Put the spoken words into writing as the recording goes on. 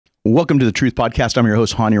Welcome to the Truth Podcast. I'm your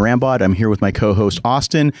host, Hany Rambod. I'm here with my co-host,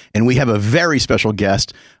 Austin, and we have a very special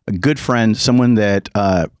guest, a good friend, someone that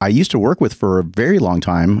I used to work with for a very long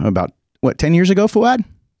time, about, 10 years ago, Fouad?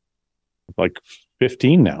 Like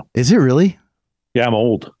 15 now. Is it really? Yeah, I'm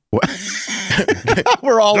old.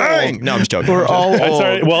 We're all Dang. old. No, I'm just joking. We're all old.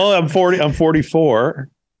 Sorry. Well, I'm 44.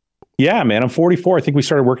 Yeah, man, I'm 44. I think we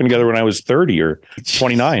started working together when I was 30 or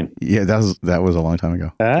 29. Yeah, that was a long time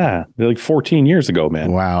ago. Like 14 years ago,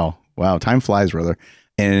 man. Wow. Time flies, brother.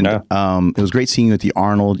 And it was great seeing you at the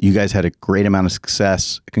Arnold. You guys had a great amount of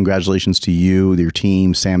success. Congratulations to you, your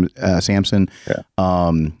team, Samson. Yeah.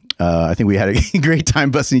 I think we had a great time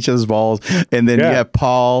busting each other's balls. And then you have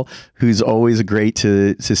Paul, who's always great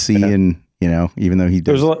to see. Yeah. And, even though he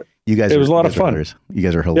does, it was a lot of fun. You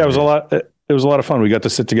guys are hilarious. Yeah, it was a lot of fun. We got to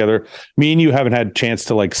sit together. Me and you haven't had a chance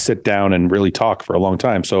to sit down and really talk for a long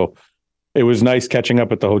time. So it was nice catching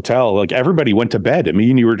up at the hotel. Like everybody went to bed. I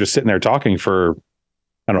mean, you were just sitting there talking for,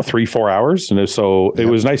 3-4 hours. And it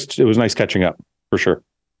was nice. It was nice catching up for sure.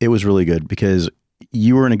 It was really good because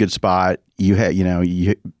you were in a good spot. You had,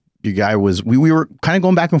 your guy was, we were kind of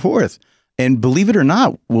going back and forth. And believe it or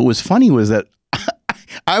not, what was funny was that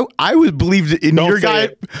I was believed in your guy.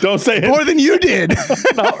 Don't say it more than you did.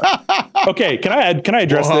 No. Okay. Can I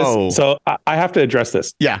address this? So I have to address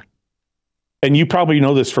this. Yeah. And you probably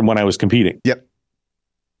know this from when I was competing. Yep.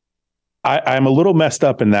 I'm a little messed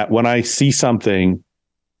up in that when I see something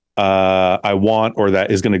I want or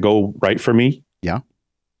that is going to go right for me. Yeah.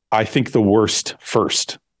 I think the worst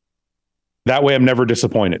first. That way I'm never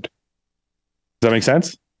disappointed. Does that make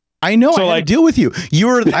sense? I know. So I had to deal with you.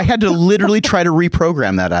 I had to literally try to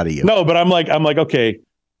reprogram that out of you. No, but I'm like, okay.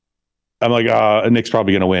 I'm like, Nick's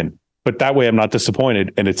probably going to win. But that way I'm not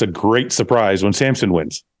disappointed. And it's a great surprise when Samson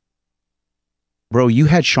wins. Bro, you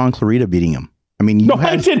had Sean Clarita beating him. I mean,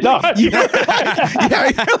 I did not. You're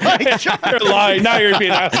lying. Now you're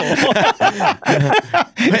being an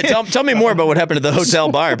asshole. Tell me more about what happened at the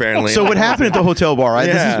hotel bar, apparently. So what happened at the hotel bar,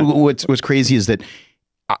 this is what's crazy is that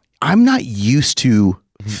I'm not used to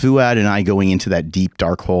Fouad and I going into that deep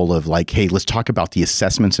dark hole of hey, let's talk about the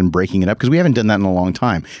assessments and breaking it up, because we haven't done that in a long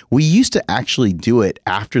time. We used to actually do it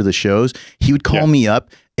after the shows. He would call me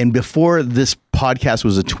up, and before this podcast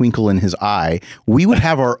was a twinkle in his eye, we would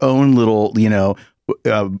have our own little, Behro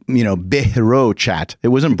chat. It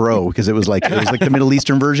wasn't bro because it was like the Middle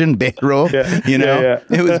Eastern version, Behro.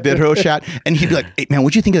 It was Behro chat, and he'd be like, "Hey, man,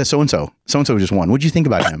 what'd you think of so and so? So and so just won. What'd you think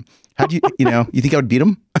about him? How'd you you think I would beat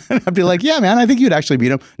him?" I'd be like, "Yeah, man, I think you'd actually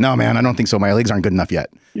beat him." "No, man, I don't think so. My legs aren't good enough yet."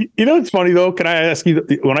 It's funny though. Can I ask you?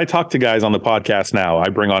 When I talk to guys on the podcast now, I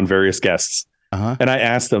bring on various guests. And I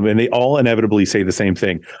ask them, and they all inevitably say the same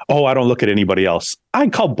thing. "Oh, I don't look at anybody else." I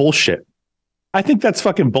call bullshit. I think that's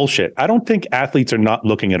fucking bullshit. I don't think athletes are not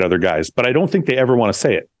looking at other guys, but I don't think they ever want to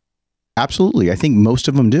say it. Absolutely. I think most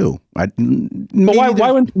of them do. But why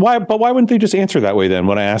wouldn't they just answer that way then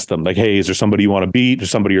when I ask them, hey, is there somebody you want to beat or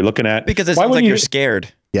somebody you're looking at? Because it sounds like you're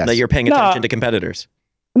scared that you're paying attention to competitors.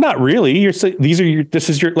 Not really. This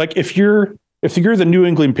is your, if you're the New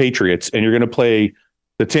England Patriots and you're going to play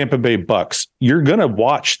the Tampa Bay Bucks, you're going to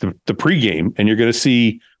watch the pregame and you're going to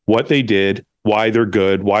see what they did, why they're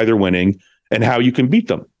good, why they're winning, and how you can beat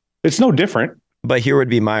them. It's no different. But here would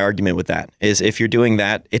be my argument with that is if you're doing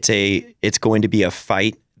that, it's going to be a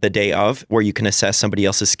fight the day of where you can assess somebody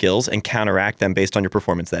else's skills and counteract them based on your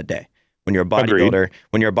performance that day. When you're a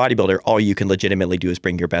bodybuilder, all you can legitimately do is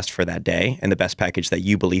bring your best for that day and the best package that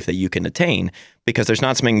you believe that you can attain, because there's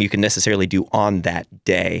not something you can necessarily do on that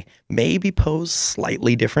day. Maybe pose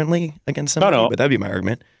slightly differently against somebody, but that'd be my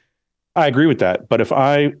argument. I agree with that. But if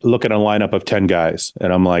I look at a lineup of 10 guys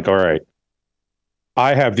and I'm like, all right,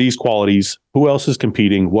 I have these qualities. Who else is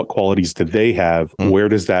competing? What qualities do they have? Where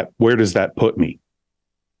does that put me?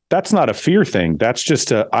 That's not a fear thing. That's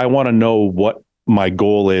just I want to know what my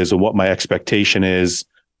goal is and what my expectation is,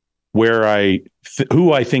 where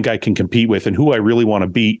who I think I can compete with and who I really want to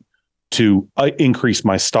beat to increase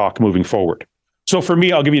my stock moving forward. So for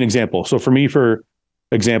me, I'll give you an example. So for me, for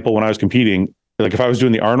example, when I was competing, if I was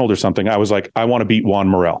doing the Arnold or something, I was like, I want to beat Juan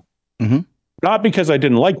Morel. Not because I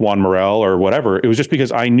didn't like Juan Morel or whatever. It was just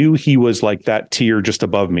because I knew he was like that tier just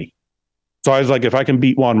above me. So I was like, if I can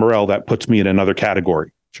beat Juan Morel, that puts me in another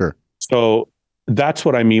category. Sure. So that's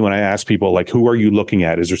what I mean when I ask people, who are you looking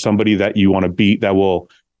at? Is there somebody that you want to beat that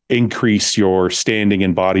will increase your standing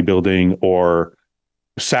in bodybuilding or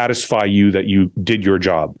satisfy you that you did your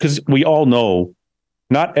job? Because we all know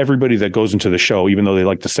not everybody that goes into the show, even though they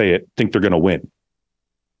like to say it, think they're going to win.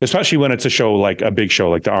 Especially when it's a show like a big show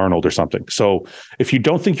like the Arnold or something. So if you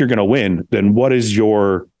don't think you're going to win, then what is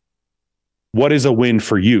a win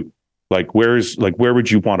for you? Like, where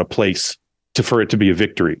would you want to place for it to be a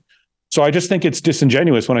victory? So I just think it's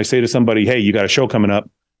disingenuous when I say to somebody, hey, you got a show coming up.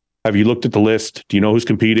 Have you looked at the list? Do you know who's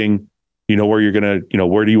competing? Do you know where you're going to,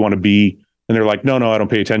 where do you want to be? And they're like, no, I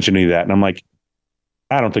don't pay attention to any of that. And I'm like,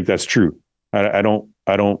 I don't think that's true. I don't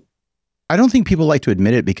think people like to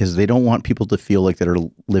admit it because they don't want people to feel like they're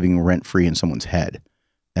living rent free in someone's head.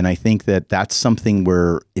 And I think that that's something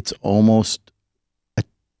where it's almost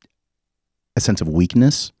a sense of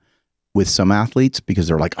weakness with some athletes because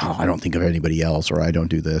they're like, oh, I don't think of anybody else, or I don't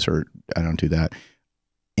do this, or I don't do that.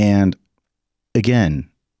 And again,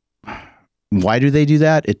 why do they do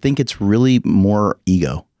that? I think it's really more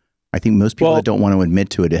ego. I think most people that don't want to admit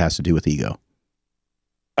to it, it has to do with ego.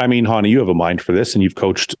 I mean, Hany, you have a mind for this and you've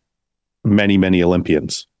coached many, many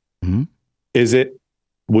Olympians. Mm-hmm.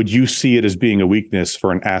 Would you see it as being a weakness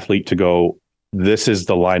for an athlete to go, this is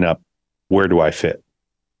the lineup, where do I fit?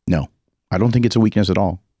 No, I don't think it's a weakness at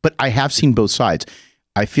all. But I have seen both sides.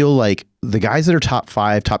 I feel like the guys that are top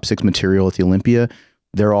 5, top 6 material at the Olympia,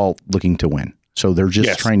 they're all looking to win. So they're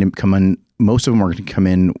just trying to come in. Most of them are going to come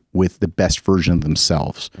in with the best version of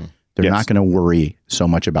themselves. They're not going to worry so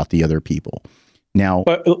much about the other people. Now,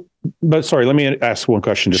 but sorry, let me ask one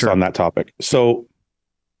question just on that topic. So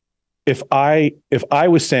if I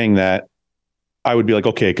was saying that, I would be like,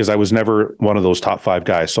 okay, because I was never one of those top 5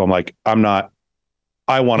 guys. So I'm like, I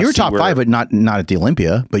want to. You were top 5, but not at the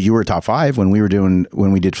Olympia. But you were top 5 when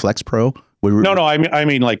we did Flex Pro. I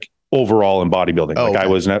mean like overall in bodybuilding. Oh, like okay. I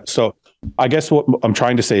was not. So I guess what I'm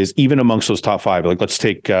trying to say is, even amongst those top 5, like let's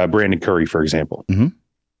take Brandon Curry for example. Mm-hmm.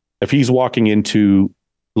 If he's walking into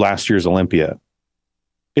last year's Olympia,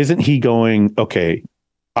 isn't he going, okay,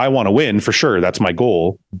 I want to win for sure. That's my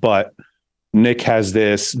goal. But Nick has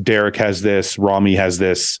this, Derek has this, Rami has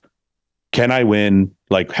this. Can I win?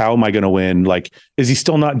 Like, how am I going to win? Like, is he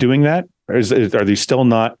still not doing that? Or are they still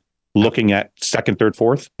not looking at second, third,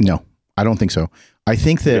 fourth? No, I don't think so. I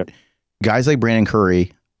think that guys like Brandon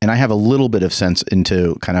Curry, and I have a little bit of sense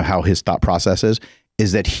into kind of how his thought process is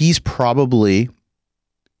that he's probably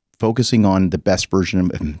focusing on the best version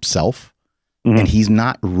of himself. Mm-hmm. And he's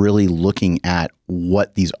not really looking at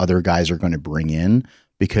what these other guys are going to bring in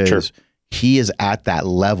because he is at that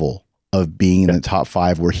level of being in the top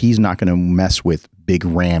 5 where he's not going to mess with Big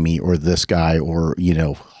Ramy or this guy or,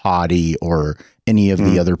 Hany or any of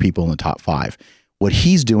the other people in the top 5. What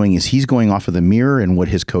he's doing is he's going off of the mirror and what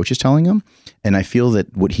his coach is telling him. And I feel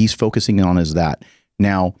that what he's focusing on is that.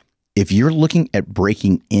 Now, if you're looking at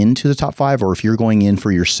breaking into the top 5, or if you're going in for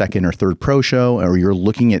your second or third pro show, or you're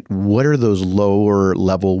looking at what are those lower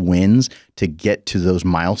level wins to get to those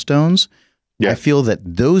milestones, I feel that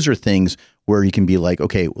those are things where you can be like,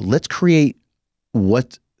 okay, let's create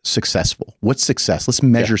what's successful. What's success? Let's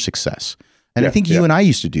measure success. And I think you and I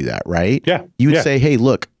used to do that, right? Yeah. You would say, hey,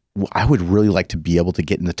 look, I would really like to be able to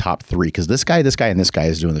get in the top 3 because this guy, and this guy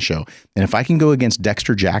is doing the show. And if I can go against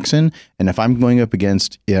Dexter Jackson, and if I'm going up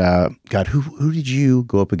against, God, who did you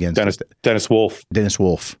go up against? Dennis Wolf. Dennis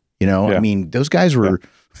Wolf. I mean, those guys were,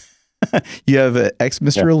 you have an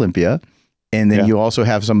ex-Mr. Olympia, and then you also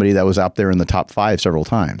have somebody that was out there in the top 5 several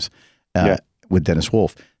times with Dennis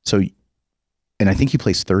Wolf. So, and I think you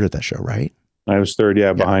placed 3rd at that show, right? I was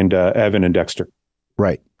 3rd, behind Evan and Dexter.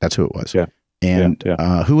 Right. That's who it was. Yeah. And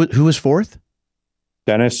who was 4th?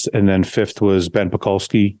 Dennis, and then 5th was Ben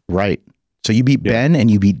Pekulski. Right. So you beat Ben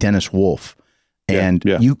and you beat Dennis Wolf. And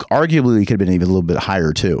you arguably could have been even a little bit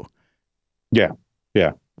higher too. Yeah.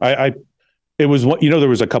 Yeah. It was what, there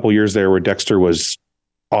was a couple years there where Dexter was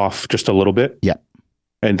off just a little bit. Yeah.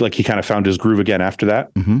 And like he kind of found his groove again after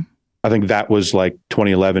that. Mm-hmm. I think that was like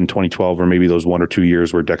 2011, 2012, or maybe those 1 or 2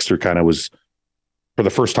 years where Dexter kind of was, for the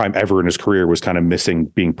first time ever in his career, was kind of missing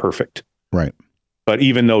being perfect. Right. But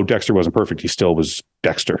even though Dexter wasn't perfect, he still was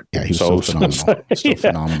Dexter. Yeah, he was so phenomenal.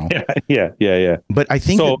 Phenomenal. Yeah. But I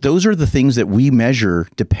think that those are the things that we measure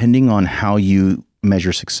depending on how you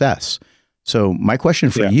measure success. So my question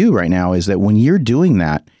for you right now is that when you're doing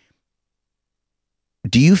that,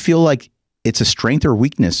 do you feel like it's a strength or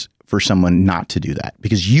weakness for someone not to do that?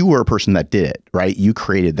 Because you were a person that did it, right? You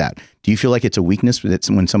created that. Do you feel like it's a weakness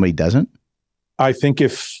when somebody doesn't? I think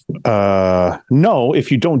if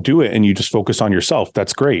you don't do it and you just focus on yourself,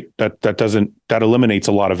 that's great. That eliminates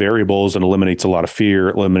a lot of variables and eliminates a lot of fear.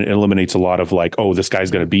 Eliminates a lot of like, oh, this guy's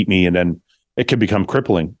going to beat me. And then it can become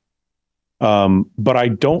crippling. But I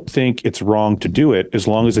don't think it's wrong to do it as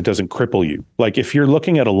long as it doesn't cripple you. Like if you're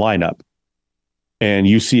looking at a lineup and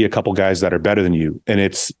you see a couple guys that are better than you and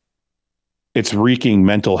it's wreaking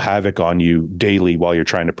mental havoc on you daily while you're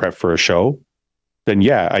trying to prep for a show, then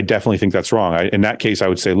I definitely think that's wrong. In that case, I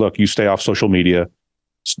would say, look, you stay off social media,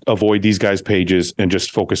 avoid these guys' pages and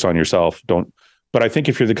just focus on yourself. But I think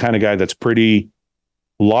if you're the kind of guy that's pretty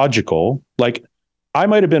logical, like I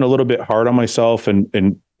might have been a little bit hard on myself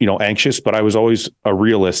and anxious, but I was always a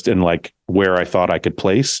realist in like where I thought I could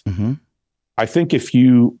place. Mm-hmm. I think if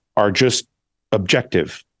you are just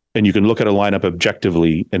objective and you can look at a lineup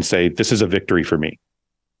objectively and say, this is a victory for me,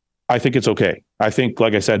 I think it's okay. I think,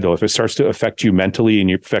 like I said, though, if it starts to affect you mentally and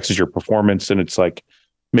it affects your performance and it's like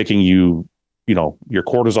making you, your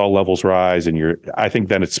cortisol levels rise and I think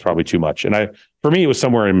then it's probably too much. And for me, it was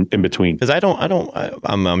somewhere in between. Because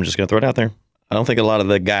I'm just going to throw it out there. I don't think a lot of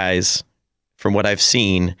the guys, from what I've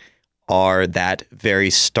seen, are that very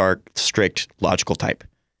stark, strict, logical type.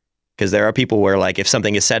 Because there are people where, like, if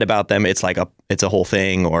something is said about them, it's like it's a whole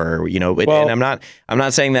thing, or and I'm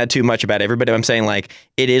not saying that too much about everybody. I'm saying, like,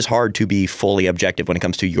 it is hard to be fully objective when it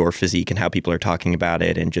comes to your physique and how people are talking about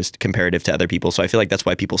it, and just comparative to other people. So I feel like that's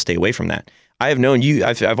why people stay away from that. I have known you.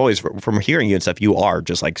 I've always, from hearing you and stuff, you are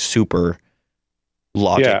just like super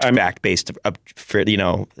logic, fact based,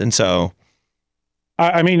 and so.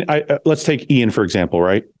 I mean, let's take Ian, for example,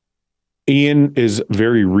 right? Ian is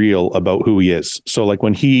very real about who he is. So like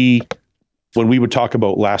when we would talk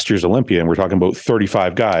about last year's Olympia and we're talking about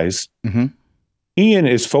 35 guys, mm-hmm. Ian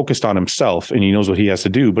is focused on himself and he knows what he has to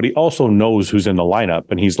do, but he also knows who's in the lineup.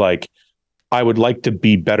 And he's like, I would like to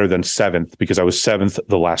be better than 7th because I was 7th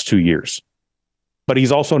the last 2 years. But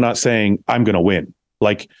he's also not saying I'm going to win.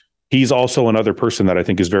 Like he's also another person that I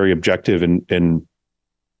think is very objective and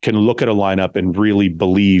can look at a lineup and really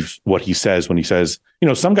believe what he says when he says,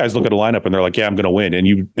 some guys look at a lineup and they're like, yeah, I'm going to win. And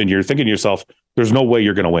you're thinking to yourself, there's no way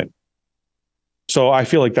you're going to win. So I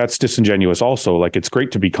feel like that's disingenuous also. Like, it's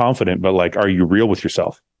great to be confident, but like, are you real with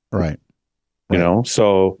yourself? Right.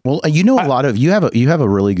 So. Well, you have a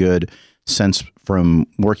really good sense from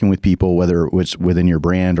working with people, whether it's within your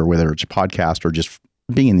brand or whether it's a podcast or just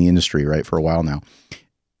being in the industry, right, for a while now.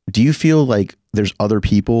 Do you feel like there's other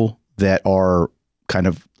people that are kind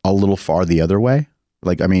of a little far the other way?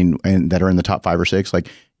 Like, I mean, and that are in the top 5 or 6, like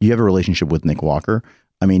you have a relationship with Nick Walker.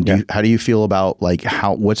 I mean, how do you feel about like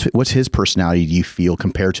what's his personality? Do you feel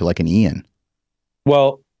compared to like an Ian?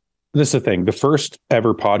 Well, this is the thing. The first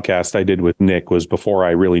ever podcast I did with Nick was before I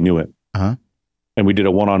really knew him. Uh-huh. And we did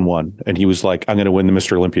a one-on-one and he was like, I'm going to win the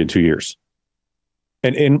Mr. Olympia in 2 years.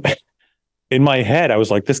 And in my head, I was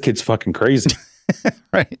like, this kid's fucking crazy.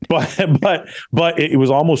 Right. But it was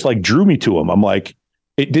almost like drew me to him. I'm like,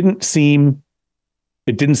 it didn't seem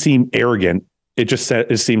arrogant.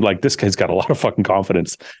 It seemed like this guy's got a lot of fucking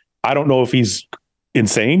confidence. I don't know if he's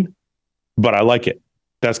insane, but I like it.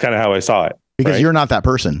 That's kind of how I saw it. Because you're not that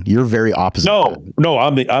person. You're very opposite. No,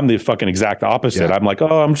 I'm the fucking exact opposite. Yeah. I'm like,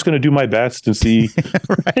 I'm just going to do my best and see.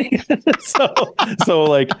 Right. so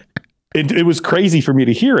like it was crazy for me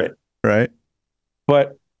to hear it. Right.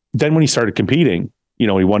 But then when he started competing, he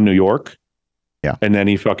won New York. Yeah. And then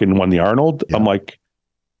he fucking won the Arnold. Yeah. I'm like,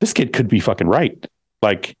 this kid could be fucking right.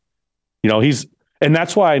 Like, and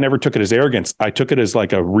that's why I never took it as arrogance. I took it as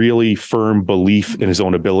like a really firm belief in his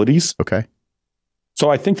own abilities. Okay. So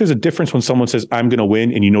I think there's a difference when someone says, I'm going to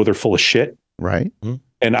win, and they're full of shit. Right.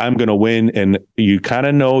 And I'm going to win. And you kind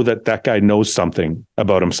of know that guy knows something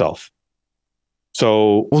about himself.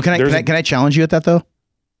 So, well, can I challenge you at that though?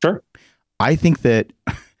 Sure. I think that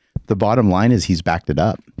the bottom line is he's backed it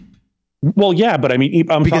up. Well, yeah, but I mean,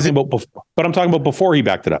 I'm talking about before he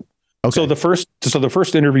backed it up. Okay. So the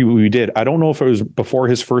first interview we did, I don't know if it was before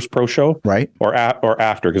his first pro show, right, or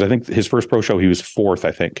after, because I think his first pro show he was 4th,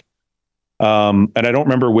 I think. And I don't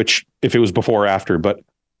remember if it was before or after, but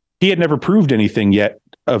he had never proved anything yet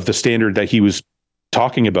of the standard that he was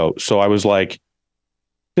talking about. So I was like,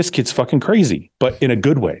 this kid's fucking crazy, but in a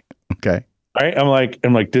good way. Okay. Right. I'm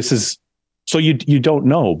like, this is, so you don't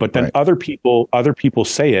know, but then other people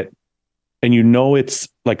say it and it's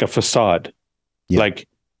like a facade. Yeah. Like,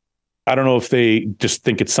 I don't know if they just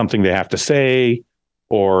think it's something they have to say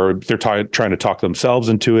or they're trying to talk themselves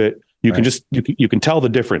into it. You can just, you can tell the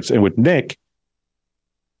difference. And with Nick,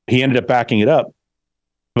 he ended up backing it up,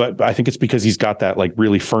 but I think it's because he's got that like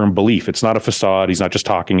really firm belief. It's not a facade. He's not just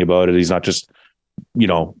talking about it. He's not just,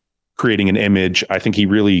 creating an image. I think he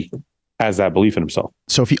really has that belief in himself.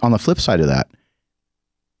 So if on the flip side of that,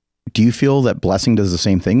 do you feel that Blessing does the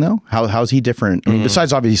same thing though? How's he different? I mean,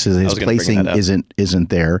 besides obviously his placing isn't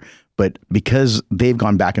there, but because they've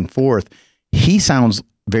gone back and forth, he sounds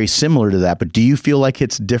very similar to that. But do you feel like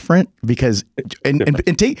it's different? Because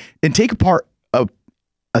and take apart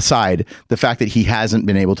aside the fact that he hasn't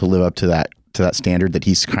been able to live up to that standard that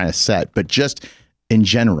he's kind of set, but just in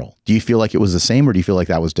general, do you feel like it was the same or do you feel like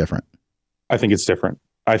that was different? I think it's different.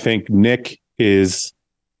 I think Nick is,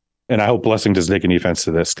 and I hope Blessing doesn't take any offense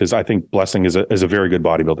to this, because I think Blessing is a very good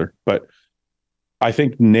bodybuilder, but I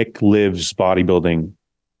think Nick lives bodybuilding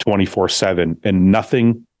 24/7, and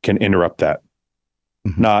nothing can interrupt that.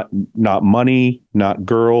 Mm-hmm. Not money, not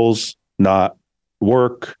girls, not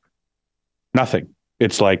work, nothing.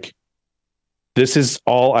 It's like, this is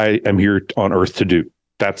all I am here on earth to do.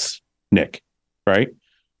 That's Nick, right?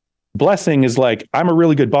 Blessing is like, I'm a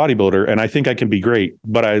really good bodybuilder and I think I can be great,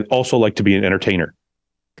 but I also like to be an entertainer.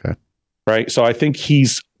 Okay. Right. So I think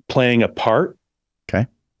he's playing a part. Okay.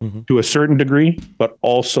 To a certain degree, but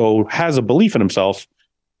also has a belief in himself,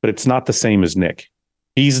 but it's not the same as Nick.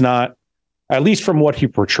 He's not, at least from what he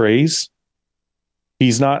portrays,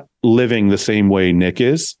 he's not living the same way Nick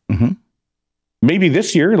is. Mm-hmm. Maybe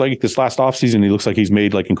this year, like this last offseason, he looks like he's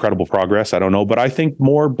made like incredible progress. I don't know, but I think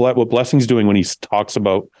more what Blessing's doing when he talks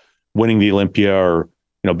about winning the Olympia or,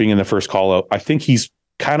 being in the first call out, I think he's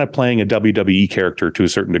kind of playing a WWE character to a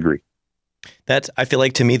certain degree. I feel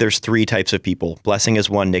like, to me, there's three types of people. Blessing is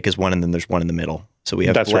one, Nick is one, and then there's one in the middle. So we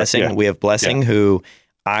have Blessing. Right. Yeah. We have Blessing, who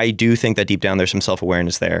I do think that deep down there's some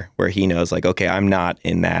self-awareness there, where he knows, like, okay, I'm not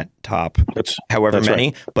in that top however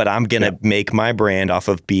many, right, but I'm going to make my brand off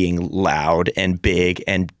of being loud and big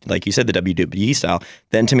and, like you said, the WWE style.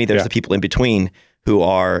 Then to me, there's the people in between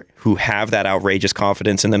who have that outrageous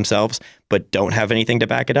confidence in themselves, but don't have anything to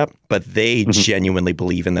back it up, but they genuinely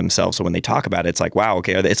believe in themselves. So when they talk about it, it's like, wow,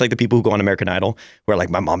 okay. It's like the people who go on American Idol, where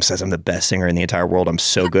like, my mom says I'm the best singer in the entire world. I'm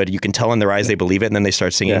so good. You can tell in their eyes they believe it, and then they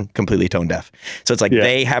start singing completely tone deaf. So it's like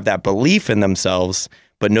they have that belief in themselves,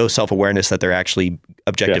 but no self-awareness that they're actually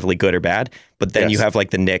objectively good or bad. But then you have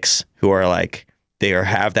like the Nicks, who are like,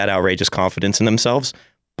 have that outrageous confidence in themselves,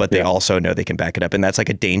 but they also know they can back it up. And that's like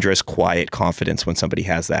a dangerous, quiet confidence when somebody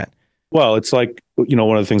has that. Well, it's like,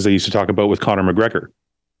 one of the things they used to talk about with Conor McGregor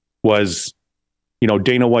was,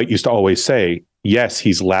 Dana White used to always say, yes,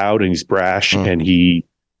 he's loud and he's brash and he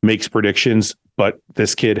makes predictions, but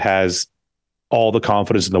this kid has all the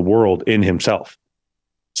confidence in the world in himself.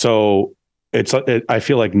 So I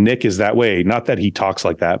feel like Nick is that way. Not that he talks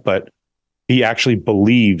like that, but he actually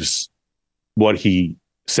believes what he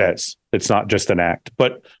says. It's not just an act.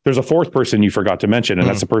 But there's a fourth person you forgot to mention, and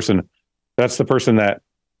that's the person that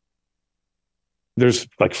there's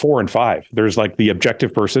like 4 and 5. There's like the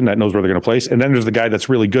objective person that knows where they're going to place, and then there's the guy that's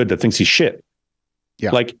really good that thinks he's shit.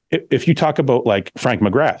 Yeah. Like if you talk about like Frank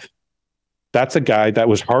McGrath, that's a guy that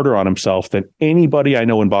was harder on himself than anybody I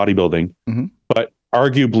know in bodybuilding, but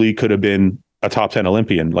arguably could have been a top 10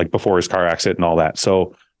 Olympian, like before his car accident and all that.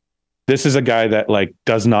 So this is a guy that like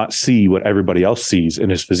does not see what everybody else sees in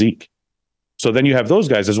his physique. So then you have those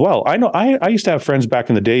guys as well. I know I used to have friends back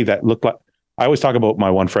in the day that looked like, I always talk about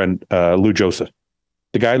my one friend, Lou Joseph.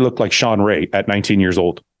 The guy looked like Sean Ray at 19 years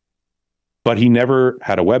old, but he never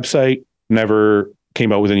had a website, never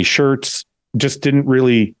came out with any shirts, just didn't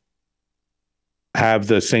really have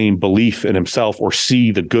the same belief in himself or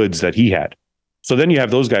see the goods that he had. So then you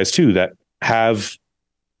have those guys too that have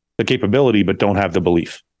the capability but don't have the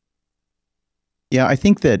belief. Yeah, I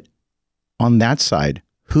think that on that side,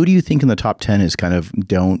 who do you think in the top 10 is kind of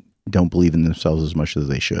don't believe in themselves as much as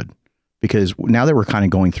they should? Because now that we're kind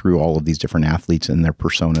of going through all of these different athletes and their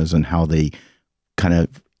personas and how they kind of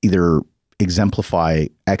either exemplify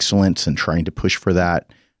excellence and trying to push for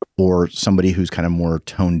that, or somebody who's kind of more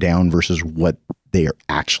toned down versus what they are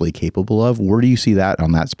actually capable of, where do you see that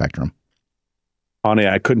on that spectrum? Hany,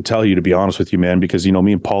 I couldn't tell you, to be honest with you, man, because,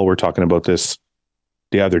 me and Paul were talking about this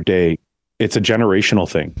the other day. It's a generational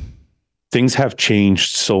thing. Things have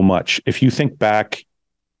changed so much. If you think back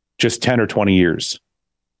just 10 or 20 years,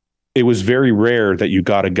 it was very rare that you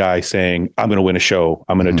got a guy saying, I'm going to win a show.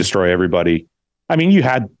 I'm going to destroy everybody. I mean, you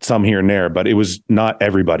had some here and there, but it was not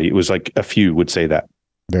everybody. It was like a few would say that.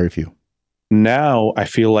 Very few. Now I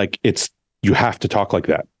feel like you have to talk like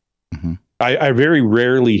that. I very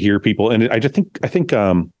rarely hear people. And I think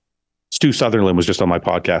Stu Sutherland was just on my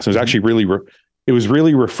podcast. It was actually it was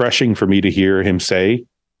really refreshing for me to hear him say,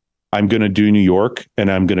 I'm going to do New York and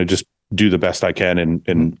I'm going to just do the best I can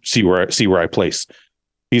and see where I place.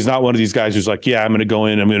 He's not one of these guys who's like, yeah, I'm going to go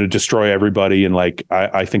in, I'm going to destroy everybody. And like,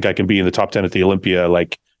 I think I can be in the top 10 at the Olympia.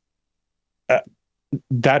 Like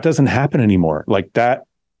that doesn't happen anymore. Like that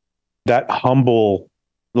humble,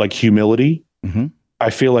 like humility, I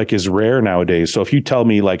feel like is rare nowadays. So if you tell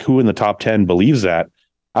me like who in the top 10 believes that,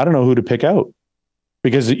 I don't know who to pick out,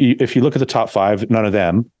 because if you look at the top 5, none of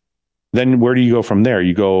them, then where do you go from there?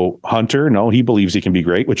 You go Hunter. No, he believes he can be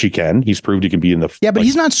great, which he can. He's proved he can be in the. Yeah, but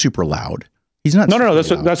he's not super loud. He's not. No. That's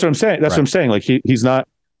what I'm saying. That's what I'm saying. Like he's not,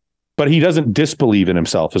 but he doesn't disbelieve in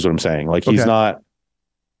himself is what I'm saying. Like he's not,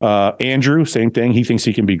 Andrew, same thing. He thinks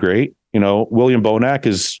he can be great. You know, William Bonac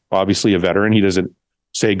is obviously a veteran. He doesn't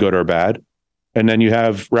say good or bad. And then you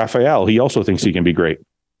have Raphael. He also thinks he can be great.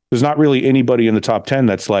 There's not really anybody in the top 10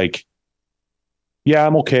 that's like, yeah,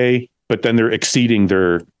 I'm okay, but then they're exceeding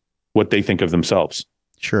what they think of themselves.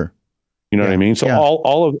 Sure. You know what I mean? So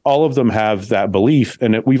all of them have that belief.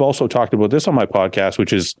 And we've also talked about this on my podcast,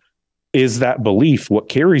 which is that belief what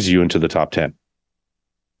carries you into the top 10?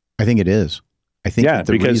 I think it is. I think that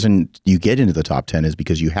the reason you get into the top 10 is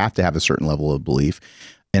because you have to have a certain level of belief.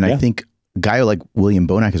 And I think a guy like William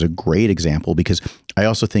Bonac is a great example, because I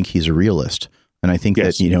also think he's a realist. And I think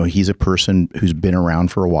that, you know, he's a person who's been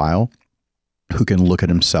around for a while, who can look at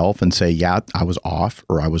himself and say, yeah, I was off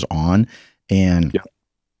or I was on. And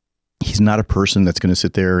he's not a person that's going to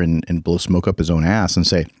sit there and blow smoke up his own ass and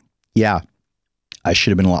say, yeah, I should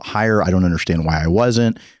have been a lot higher. I don't understand why I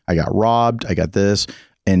wasn't. I got robbed. I got this.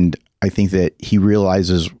 And I think that he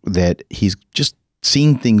realizes that he's just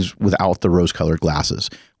seeing things without the rose-colored glasses,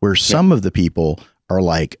 where some of the people are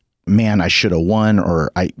like, man, I should have won,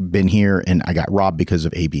 or I've been here and I got robbed because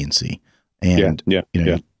of A, B, and C. And, you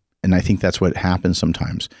know, and I think that's what happens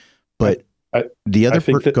sometimes. But the other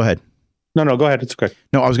go ahead. No, go ahead. It's okay.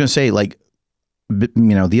 No, I was going to say, like, you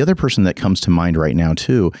know, the other person that comes to mind right now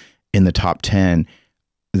too, in the top 10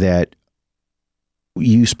 that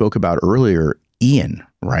you spoke about earlier, Ian,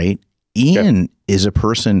 right? Ian is a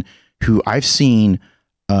person who I've seen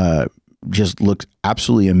just look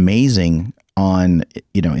absolutely amazing on,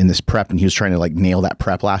 you know, in this prep, and he was trying to like nail that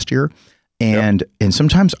prep last year. And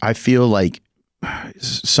sometimes I feel like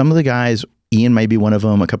some of the guys, Ian might be one of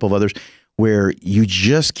them, a couple of others, where you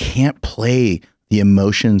just can't play the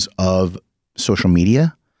emotions of social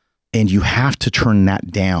media, and you have to turn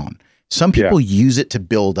that down. Some people use it to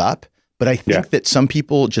build up, but I think that some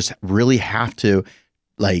people just really have to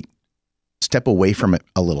like step away from it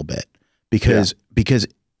a little bit, because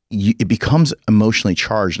it becomes emotionally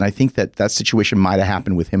charged. And I think that situation might have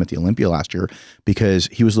happened with him at the Olympia last year, because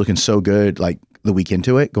he was looking so good like the week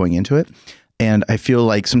into it, going into it. And I feel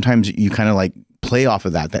like sometimes you kind of like play off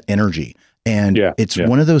of that energy. And it's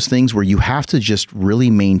one of those things where you have to just really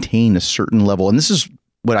maintain a certain level. And this is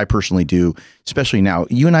what I personally do, especially now.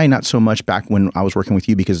 You and I, not so much back when I was working with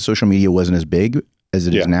you, because social media wasn't as big as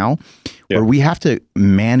it is now, where we have to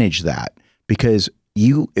manage that. Because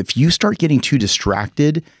if you start getting too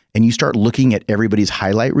distracted and you start looking at everybody's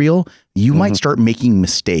highlight reel, you might start making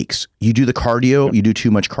mistakes. You do the cardio, you do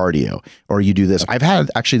too much cardio, or you do this. I've had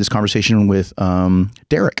actually this conversation with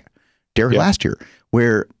Derek last year,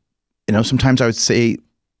 where, you know, sometimes I would say,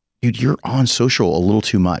 dude, you're on social a little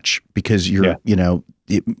too much, because you're, you know,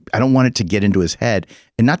 I don't want it to get into his head.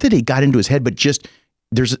 And not that it got into his head, but just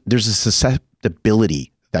there's a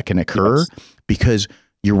susceptibility that can occur because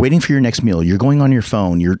you're waiting for your next meal. You're going on your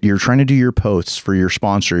phone. You're trying to do your posts for your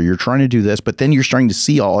sponsor. You're trying to do this, but then you're starting to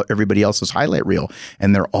see everybody else's highlight reel,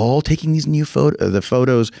 and they're all taking these new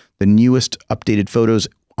photos, the newest updated photos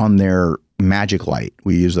on their magic light.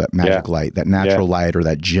 We use that magic light, that natural light, or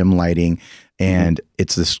that gym lighting, and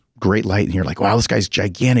it's this great light. And you're like, wow, this guy's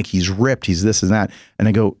gigantic. He's ripped. He's this and that. And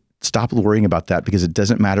I go, stop worrying about that, because it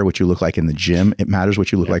doesn't matter what you look like in the gym. It matters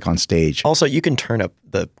what you look like on stage. Also, you can turn up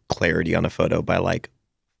the clarity on a photo by like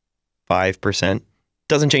 5%.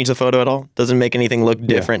 Doesn't change the photo at all. Doesn't make anything look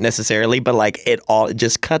different necessarily, but like it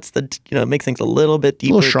just cuts the, you know, it makes things a little bit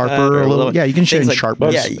deeper, a little sharper, a little, you can change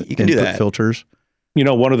sharpness. Yeah, you can do that. Filters. You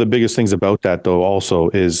know, one of the biggest things about that though also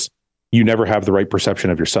is you never have the right perception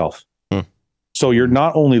of yourself. So you're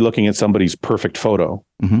not only looking at somebody's perfect photo,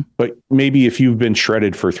 but maybe if you've been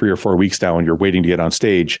shredded for 3 or 4 weeks now and you're waiting to get on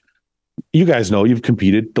stage, you guys know you've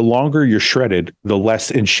competed. The longer you're shredded, the less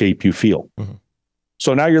in shape you feel.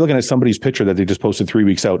 So now you're looking at somebody's picture that they just posted 3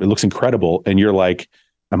 weeks out. It looks incredible. And you're like,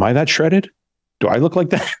 am I that shredded? Do I look like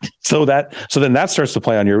that? So then that starts to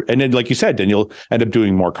play on your, and then like you said, then you'll end up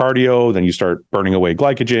doing more cardio. Then you start burning away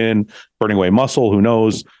glycogen, burning away muscle. Who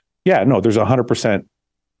knows? Yeah, no, there's 100%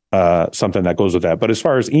 something that goes with that. But as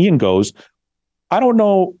far as Ian goes, I don't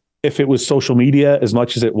know if it was social media as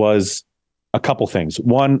much as it was a couple things.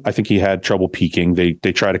 One, I think he had trouble peaking. They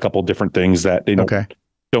tried a couple different things that they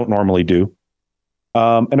don't normally do.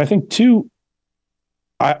 And I think two,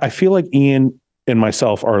 I feel like Ian and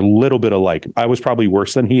myself are a little bit alike. I was probably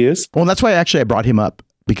worse than he is. Well, that's why I brought him up,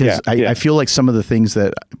 because I feel like some of the things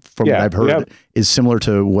that from what I've heard is similar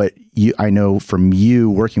to what I know from you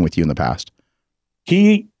working with you in the past.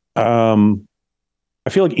 I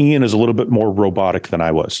feel like Ian is a little bit more robotic than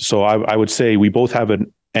I was. So I would say we both have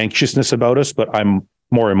an anxiousness about us, but I'm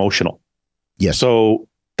more emotional. Yes. So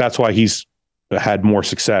that's why he's had more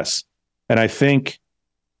success. And I think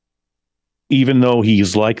even though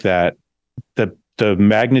he's like that, the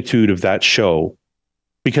magnitude of that show,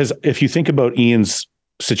 because if you think about Ian's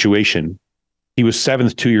situation, he was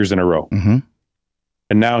 7th 2 years in a row. Mm-hmm.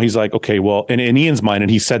 And now he's like, okay, well, and in Ian's mind,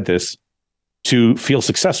 and he said this, to feel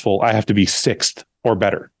successful, I have to be 6th or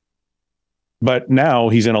better. But now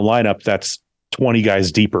he's in a lineup that's 20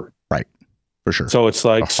 guys deeper. Right. For sure. So it's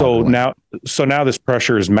like, so now this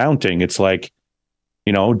pressure is mounting. It's like,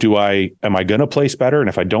 you know, am I going to place better? And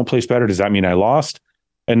if I don't place better, does that mean I lost?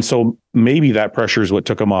 And so maybe that pressure is what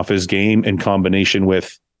took him off his game in combination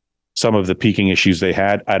with some of the peaking issues they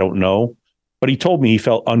had. I don't know. But he told me he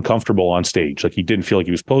felt uncomfortable on stage. Like he didn't feel like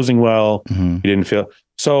he was posing well. Mm-hmm. He didn't feel,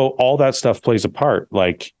 so all that stuff plays a part.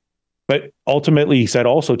 Like, but ultimately he said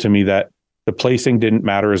also to me that the placing didn't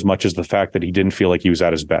matter as much as the fact that he didn't feel like he was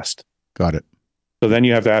at his best. Got it. So then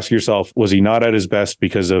you have to ask yourself, was he not at his best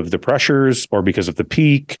because of the pressures or because of the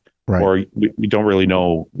peak? Right. Or we don't really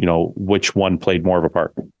know, you know, which one played more of a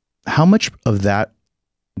part. How much of that,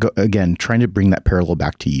 again, trying to bring that parallel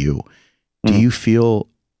back to you, do you feel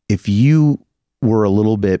if you were a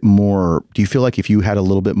little bit more, do you feel like if you had a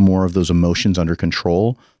little bit more of those emotions under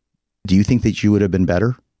control, do you think that you would have been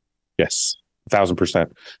better? Yes,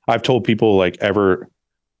 1,000%. I've told people like and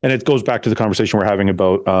it goes back to the conversation we're having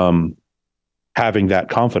about having that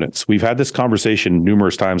confidence. We've had this conversation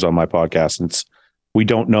numerous times on my podcast, and we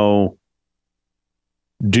don't know,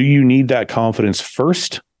 do you need that confidence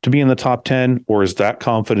first to be in the top 10, or is that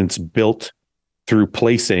confidence built through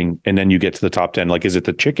placing and then you get to the top 10? Like, is it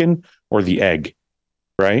the chicken or the egg?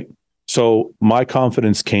 Right. So my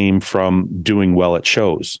confidence came from doing well at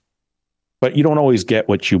shows, but you don't always get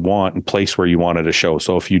what you want and place where you want at a show.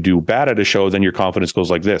 So if you do bad at a show, then your confidence goes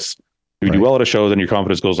like this. If you do well at a show, then your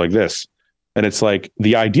confidence goes like this. And it's like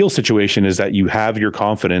the ideal situation is that you have your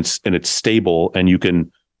confidence and it's stable and you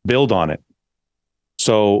can build on it.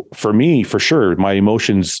 So for me, for sure, my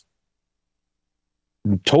emotions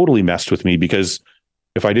totally messed with me, because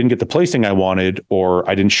if I didn't get the placing I wanted, or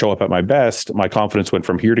I didn't show up at my best, my confidence went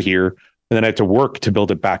from here to here, and then I had to work to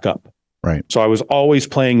build it back up. Right. So I was always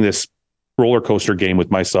playing this roller coaster game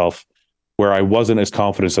with myself where I wasn't as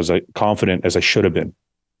confident as I should have been.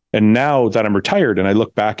 And now that I'm retired and I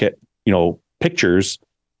look back at, you know, pictures,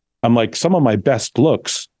 I'm like, some of my best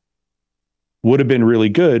looks would have been really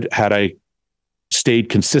good had I stayed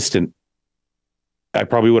consistent. I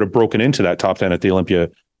probably would have broken into that top 10 at the Olympia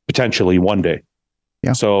potentially one day.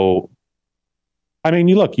 Yeah. So, I mean,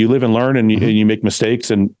 you live and learn, and you make mistakes,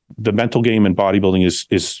 and the mental game in bodybuilding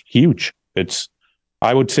is huge.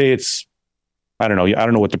 I would say I don't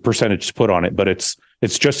know what the percentage to put on it, but it's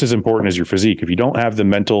just as important as your physique. If you don't have the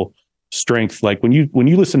mental strength, like when you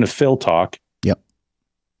listen to Phil talk, yep,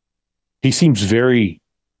 he seems very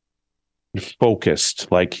focused.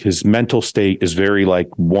 Like his mental state is very like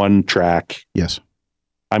one track. Yes.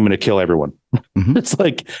 I'm going to kill everyone. Mm-hmm. It's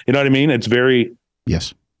like, you know what I mean? It's very,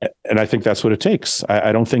 yes. And I think that's what it takes.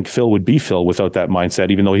 I don't think Phil would be Phil without that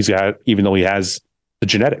mindset, even though he has the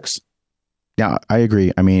genetics. Yeah, I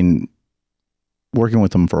agree. I mean, working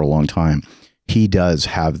with him for a long time, he does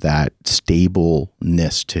have that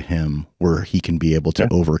stableness to him where he can be able to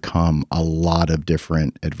overcome a lot of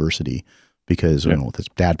different adversity, because you know, with his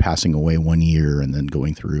dad passing away 1 year and then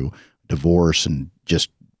going through divorce and just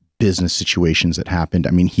business situations that happened.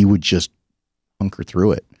 I mean, he would just hunker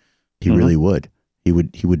through it. He really would. He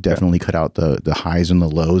would definitely cut out the highs and the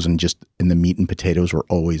lows, and the meat and potatoes were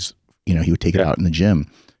always, you know, he would take it out in the gym.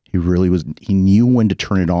 He really was, he knew when to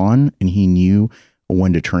turn it on and he knew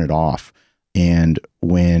when to turn it off, and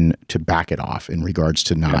when to back it off in regards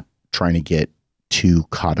to not trying to get too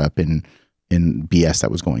caught up in BS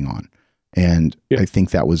that was going on. And I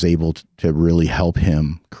think that was able to really help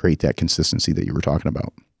him create that consistency that you were talking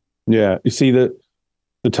about. Yeah. You see, the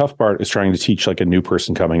tough part is trying to teach like a new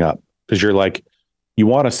person coming up, because you're like, you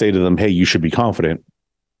want to say to them, hey, you should be confident,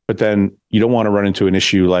 but then you don't want to run into an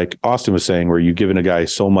issue like Austin was saying, where you've given a guy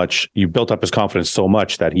so much, you built up his confidence so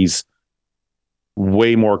much that he's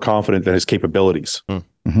way more confident than his capabilities.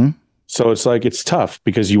 Mm-hmm. So it's like, it's tough,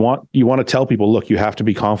 because you want to tell people, look, you have to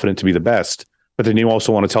be confident to be the best, but then you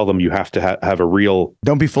also want to tell them you have to have a real,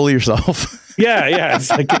 don't be full of yourself. Yeah. It's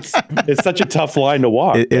like, it's such a tough line to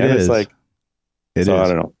walk. It is. It's like, it so is. I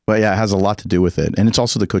don't know. But yeah, it has a lot to do with it. And it's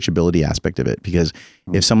also the coachability aspect of it, because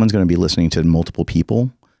if someone's going to be listening to multiple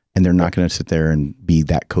people and they're not going to sit there and be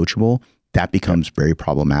that coachable, that becomes very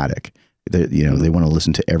problematic. They want to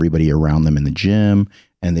listen to everybody around them in the gym,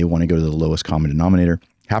 and they want to go to the lowest common denominator.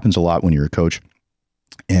 Happens a lot when you're a coach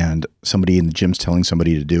and somebody in the gym's telling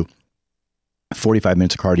somebody to do 45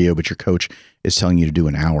 minutes of cardio, but your coach is telling you to do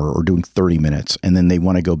an hour or doing 30 minutes. And then they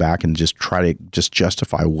want to go back and just try to just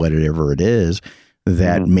justify whatever it is.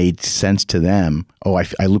 that made sense to them. Oh,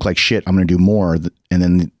 I look like shit. I'm going to do more. And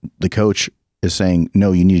then the coach is saying,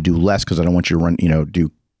 no, you need to do less because I don't want you to run,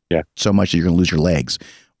 do so much that you're going to lose your legs.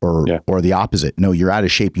 Or the opposite. No, you're out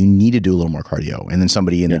of shape. You need to do a little more cardio. And then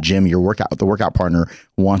somebody in the gym, the workout partner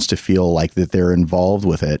wants to feel like that they're involved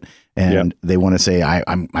with it. And they want to say,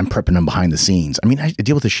 I'm prepping them behind the scenes. I mean, I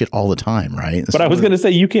deal with this shit all the time, right? But I was going to say,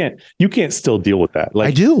 you can't still deal with that.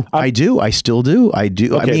 Like I still do.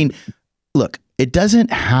 Okay. I mean, look, it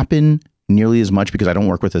doesn't happen nearly as much because I don't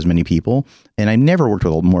work with as many people, and I never worked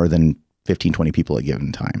with more than 15, 20 people at a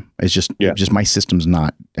given time. It's just my system's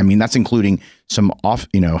not, I mean, that's including some half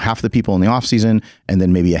the people in the off season, and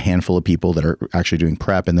then maybe a handful of people that are actually doing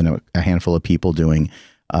prep, and then a handful of people doing,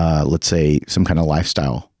 let's say, some kind of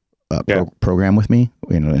lifestyle program with me,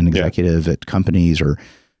 an executive at companies or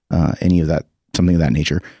any of that, something of that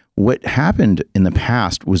nature. What happened in the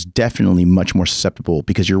past was definitely much more susceptible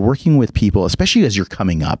because you're working with people, especially as you're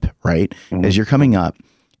coming up, right? Mm-hmm. As you're coming up,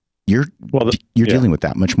 you're dealing with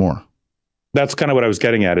that much more. That's kind of what I was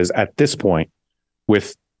getting at, is at this point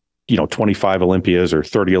with, 25 Olympias or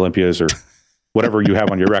 30 Olympias or whatever you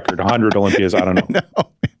have on your record, 100 Olympias, I don't know.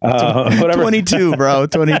 Whatever. 22, bro,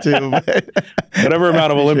 22. Whatever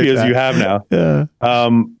amount of Olympias you have now. Yeah.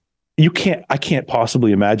 I can't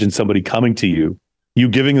possibly imagine somebody coming to you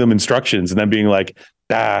giving them instructions and then being like,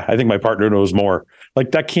 I think my partner knows more.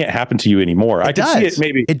 Like, that can't happen to you anymore. I can see it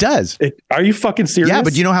maybe. It does. Are you fucking serious? Yeah,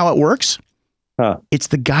 but you know how it works? It's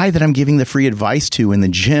the guy that I'm giving the free advice to in the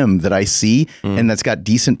gym that I see and that's got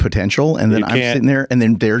decent potential. And then I'm sitting there and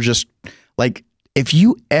then they're just like, if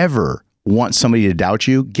you ever want somebody to doubt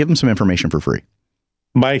you, give them some information for free.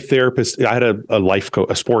 My therapist, I had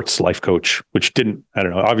a sports life coach, which didn't, I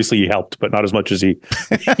don't know, obviously he helped, but not as much as he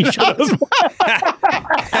should have.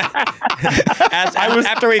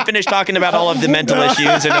 After we finished talking about all of the mental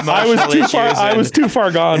issues and emotional issues. I was too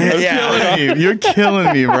far gone. You're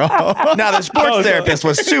killing me, bro. No, the sports therapist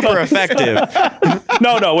was super effective.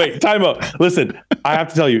 No, wait, time out. Listen, I have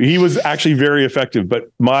to tell you, he was actually very effective,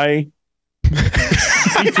 but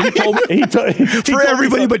he told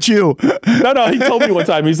everybody but you. No, he told me one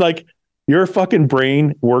time, he's like, your fucking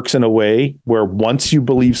brain works in a way where once you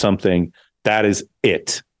believe something, that is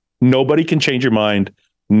it. Nobody can change your mind.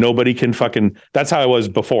 Nobody can that's how I was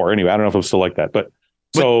before. Anyway, I don't know if I'm still like that, but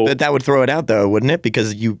that would throw it out though, wouldn't it?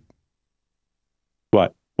 Because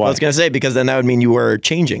what? I was going to say, because then that would mean you were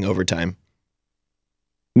changing over time.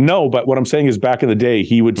 No, but what I'm saying is back in the day,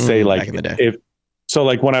 he would say like, So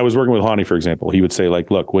like when I was working with Hany, for example, he would say like,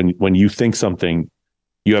 look, when you think something,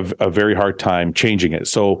 you have a very hard time changing it.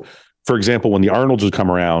 So for example, when the Arnolds would come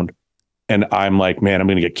around and I'm like, man, I'm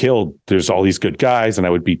going to get killed. There's all these good guys. And I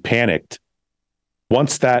would be panicked.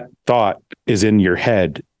 Once that thought is in your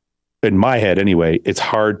head, in my head anyway, it's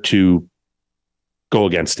hard to go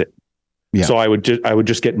against it. Yeah. So I would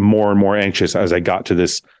just get more and more anxious as I got to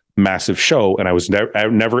this massive show. And I was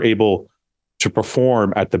never able to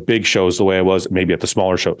perform at the big shows the way I was maybe at the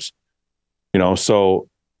smaller shows, so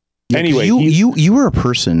anyway, you were a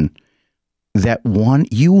person that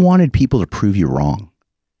you wanted people to prove you wrong,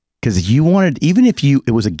 because you wanted, even if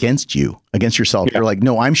it was against yourself, you're like,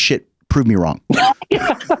 no, I'm shit, prove me wrong.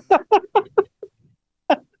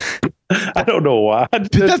 I don't know why.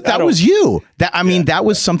 That was you. That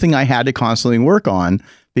was something I had to constantly work on,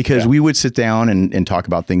 because we would sit down and talk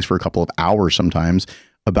about things for a couple of hours sometimes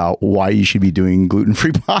about why you should be doing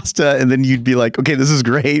gluten-free pasta. And then you'd be like, okay, this is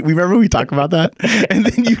great. Remember we talked about that? And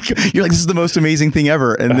then you're like, this is the most amazing thing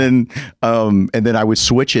ever. And then I would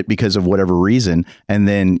switch it because of whatever reason. And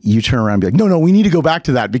then you turn around and be like, no, we need to go back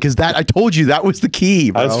to that, because I told you that was the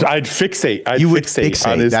key, bro. I'd fixate. Fixate.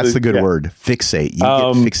 Honestly. That's the good word. Fixate. You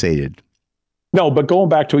get fixated. No, but going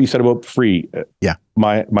back to what you said about free.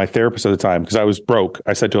 My therapist at the time, because I was broke,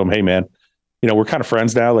 I said to him, hey man, we're kind of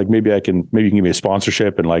friends now. Like maybe you can give me a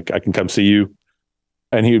sponsorship and like I can come see you.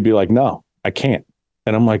 And he would be like, no, I can't.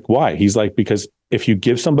 And I'm like, why? He's like, because if you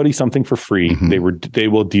give somebody something for free, they will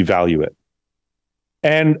devalue it.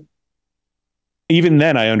 And even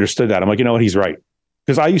then I understood that. I'm like, you know what? He's right.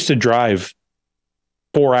 Because I used to drive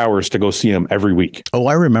 4 hours to go see him every week. Oh,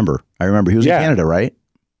 I remember. He was in Canada, right?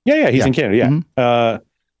 Yeah. He's in Canada. Yeah. Mm-hmm.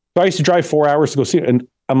 So I used to drive 4 hours to go see him. And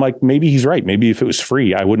I'm like, maybe he's right. Maybe if it was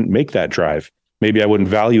free, I wouldn't make that drive. Maybe I wouldn't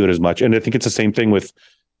value it as much. And I think it's the same thing with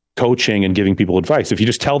coaching and giving people advice. If you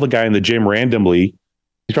just tell the guy in the gym randomly,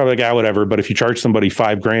 he's probably like, whatever. But if you charge somebody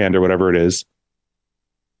 $5,000 or whatever it is,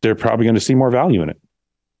 they're probably going to see more value in it.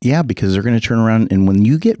 Yeah, because they're going to turn around. And when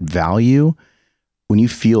you get value, when you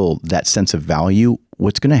feel that sense of value,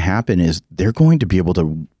 what's going to happen is they're going to be able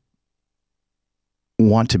to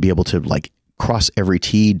want to be able to like cross every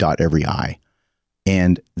T, dot every I.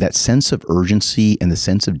 And that sense of urgency and the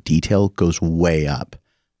sense of detail goes way up.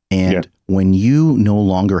 And when you no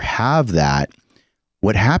longer have that,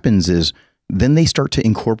 what happens is then they start to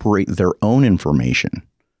incorporate their own information.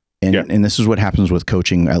 And this is what happens with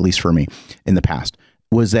coaching, at least for me in the past,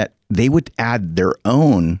 was that they would add their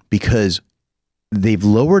own because they've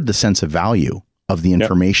lowered the sense of value of the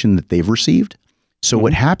information that they've received. So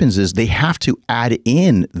what happens is they have to add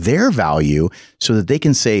in their value so that they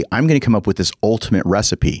can say, I'm going to come up with this ultimate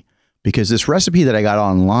recipe, because this recipe that I got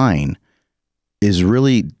online is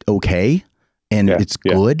really okay and it's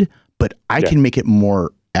good, but I can make it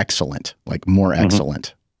more excellent, like more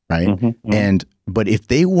excellent. Right. But if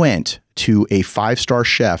they went to a 5-star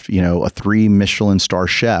chef, you know, a 3 Michelin star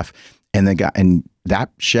chef, and that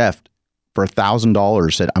chef for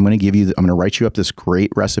 $1,000 said, I'm going to write you up this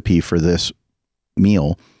great recipe for this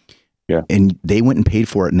meal. And they went and paid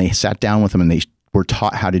for it, and they sat down with them and they were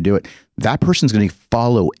taught how to do it. That person's going to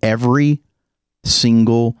follow every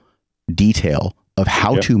single detail of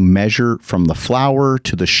how to measure from the flour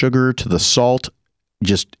to the sugar to the salt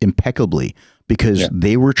just impeccably, because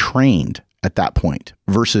they were trained at that point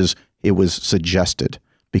versus it was suggested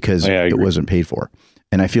because it wasn't paid for.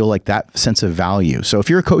 And I feel like that sense of value. So if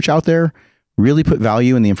you're a coach out there, really put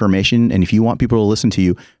value in the information. And if you want people to listen to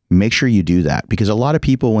you, make sure you do that, because a lot of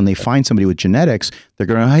people, when they find somebody with genetics, they're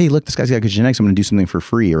going, hey, look, this guy's got good genetics. I'm going to do something for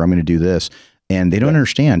free, or I'm going to do this. And they don't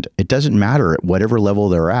understand. It doesn't matter at whatever level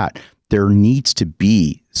they're at. There needs to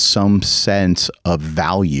be some sense of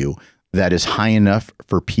value that is high enough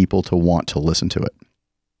for people to want to listen to it.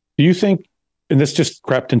 Do you think, and this just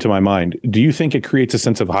crept into my mind, do you think it creates a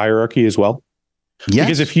sense of hierarchy as well? Yes.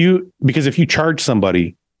 Because if you charge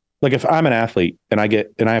somebody, like if I'm an athlete and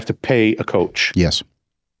I have to pay a coach. Yes.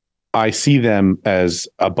 I see them as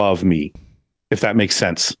above me, if that makes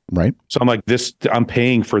sense. Right. So I'm like, I'm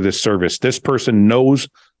paying for this service. This person knows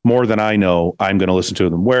more than I know. I'm going to listen to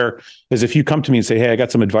them. Whereas if you come to me and say, hey, I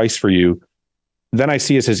got some advice for you, then I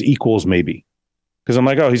see us as equals, maybe. Because I'm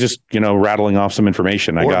like, oh, he's just, rattling off some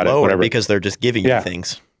information. I got it, whatever. Because they're just giving you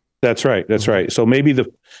things. That's right. That's right. So maybe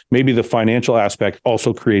the financial aspect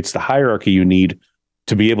also creates the hierarchy you need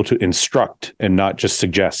to be able to instruct and not just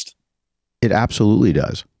suggest. It absolutely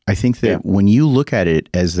does. I think that when you look at it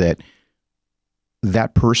as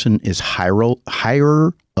that person is hireable,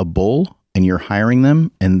 and you're hiring them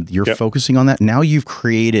and you're focusing on that, now you've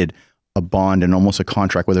created a bond and almost a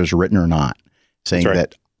contract, whether it's written or not, saying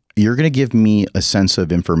that you're going to give me a sense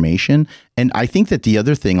of information. And I think that the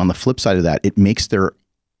other thing on the flip side of that, it makes there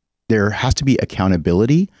has to be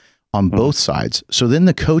accountability on both sides. So then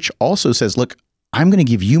the coach also says, look, I'm going to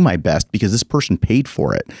give you my best because this person paid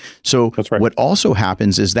for it. So what also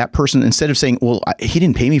happens is that person, instead of saying, well, he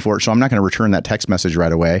didn't pay me for it, so I'm not going to return that text message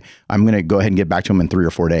right away, I'm going to go ahead and get back to him in 3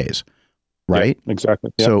 or 4 days. Right? Yeah,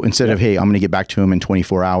 exactly. Yeah. So instead of, hey, I'm going to get back to him in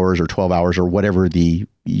 24 hours or 12 hours or whatever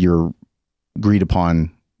your agreed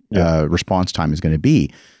upon response time is going to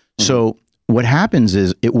be. So what happens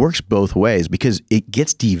is it works both ways because it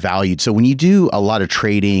gets devalued. So when you do a lot of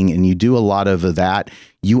trading and you do a lot of that,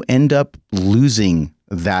 you end up losing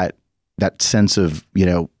that sense of,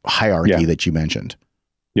 hierarchy that you mentioned.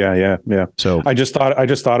 Yeah. So I just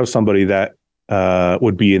thought of somebody that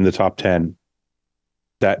would be in the top 10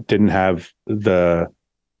 that didn't have the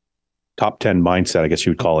top 10 mindset, I guess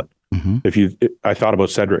you would call it. I thought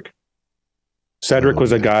about Cedric. Cedric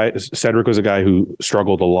was a guy who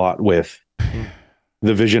struggled a lot with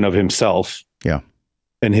the vision of himself. Yeah.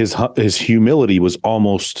 And his humility was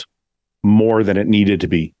almost more than it needed to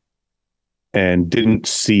be, and didn't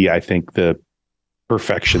see, I think, the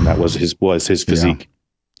perfection that was his physique.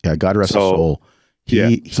 Yeah. God rest his soul.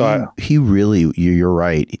 He really, you're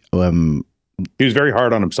right. He was very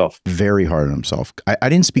hard on himself. Very hard on himself. I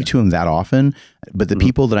didn't speak to him that often, but the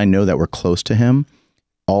people that I know that were close to him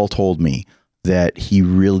all told me that he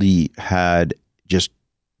really had just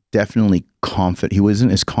definitely he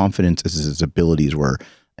wasn't as confident as his abilities were.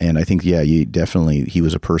 And I think, he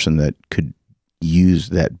was a person that could use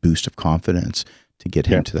that boost of confidence to get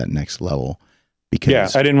him to that next level.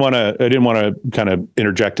 Because I didn't want to kind of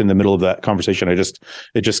interject in the middle of that conversation.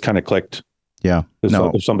 It just kind of clicked. Yeah.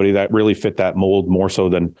 Somebody that really fit that mold more so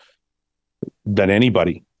than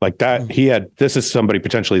anybody like that. This is somebody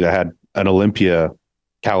potentially that had an Olympia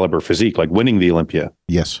caliber physique, like winning the Olympia.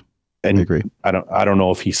 Yes. And I agree. I don't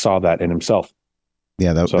know if he saw that in himself.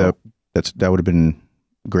 Yeah. That would have been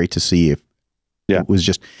great to see if it was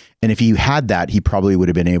just, and if he had that, he probably would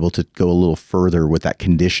have been able to go a little further with that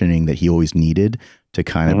conditioning that he always needed to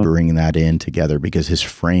kind of bring that in together, because his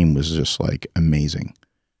frame was just like amazing.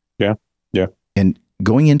 Yeah. Yeah. And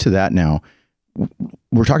going into that now,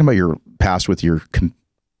 we're talking about your past with your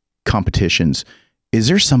competitions, is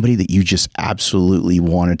there somebody that you just absolutely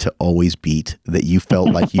wanted to always beat, that you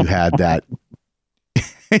felt like you had that?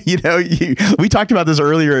 We talked about this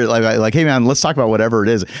earlier, like, hey man, let's talk about whatever it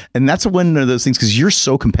is. And that's one of those things, because you're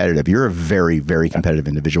so competitive. You're a very, very competitive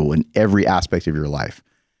individual in every aspect of your life.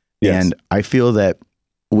 Yes. And I feel that,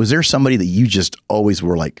 was there somebody that you just always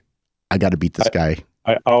were like, I got to beat this guy?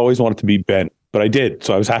 I always wanted to beat Ben, but I did.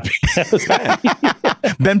 So I was happy.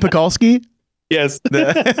 Ben Pekulski? Yes.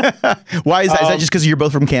 Why is that? Is that just because you're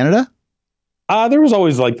both from Canada? There was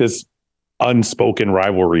always like this unspoken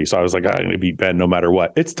rivalry. So I was like, I'm going to beat Ben no matter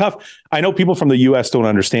what. It's tough. I know people from the US don't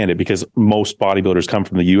understand it, because most bodybuilders come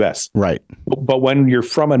from the US. Right. But when you're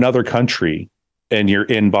from another country and you're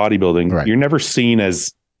in bodybuilding, right, you're never seen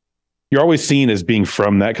as, you're always seen as being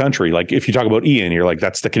from that country. Like if you talk about Ian, you're like,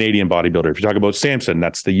 that's the Canadian bodybuilder. If you talk about Samson,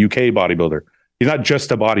 that's the UK bodybuilder. He's not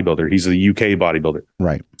just a bodybuilder. He's a UK bodybuilder.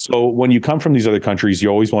 Right. So when you come from these other countries, you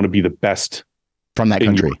always want to be the best from that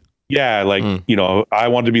country. Yeah. Like, I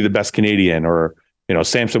want to be the best Canadian, or,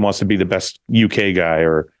 Samson wants to be the best UK guy,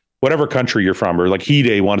 or whatever country you're from, or like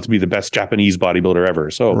Hide wanted to be the best Japanese bodybuilder ever.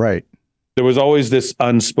 So right, there was always this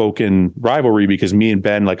unspoken rivalry, because me and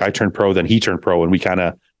Ben, like I turned pro, then he turned pro, and we kind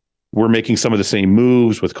of were making some of the same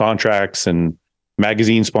moves with contracts and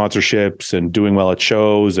magazine sponsorships and doing well at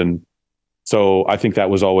shows. And so I think that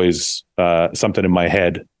was always something in my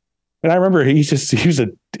head. And I remember he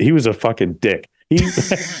was a fucking dick. He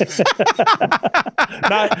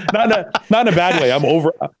not in a bad way.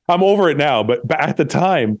 I'm over it now. But at the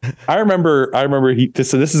time, I remember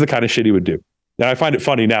so this is the kind of shit he would do. And I find it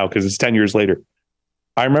funny now because it's 10 years later.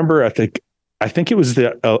 I remember, I think it was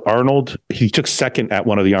the Arnold. He took second at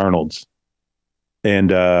one of the Arnolds, and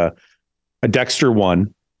Dexter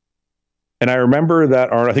won. And I remember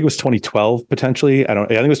that I think it was 2012 potentially. I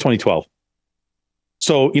think it was 2012.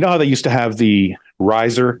 So you know how they used to have the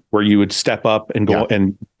riser where you would step up and go,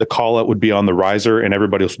 and the call out would be on the riser and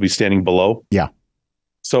everybody else would be standing below. Yeah.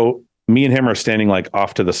 So me and him are standing like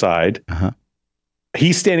off to the side. Uh-huh.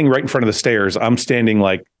 He's standing right in front of the stairs. I'm standing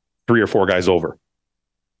like 3 or 4 guys over.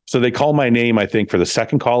 So they call my name, I think, for the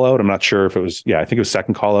second call out. I'm not sure if it was, I think it was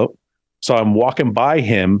second call out. So I'm walking by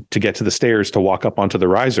him to get to the stairs to walk up onto the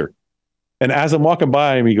riser. And as I'm walking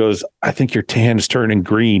by him, he goes, I think your tan is turning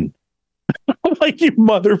green. I'm like, you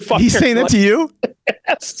motherfucker. He's saying that to you?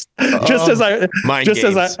 Yes. Just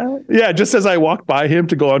as I walked by him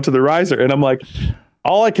to go onto the riser. And I'm like,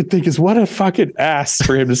 all I could think is, what a fucking ass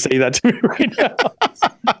for him to say that to me right now.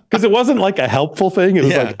 Because it wasn't like a helpful thing. It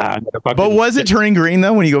was like, but was it turning green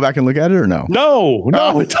though when you go back and look at it, or no? No,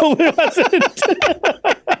 it totally wasn't.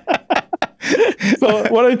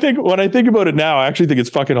 So when I think about it now, I actually think it's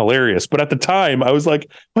fucking hilarious. But at the time, I was like,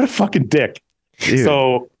 what a fucking dick. Dude.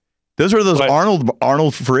 So those were those Arnold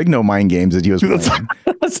Ferrigno mind games that he was playing.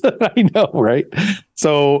 That's what I know, right?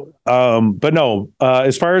 So, but no,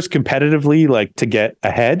 as far as competitively, like to get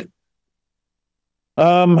ahead,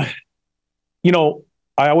 I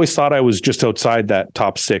always thought I was just outside that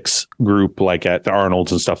top 6 group, like at the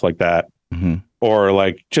Arnolds and stuff like that. Mm-hmm. Or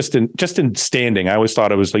like just in standing. I always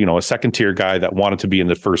thought I was, a second tier guy that wanted to be in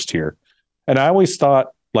the first tier. And I always thought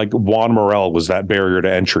like Juan Morel was that barrier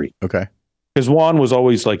to entry. Okay. Because Juan was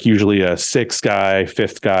always like usually a 6th guy,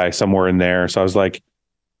 5th guy, somewhere in there. So I was like,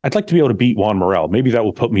 I'd like to be able to beat Juan Morel. Maybe that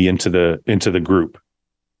will put me into the group.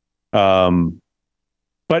 But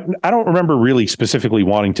I don't remember really specifically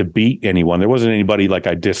wanting to beat anyone. There wasn't anybody like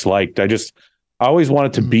I disliked. I always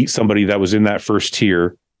wanted to beat somebody that was in that first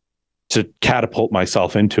tier to catapult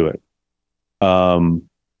myself into it.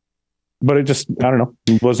 But it just, I don't know,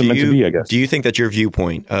 it wasn't meant to be, I guess. Do you think that your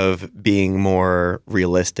viewpoint of being more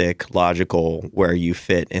realistic, logical, where you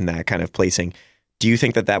fit in that kind of placing, do you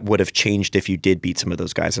think that would have changed if you did beat some of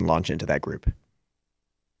those guys and launch into that group?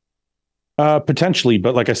 Potentially,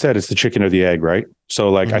 but like I said, it's the chicken or the egg, right? So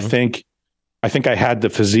like, mm-hmm. I think I had the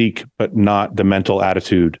physique, but not the mental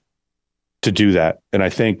attitude to do that. And I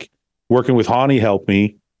think working with Hany helped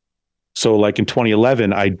me. So like in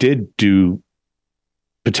 2011, I did do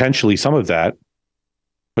potentially some of that,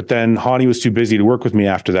 but then Hany was too busy to work with me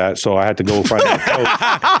after that, so I had to go find a coach.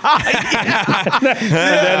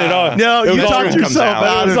 You talked yourself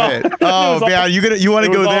out of it. Oh man, you want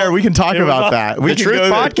to go there? We can talk about that. We can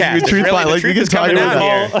go podcast. We can talk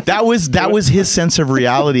about that. That was his sense of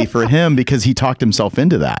reality for him because he talked himself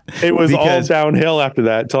into that. It was all downhill after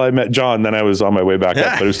that until I met John. Then I was on my way back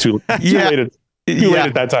up, but it was too late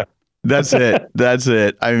at that time. That's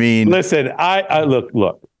it. I mean, listen, I look,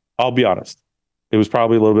 I'll be honest. It was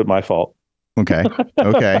probably a little bit my fault. Okay.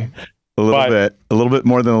 A little bit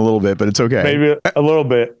more than a little bit, but it's okay. Maybe a little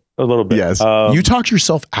bit. A little bit. Yes. You talked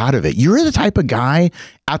yourself out of it. You're the type of guy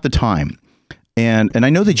at the time. And I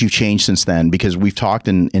know that you've changed since then because we've talked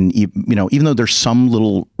and even though there's some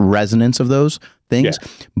little resonance of those things,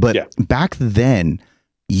 but back then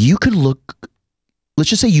you could look, let's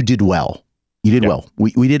just say you did well. You did well.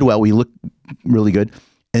 We did well. We looked really good.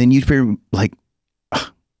 And then you'd feel like,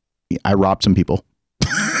 I robbed some people.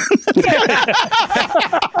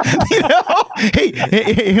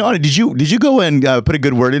 Hey, Hany, did you go and put a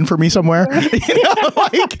good word in for me somewhere?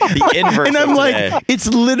 The inverse. And I'm like, it's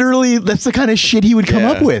literally, that's the kind of shit he would come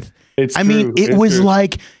up with. It was true.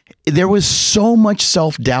 Like there was so much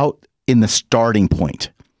self-doubt in the starting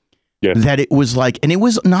point that it was like, and it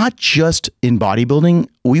was not just in bodybuilding.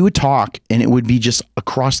 We would talk and it would be just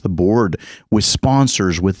across the board with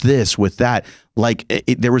sponsors, with this, with that. Like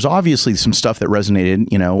there was obviously some stuff that resonated,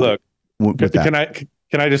 Look, with that.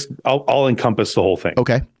 Can I just, I'll encompass the whole thing.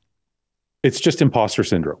 Okay. It's just imposter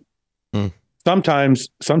syndrome. Sometimes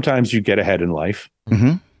you get ahead in life.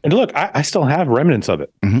 And look, I still have remnants of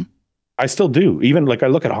it. I still do. Even like I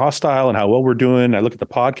look at Hostile and how well we're doing. I look at the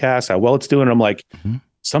podcast, how well it's doing. And I'm like,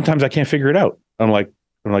 sometimes I can't figure it out. I'm like,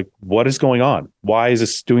 what is going on? Why is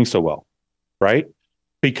this doing so well? Right?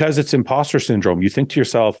 Because it's imposter syndrome. You think to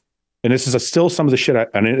yourself, and this is still some of the shit.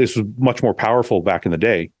 This was much more powerful back in the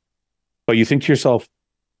day, but you think to yourself,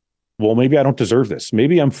 well, maybe I don't deserve this.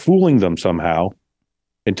 Maybe I'm fooling them somehow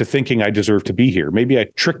into thinking I deserve to be here. Maybe I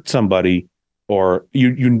tricked somebody, or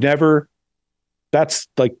you never. That's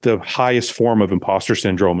like the highest form of imposter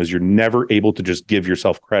syndrome, is you're never able to just give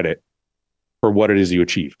yourself credit for what it is you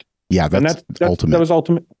achieved. Yeah, that's ultimate. That was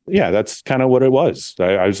ultimate. Yeah, that's kind of what it was.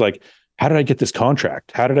 I was like, how did I get this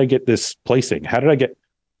contract? How did I get this placing?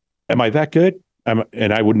 Am I that good? And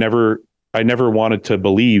I never wanted to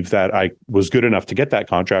believe that I was good enough to get that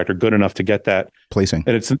contract or good enough to get that placing.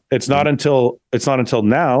 And it's not until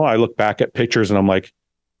now I look back at pictures and I'm like,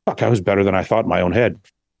 fuck, I was better than I thought in my own head.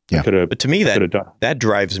 Yeah. But to me, that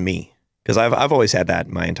drives me, because I've always had that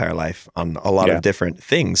my entire life on a lot of different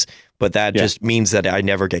things. But that just means that I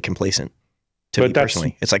never get complacent. To me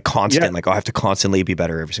personally, it's like constant. Like I have to constantly be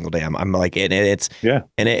better every single day. I'm like, and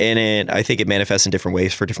I think it manifests in different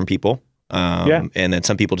ways for different people. And then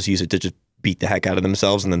some people just use it to just beat the heck out of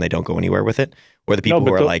themselves, and then they don't go anywhere with it. Or the people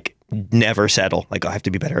who are like never settle. Like I have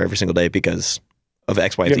to be better every single day because of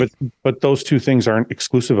X, Y, Z. But those two things aren't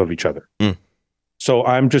exclusive of each other. So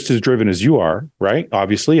I'm just as driven as you are, right?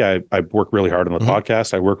 Obviously, I work really hard on the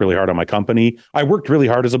podcast. I work really hard on my company. I worked really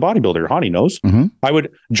hard as a bodybuilder. Hany knows.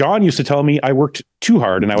 John used to tell me I worked too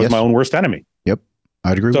hard and I was my own worst enemy. Yep.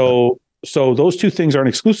 I'd agree with that. So those two things aren't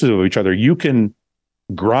exclusive of each other. You can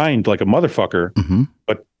grind like a motherfucker,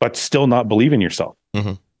 but still not believe in yourself.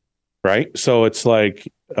 Right? So it's like,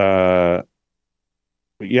 it's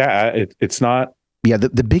not. Yeah.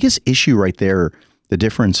 The biggest issue right there, the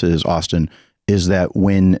difference is, Austin, is that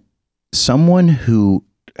when someone who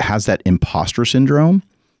has that imposter syndrome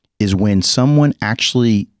is when someone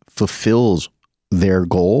actually fulfills their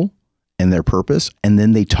goal and their purpose, and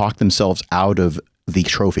then they talk themselves out of the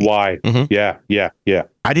trophy. Why? Yeah.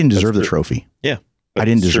 I didn't deserve the trophy. Yeah. I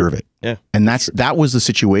didn't deserve it. Yeah. And that was the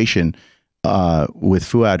situation with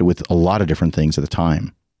Fouad with a lot of different things at the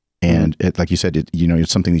time. And like you said,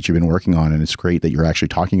 it's something that you've been working on, and it's great that you're actually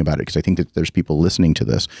talking about it, because I think that there's people listening to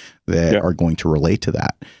this that are going to relate to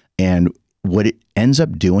that. And what it ends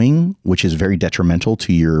up doing, which is very detrimental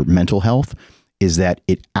to your mental health, is that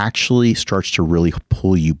it actually starts to really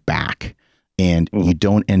pull you back, and you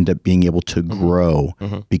don't end up being able to grow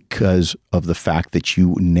because of the fact that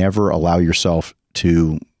you never allow yourself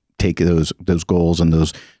to take those goals and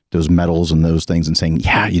those medals and those things and saying,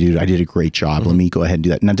 yeah, you did, I did a great job. Let me go ahead and do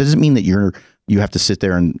that. Now, it doesn't mean that you have to sit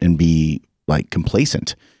there and be like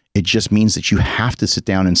complacent. It just means that you have to sit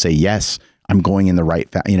down and say, yes, I'm going in the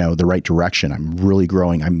right direction. I'm really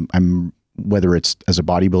growing. I'm whether it's as a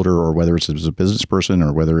bodybuilder or whether it's as a business person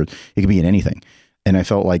or whether it could be in anything. And I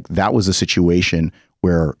felt like that was a situation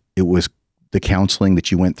where it was the counseling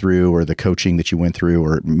that you went through, or the coaching that you went through,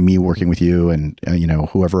 or me working with you and,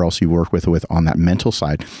 whoever else you work with on that mental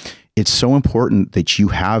side. It's so important that you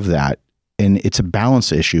have that. And it's a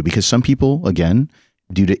balance issue, because some people, again,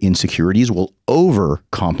 due to insecurities, will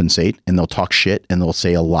overcompensate and they'll talk shit and they'll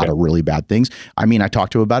say a lot of really bad things. I mean, I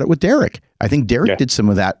talked to him about it with Derek. I think Derek did some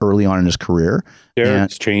of that early on in his career.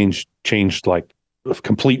 Derek's changed like a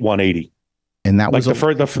complete 180. And that like was the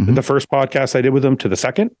first podcast I did with him to the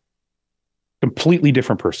second, completely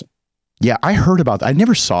different person. Yeah, I heard about that. I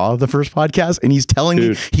never saw the first podcast, and he's telling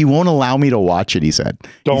me he won't allow me to watch it, he said.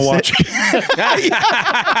 Don't watch it.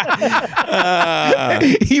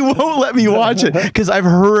 He won't let me watch it because I've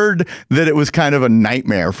heard that it was kind of a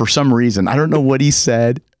nightmare for some reason. I don't know what he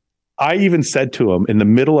said. I even said to him in the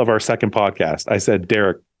middle of our second podcast, I said,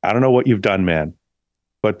 Derek, I don't know what you've done, man,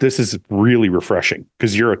 but this is really refreshing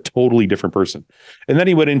because you're a totally different person. And then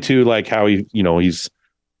he went into like how he's,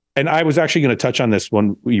 and I was actually going to touch on this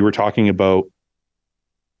when you were talking about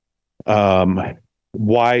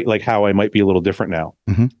why, like how I might be a little different now.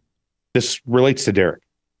 Mm-hmm. This relates to Derek.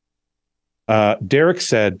 Derek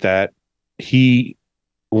said that he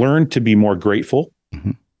learned to be more grateful,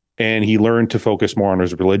 mm-hmm. and he learned to focus more on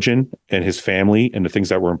his religion and his family and the things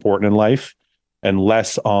that were important in life, and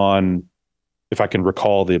less on, if I can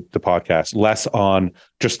recall the podcast, less on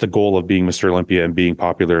just the goal of being Mr. Olympia and being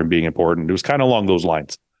popular and being important. It was kind of along those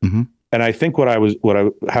lines. Mm-hmm. And I think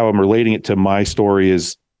how I'm relating it to my story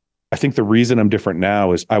is, I think the reason I'm different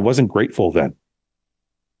now is I wasn't grateful then.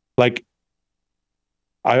 Like,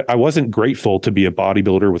 I wasn't grateful to be a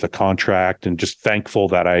bodybuilder with a contract and just thankful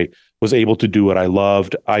that I was able to do what I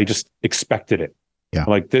loved. I just expected it. Yeah.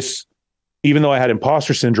 Like this, even though I had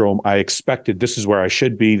imposter syndrome, I expected this is where I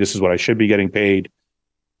should be. This is what I should be getting paid.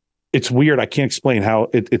 It's weird. I can't explain how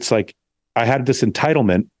it's like I had this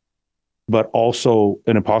entitlement, but also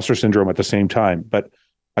an imposter syndrome at the same time. But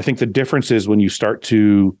I think the difference is when you start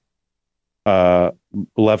to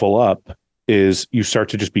level up is you start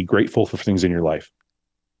to just be grateful for things in your life.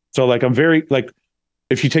 So like, I'm very like,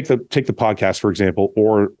 if you take the podcast, for example,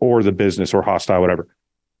 or the business or Hostile, whatever,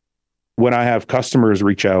 when I have customers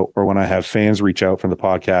reach out or when I have fans reach out from the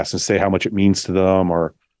podcast and say how much it means to them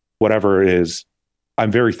or whatever it is,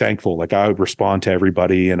 I'm very thankful. Like I would respond to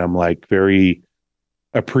everybody and I'm like very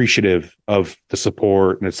appreciative of the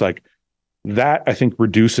support. And it's like that, I think,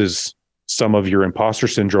 reduces some of your imposter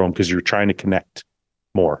syndrome because you're trying to connect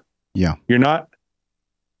more. Yeah. You're not,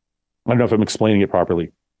 I don't know if I'm explaining it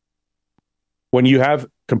properly. When you have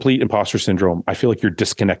complete imposter syndrome, I feel like you're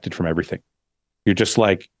disconnected from everything. You're just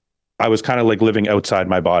like, I was kind of like living outside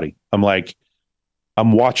my body. I'm like,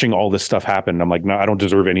 I'm watching all this stuff happen. I'm like, no, I don't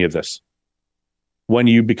deserve any of this. When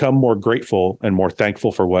you become more grateful and more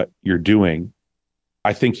thankful for what you're doing,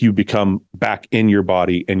 I think you become back in your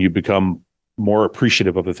body and you become more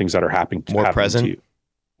appreciative of the things that are happening more present to you.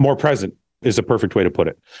 More present is a perfect way to put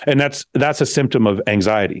it. And that's a symptom of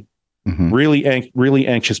anxiety. Mm-hmm. Really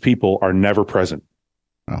anxious people are never present.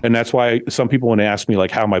 Oh. And that's why some people, when they ask me like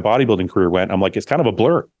how my bodybuilding career went, I'm like, it's kind of a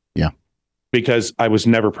blur. Yeah. Because I was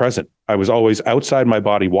never present. I was always outside my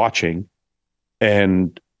body watching.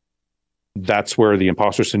 And that's where the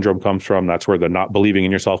imposter syndrome comes from. That's where the not believing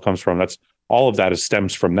in yourself comes from. That's all of that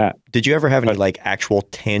stems from that. Did you ever have any like actual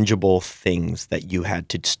tangible things that you had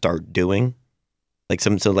to start doing? Like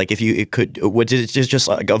so like if you did it just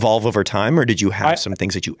like evolve over time, or did you have some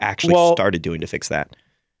things that you actually started doing to fix that?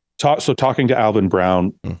 So talking to Alvin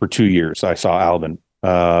Brown for 2 years, I saw Alvin.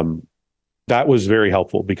 That was very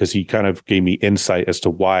helpful because he kind of gave me insight as to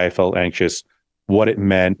why I felt anxious, what it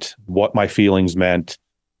meant, what my feelings meant.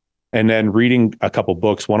 And then reading a couple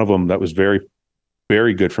books, one of them that was very,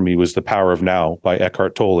 very good for me was The Power of Now by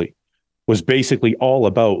Eckhart Tolle, was basically all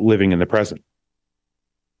about living in the present.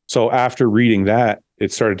 So after reading that,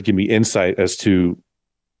 it started to give me insight as to,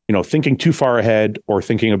 thinking too far ahead or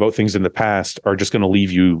thinking about things in the past are just going to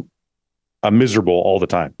leave you miserable all the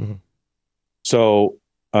time. Mm-hmm. So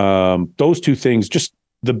those two things, just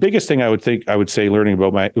the biggest thing I would say learning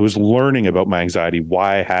about my anxiety,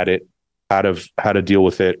 why I had it, how to deal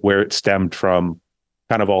with it, where it stemmed from,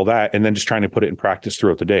 kind of all that, and then just trying to put it in practice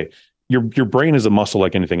throughout the day. Your brain is a muscle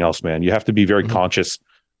like anything else, man. You have to be very mm-hmm. conscious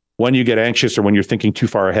when you get anxious or when you're thinking too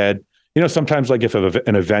far ahead. Sometimes like if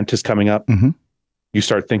an event is coming up, mm-hmm. you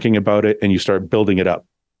start thinking about it and you start building it up,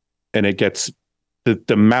 and it gets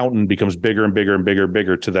the mountain becomes bigger and bigger and bigger and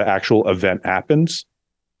bigger to the actual event happens.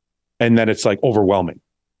 And then it's like overwhelming.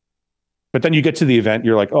 But then you get to the event,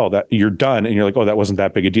 you're like, oh, that you're done. And you're like, oh, that wasn't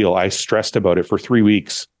that big a deal. I stressed about it for 3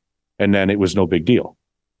 weeks and then it was no big deal.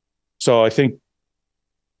 So I think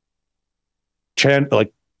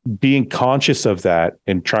being conscious of that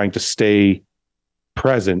and trying to stay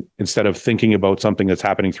present instead of thinking about something that's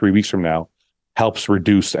happening 3 weeks from now helps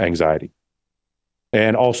reduce anxiety.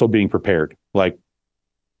 And also being prepared, like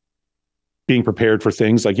being prepared for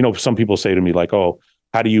things like, some people say to me like, oh,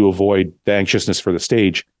 how do you avoid the anxiousness for the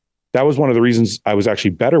stage? That was one of the reasons I was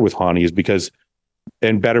actually better with Hany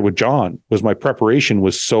and better with John, was my preparation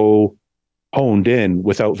was so honed in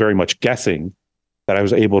without very much guessing that I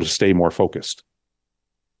was able to stay more focused.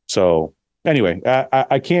 So anyway,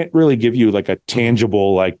 I can't really give you like a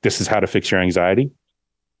tangible, like, this is how to fix your anxiety.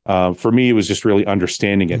 For me, it was just really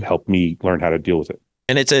understanding it helped me learn how to deal with it.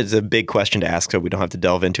 And it's a big question to ask, so we don't have to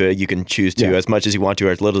delve into it. You can choose to as much as you want to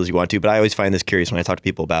or as little as you want to. But I always find this curious when I talk to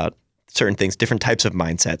people about certain things, different types of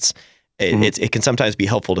mindsets. It can sometimes be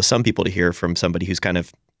helpful to some people to hear from somebody who's kind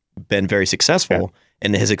of been very successful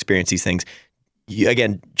and has experienced these things. You,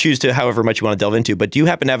 again, choose to however much you want to delve into. But do you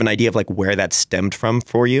happen to have an idea of like where that stemmed from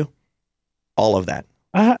for you? All of that.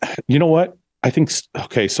 You know what? I think,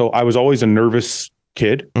 okay, so I was always a nervous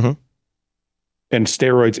kid, and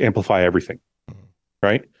steroids amplify everything.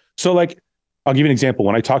 Right. So like, I'll give you an example.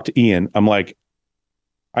 When I talk to Ian, I'm like,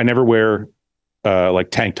 I never wear like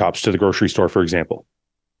tank tops to the grocery store, for example.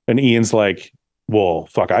 And Ian's like, well,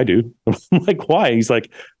 fuck, I do. I'm like, why? He's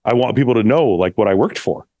like, I want people to know like what I worked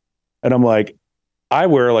for. And I'm like, I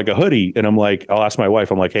wear like a hoodie, and I'm like, I'll ask my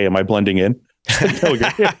wife, I'm like, hey, am I blending in? No,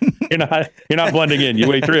 you're not blending in. You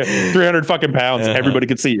weigh 300 fucking pounds. Everybody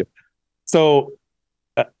can see you. So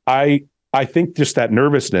I think just that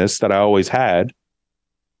nervousness that I always had,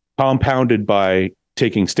 compounded by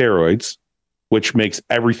taking steroids, which makes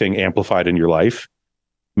everything amplified in your life,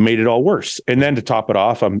 made it all worse. And then to top it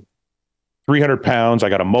off, I'm 300 pounds. I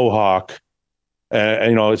got a mohawk.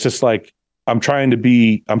 You know, it's just like, I'm trying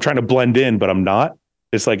to blend in, but I'm not.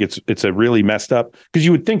 It's like, it's a really messed up, because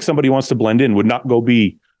you would think somebody who wants to blend in would not go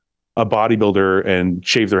be a bodybuilder and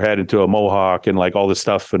shave their head into a mohawk and like all this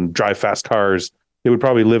stuff and drive fast cars. They would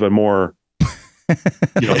probably live a more,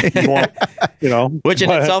 which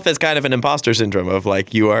in itself is kind of an imposter syndrome of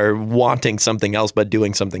like, you are wanting something else, but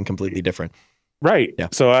doing something completely different. Right. Yeah.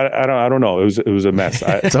 So I don't know. It was a mess.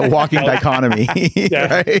 It's a walking dichotomy.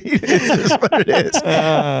 Right? It's just what it is.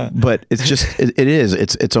 But it's just, it is.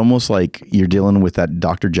 It's almost like you're dealing with that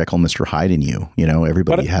Dr. Jekyll, Mr. Hyde in you. You know,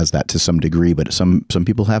 everybody has that to some degree, but some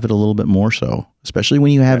people have it a little bit more so, especially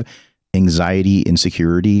when you have anxiety,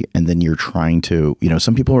 insecurity, and then you're trying to, you know,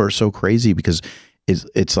 some people are so crazy because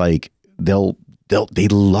it's like they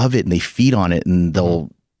love it and they feed on it, and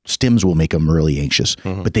stims will make them really anxious,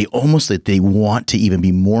 but they want to even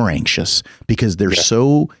be more anxious because they're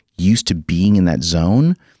so used to being in that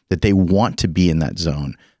zone that they want to be in that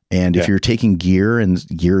zone. And if you're taking gear and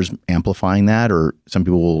gear's amplifying that, or some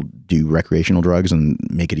people will do recreational drugs and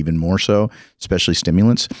make it even more so, especially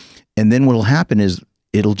stimulants. And then what'll happen is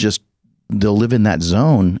they'll live in that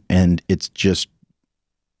zone, and it's just,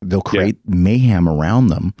 they'll create mayhem around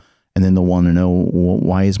them. And then they'll want to know, well,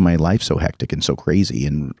 why is my life so hectic and so crazy,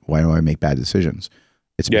 and why do I make bad decisions?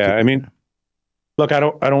 I mean, look, I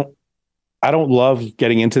don't love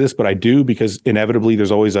getting into this, but I do, because inevitably there's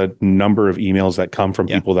always a number of emails that come from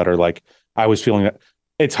people that are like, I was feeling that.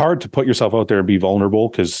 It's hard to put yourself out there and be vulnerable,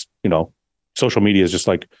 because, you know, social media is just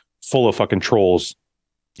like full of fucking trolls.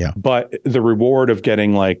 Yeah. But the reward of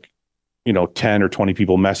getting like, you know, 10 or 20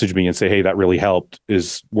 people message me and say, hey, that really helped,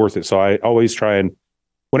 is worth it. So I always try and,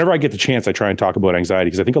 whenever I get the chance, I try and talk about anxiety,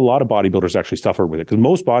 because I think a lot of bodybuilders actually suffer with it, because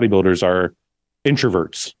most bodybuilders are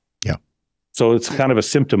introverts. Yeah. So it's kind of a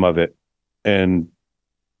symptom of it. And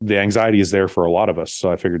the anxiety is there for a lot of us.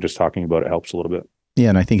 So I figured just talking about it helps a little bit. Yeah.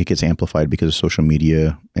 And I think it gets amplified because of social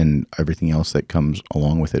media and everything else that comes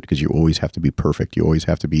along with it, because you always have to be perfect. You always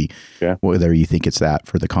have to be, whether you think it's that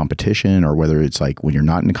for the competition, or whether it's like when you're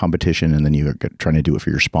not in a competition and then you're trying to do it for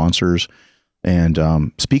your sponsors.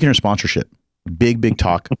 And speaking of sponsorship, big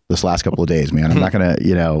talk this last couple of days, man. I'm not going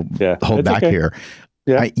to, hold back here.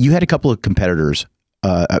 Yeah. You had a couple of competitors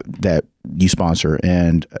that you sponsor,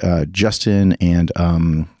 and Justin and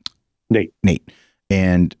Nate.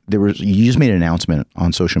 And you just made an announcement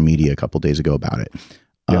on social media a couple of days ago about it,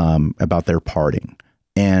 about their parting.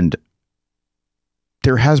 And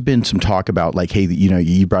there has been some talk about like, hey, you know,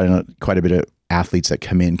 you brought in quite a bit of athletes that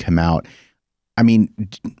come in, come out. I mean,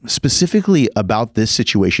 specifically about this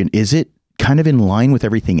situation, is it kind of in line with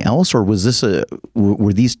everything else, or was this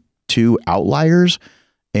were these two outliers?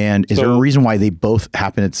 And is there a reason why they both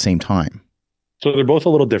happen at the same time? So they're both a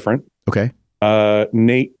little different. Okay.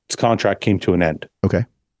 Nate's contract came to an end. Okay.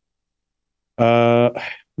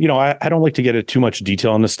 You know, I don't like to get into too much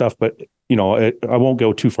detail on this stuff, but you know, I won't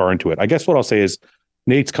go too far into it. I guess what I'll say is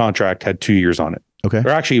Nate's contract had 2 years on it. Okay. Or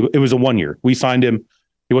actually, it was a 1 year. We signed him.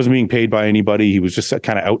 He wasn't being paid by anybody. He was just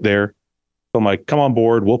kind of out there. So I'm like, come on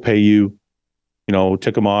board. We'll pay you. You know,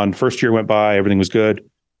 took him on. First year went by. Everything was good.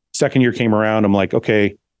 Second year came around. I'm like,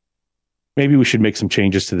 okay, maybe we should make some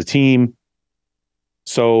changes to the team.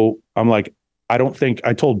 So I'm like, I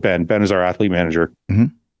Mm-hmm. told Ben is our athlete manager.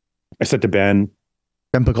 I said to Ben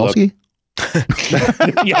Pekulski?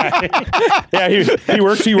 yeah. He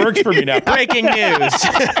works for me now. Breaking news.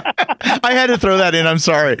 I had to throw that in. I'm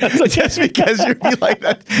sorry. Just because you're like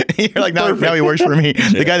that. You're like, now he works for me.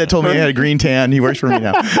 The guy that told me I had a green tan, he works for me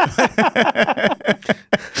now.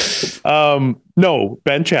 No,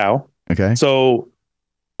 Ben Chow. Okay. So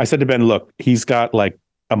I said to Ben, look, he's got like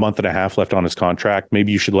a month and a half left on his contract.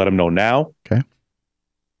 Maybe you should let him know now. Okay.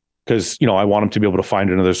 Because, I want him to be able to find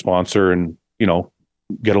another sponsor and,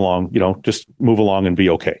 get along, just move along and be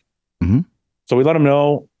okay. Mm-hmm. So we let him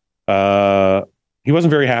know. He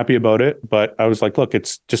wasn't very happy about it, but I was like, look,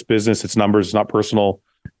 it's just business. It's numbers. It's not personal.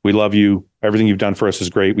 We love you. Everything you've done for us is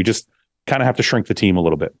great. We just kind of have to shrink the team a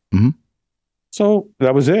little bit. Mm-hmm. So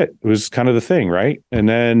that was it. It was kind of the thing, right? And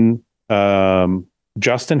then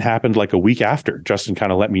Justin happened like a week after. Justin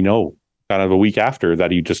kind of let me know kind of a week after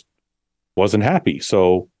that he just wasn't happy.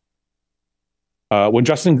 So when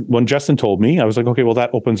Justin told me, I was like, okay, well, that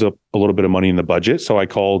opens up a little bit of money in the budget. So I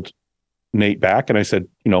called Nate back and I said,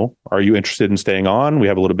 are you interested in staying on? We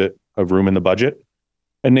have a little bit of room in the budget.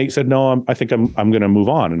 And Nate said, no, I think I'm going to move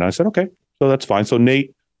on. And I said, okay, so that's fine. So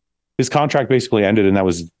Nate, his contract basically ended, and that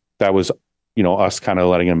was us kind of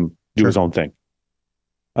letting him do his own thing.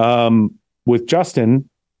 With Justin,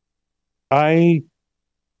 we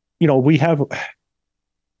have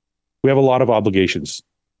a lot of obligations.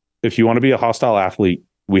 If you want to be a hostile athlete,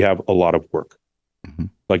 we have a lot of work. Mm-hmm.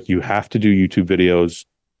 Like, you have to do YouTube videos.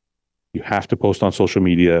 You have to post on social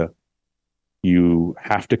media. You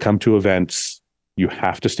have to come to events. You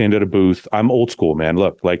have to stand at a booth. I'm old school, man.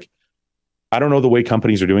 Look, like, I don't know the way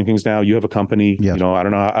companies are doing things now. You have a company, yes. I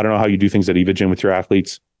don't know how you do things at Evagen with your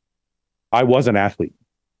athletes. I was an athlete.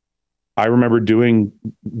 I remember doing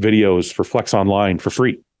videos for Flex Online for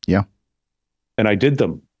free. Yeah. And I did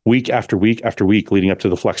them week after week after week leading up to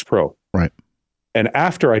the Flex Pro. Right. And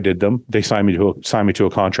after I did them, they signed me to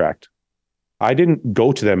a contract. I didn't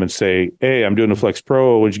go to them and say, hey, I'm doing a Flex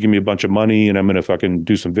Pro. Would you give me a bunch of money and I'm going to fucking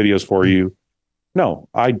do some videos for you? No,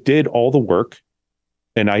 I did all the work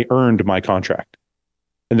and I earned my contract.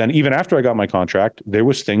 And then even after I got my contract, there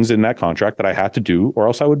was things in that contract that I had to do or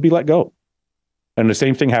else I would be let go. And the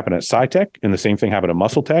same thing happened at SciTech and the same thing happened at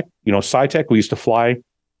MuscleTech. SciTech, we used to fly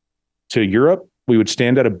to Europe. We would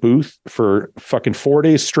stand at a booth for fucking 4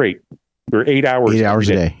 days straight. Or 8 hours. 8 hours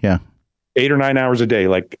a day. Yeah. 8 or 9 hours a day.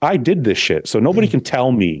 Like, I did this shit. So nobody can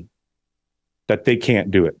tell me that they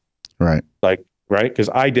can't do it. Right. Like, right. Because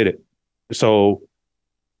I did it. So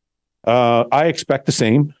I expect the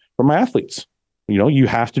same from my athletes. You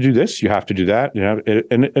have to do this. You have to do that.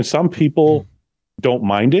 And some people don't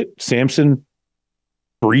mind it. Samson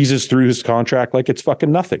breezes through his contract like it's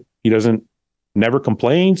fucking nothing. He never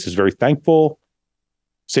complains. He's very thankful.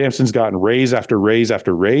 Samson's gotten raise after raise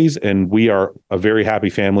after raise, and we are a very happy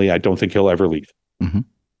family. I don't think he'll ever leave.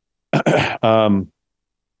 Mm-hmm.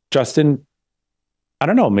 Justin, I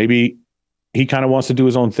don't know. Maybe he kind of wants to do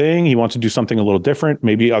his own thing. He wants to do something a little different.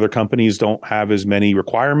 Maybe other companies don't have as many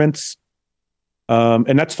requirements,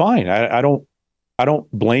 and that's fine. I don't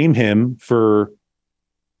blame him for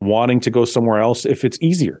wanting to go somewhere else if it's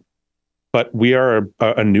easier. But we are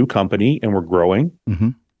a new company, and we're growing.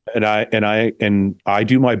 Mm-hmm. And I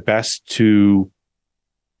do my best to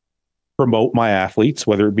promote my athletes,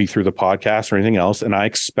 whether it be through the podcast or anything else, and I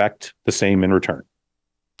expect the same in return.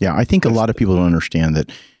 Yeah, I think a lot of people don't understand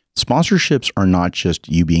that sponsorships are not just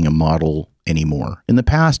you being a model anymore. In the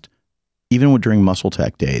past, even during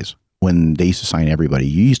MuscleTech days, when they used to sign everybody,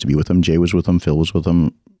 you used to be with them, Jay was with them, Phil was with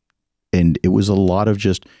them, and it was a lot of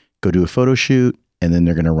just go do a photo shoot, and then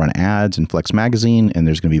they're going to run ads in Flex Magazine, and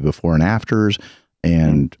there's going to be before and afters,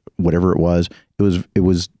 and whatever it was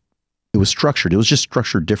structured. It was just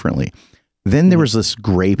structured differently. Then there was this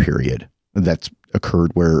gray period that's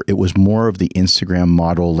occurred where it was more of the Instagram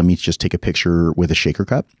model. Let me just take a picture with a shaker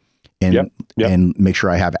cup and and make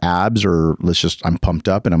sure I have abs, or I'm pumped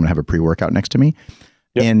up and I'm gonna have a pre-workout next to me.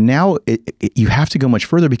 Yep. And now you have to go much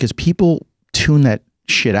further because people tune that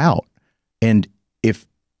shit out. And if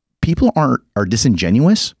people are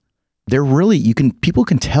disingenuous, people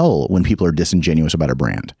can tell when people are disingenuous about a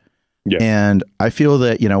brand. Yeah. And I feel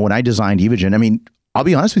that, when I designed Evagen, I mean, I'll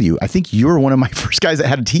be honest with you. I think you were one of my first guys that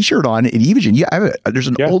had a t-shirt on in Evagen. Yeah. There's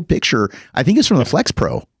an old picture. I think it's from the Flex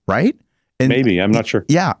Pro, right? And maybe, I'm not sure.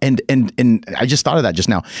 Yeah. And I just thought of that just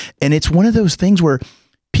now. And it's one of those things where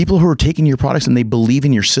people who are taking your products and they believe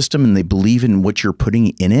in your system and they believe in what you're putting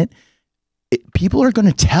in it, people are going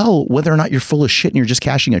to tell whether or not you're full of shit and you're just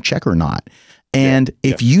cashing a check or not. And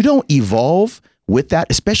if you don't evolve with that,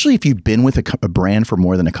 especially if you've been with a brand for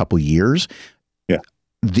more than a couple years,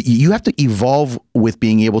 you have to evolve with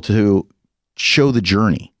being able to show the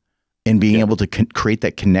journey. and being able to create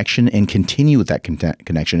that connection and continue with that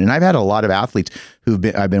connection. And I've had a lot of athletes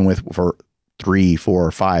I've been with for 3,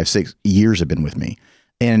 4, 5, 6 years have been with me.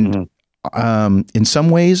 And in some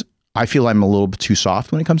ways, I feel I'm a little bit too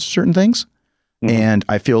soft when it comes to certain things. And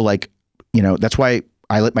I feel like, that's why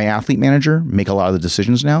I let my athlete manager make a lot of the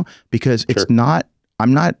decisions now, because it's not,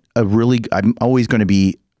 I'm always going to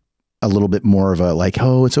be a little bit more of a like,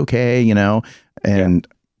 oh, it's okay, and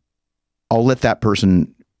I'll let that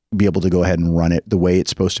person be able to go ahead and run it the way it's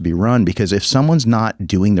supposed to be run. Because if someone's not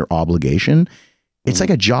doing their obligation, it's like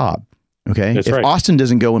a job. Okay. That's if right. Austin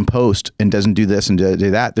doesn't go and post and doesn't do this and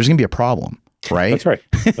do that, there's going to be a problem. Right. That's right.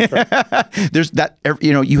 That's right. There's that,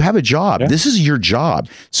 you have a job. Yeah. This is your job.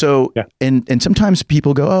 So, and sometimes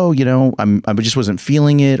people go, oh, I just wasn't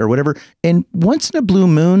feeling it or whatever. And once in a blue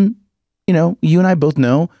moon, you and I both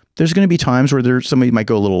know there's going to be times where somebody might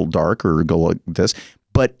go a little dark or go like this.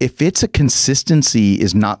 But if it's a consistency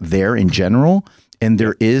is not there in general, and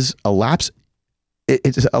there is a lapse,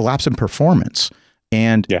 it's a lapse in performance.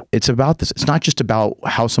 And it's about this. It's not just about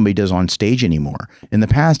how somebody does on stage anymore. In the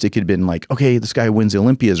past, it could have been like, okay, this guy wins the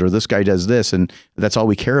Olympias or this guy does this. And that's all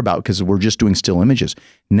we care about because we're just doing still images.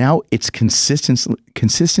 Now it's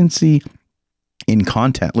consistency in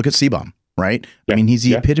content. Look at C-Bomb, right? I mean, he's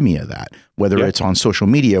the epitome of that, whether it's on social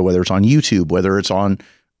media, whether it's on YouTube, whether it's on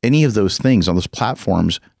any of those things, on those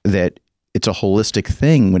platforms, that it's a holistic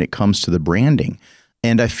thing when it comes to the branding.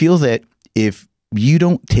 And I feel that if you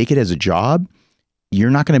don't take it as a job, you're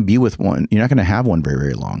not going to be with one. You're not going to have one very,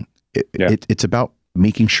 very long. It's about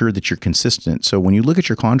making sure that you're consistent. So when you look at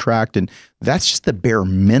your contract, and that's just the bare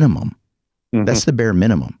minimum. That's the bare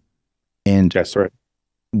minimum. And that's right.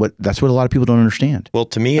 That's what a lot of people don't understand. Well,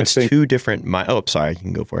 to me, it's two different. Oh, sorry. You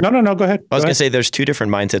can go for it. No, go ahead. I was going to say there's two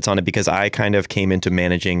different mindsets on it, because I kind of came into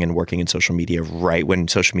managing and working in social media right when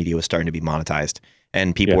social media was starting to be monetized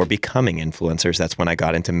and people were becoming influencers. That's when I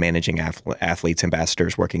got into managing athletes,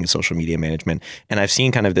 ambassadors, working in social media management. And I've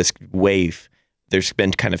seen kind of this wave. There's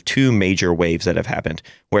been kind of two major waves that have happened,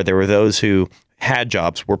 where there were those who had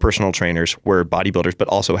jobs, were personal trainers, were bodybuilders, but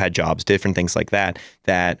also had jobs, different things like that,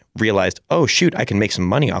 that realized, oh, shoot, I can make some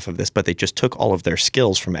money off of this. But they just took all of their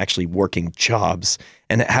skills from actually working jobs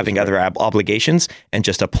and having other obligations, and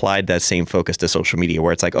just applied that same focus to social media,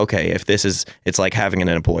 where it's like, okay, if this is, it's like having an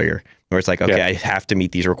employer, where it's like, okay, I have to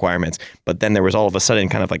meet these requirements. But then there was all of a sudden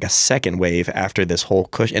kind of like a second wave after this whole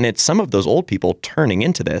push. And it's some of those old people turning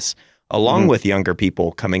into this, along with younger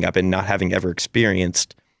people coming up and not having ever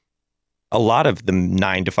experienced a lot of the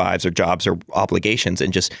 9-to-5s or jobs or obligations,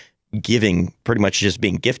 and just pretty much just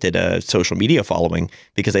being gifted a social media following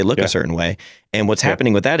because they look a certain way. And what's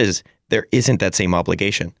happening with that is there isn't that same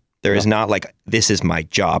obligation. There is not like, this is my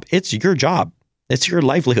job. It's your job. It's your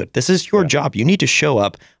livelihood. This is your job. You need to show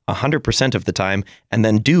up 100% of the time and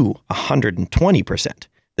then do 120%.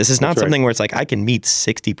 This is not something where it's like, I can meet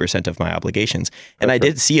 60% of my obligations. And I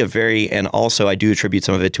did see and also I do attribute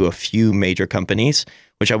some of it to a few major companies,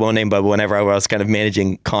 which I won't name, but whenever I was kind of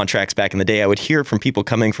managing contracts back in the day, I would hear from people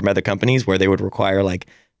coming from other companies where they would require like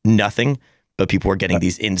nothing, but people were getting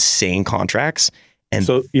these insane contracts. And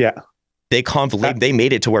so, they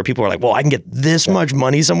made it to where people are like, well, I can get this much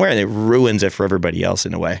money somewhere, and it ruins it for everybody else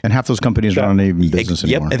in a way. And half those companies are not even business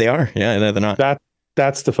anymore. Yep, they are. Yeah, no, they're not.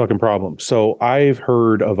 That's the fucking problem. So I've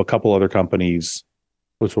heard of a couple other companies,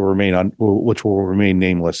 which will remain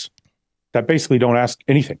nameless, that basically don't ask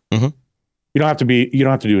anything. You don't have to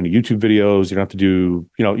do any YouTube videos. You don't have to do,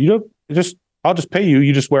 I'll just pay you.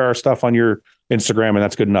 You just wear our stuff on your Instagram, and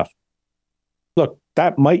that's good enough. Look,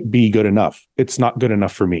 that might be good enough. It's not good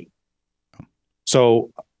enough for me.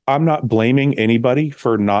 So I'm not blaming anybody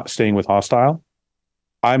for not staying with Hostile.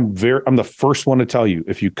 I'm the first one to tell you,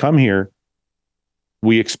 if you come here,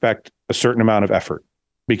 we expect a certain amount of effort,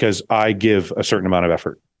 because I give a certain amount of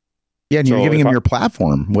effort. Yeah, and you're giving them your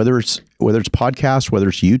platform, whether it's podcasts, whether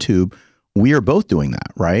it's YouTube. We are both doing that,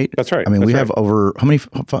 right? That's right. I mean, we have over, how many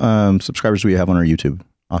subscribers do we have on our YouTube,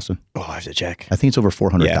 Austin? Oh, I have to check. I think it's over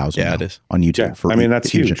 400,000 it is. on YouTube. Yeah. That's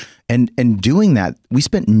huge. And doing that, we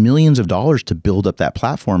spent millions of dollars to build up that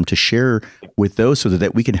platform to share with those, so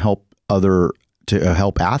that we can help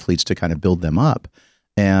help athletes to kind of build them up.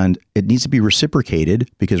 And it needs to be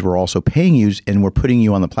reciprocated, because we're also paying you and we're putting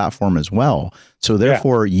you on the platform as well. So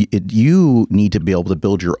therefore, you need to be able to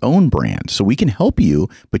build your own brand. So we can help you,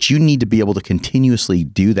 but you need to be able to continuously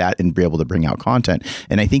do that and be able to bring out content.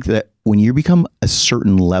 And I think that when you become a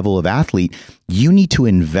certain level of athlete, you need to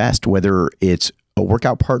invest, whether it's a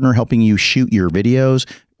workout partner helping you shoot your videos.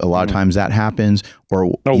 A lot of times that happens.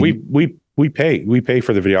 Or no, we pay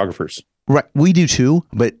for the videographers. Right. We do too,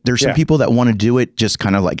 but there's some people that want to do it just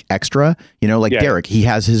kind of like extra, you know, like Derek, he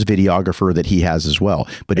has his videographer that he has as well.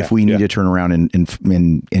 But if we need to turn around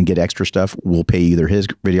and get extra stuff, we'll pay either his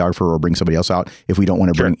videographer or bring somebody else out if we don't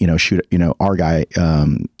want to bring, you know, shoot, you know, our guy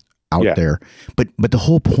out there. But the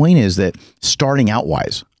whole point is that starting out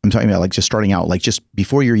wise, I'm talking about like just starting out, like just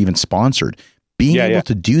before you're even sponsored, being able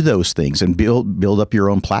to do those things and build up your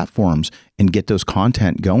own platforms and get those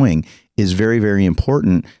content going is very, very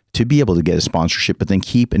important to be able to get a sponsorship, but then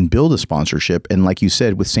keep and build a sponsorship. And like you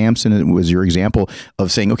said, with Samson, it was your example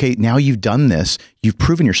of saying, okay, now you've done this, you've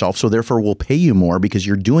proven yourself, so therefore we'll pay you more because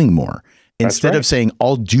you're doing more. Instead of saying,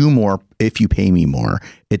 I'll do more if you pay me more.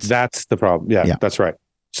 That's the problem. Yeah, that's right.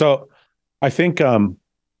 So I think the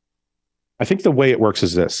way it works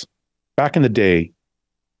is this. Back in the day,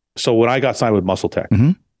 so when I got signed with Muscle Tech,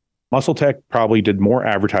 Muscle Tech probably did more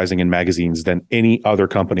advertising in magazines than any other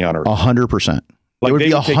company on earth. 100%. Like there would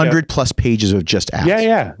be 100 plus pages of just ads.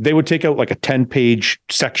 Yeah. They would take out like a 10-page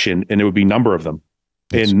section and it would be a number of them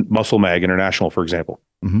in Muscle Mag International, for example.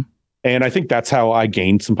 And I think that's how I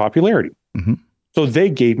gained some popularity. So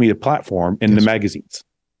they gave me a platform in the magazines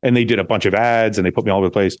and they did a bunch of ads and they put me all over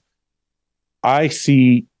the place. I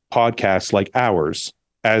see podcasts like ours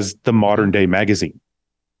as the modern day magazine.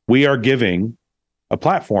 We are giving a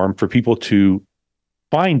platform for people to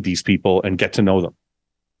find these people and get to know them.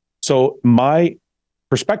 So my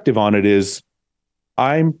perspective on it is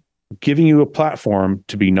I'm giving you a platform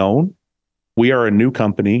to be known. We are a new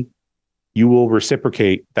company. You will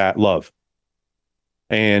reciprocate that love.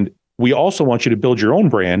 And we also want you to build your own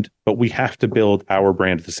brand, but we have to build our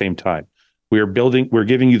brand at the same time. We're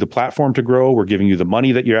giving you the platform to grow. We're giving you the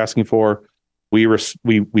money that you're asking for. We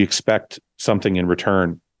expect something in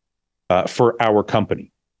return for our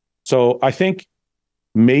company. So I think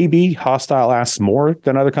maybe Hostile asks more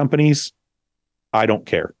than other companies. I don't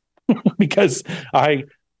care because I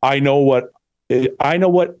know what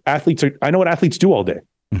athletes do all day.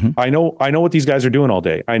 I know what these guys are doing all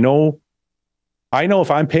day. I know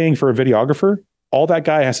if I'm paying for a videographer, all that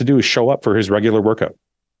guy has to do is show up for his regular workout.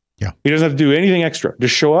 Yeah. He doesn't have to do anything extra.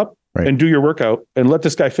 Just show up and do your workout and let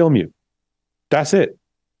this guy film you. That's it.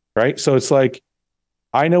 Right. So it's like,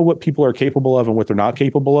 I know what people are capable of and what they're not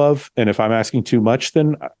capable of. And if I'm asking too much,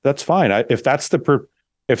 then that's fine. If that's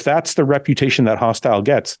the reputation that Hostile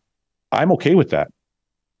gets, I'm okay with that.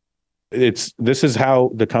 This is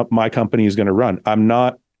how my company is going to run. I'm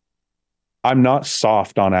not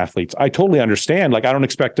soft on athletes. I totally understand. Like, I don't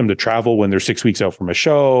expect them to travel when they're 6 weeks out from a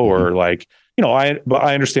show or like, you know, but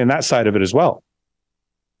I understand that side of it as well.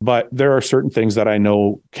 But there are certain things that I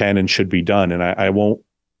know can and should be done. And I won't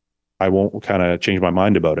kind of change my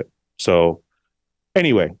mind about it. So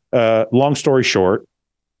anyway, long story short,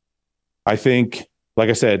 I think, like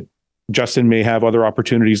I said, Justin may have other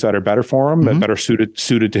opportunities that are better for him, that better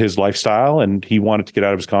suited to his lifestyle. And he wanted to get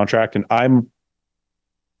out of his contract. And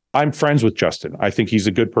I'm friends with Justin. I think he's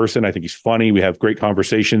a good person. I think he's funny. We have great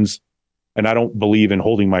conversations. And I don't believe in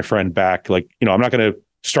holding my friend back. Like, you know, I'm not going to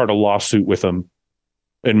start a lawsuit with him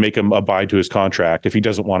and make him abide to his contract if he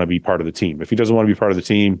doesn't want to be part of the team. If he doesn't want to be part of the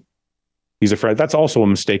team, he's a friend. That's also a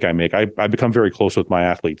mistake I make. I become very close with my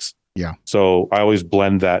athletes. Yeah. So I always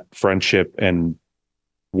blend that friendship and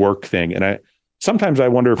work thing. And sometimes I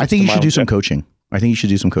wonder if I think you should do some coaching. I think you should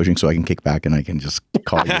do some coaching so I can kick back and I can just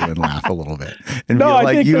call you and laugh a little bit and be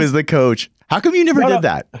like you as the coach. How come you never did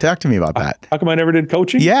that? Talk to me about that. How come I never did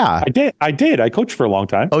coaching? Yeah. I did. I coached for a long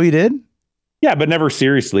time. Oh, you did? Yeah, but never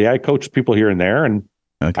seriously. I coached people here and there and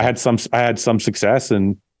I had some success,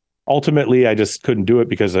 and ultimately I just couldn't do it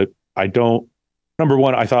because I don't, number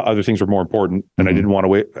one, I thought other things were more important and I didn't want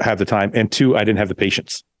to have the time. And two, I didn't have the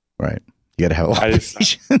patience. Right. You got to have a lot of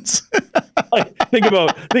patience. think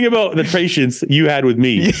about the patience you had with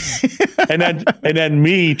me, and then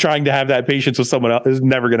me trying to have that patience with someone else is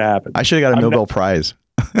never going to happen. I should have got a Nobel Prize.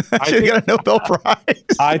 I should have got a Nobel Prize.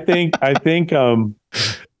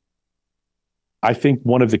 I think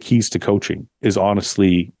one of the keys to coaching is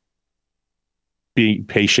honestly being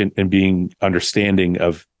patient and being understanding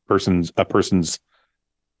of a person's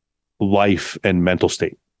life and mental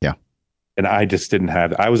state. Yeah. And I just didn't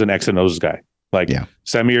have, I was an X and O's guy. Like,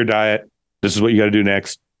 send me your diet. This is what you got to do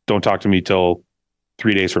next. Don't talk to me till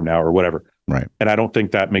 3 days from now or whatever. Right. And I don't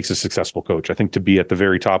think that makes a successful coach. I think to be at the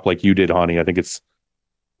very top, like you did, Hany, I think it's,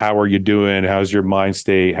 how are you doing? How's your mind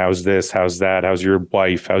state? How's this? How's that? How's your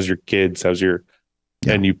wife? How's your kids? How's your,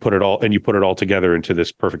 and you put it all together into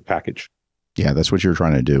this perfect package. Yeah. That's what you're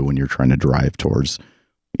trying to do when you're trying to drive towards,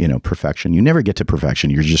 perfection. You never get to perfection.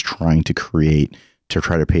 You're just trying to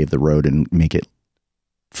try to pave the road and make it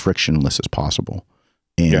frictionless as possible.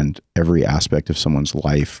 And every aspect of someone's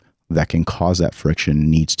life, that can cause that friction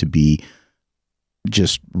needs to be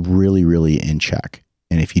just really, really in check.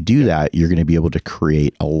 And if you do that, you're going to be able to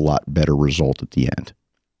create a lot better result at the end.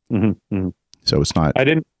 Mm-hmm, mm-hmm. So it's not.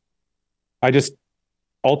 I just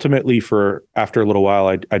ultimately, after a little while,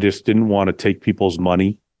 I just didn't want to take people's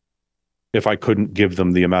money if I couldn't give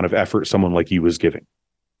them the amount of effort someone like you was giving.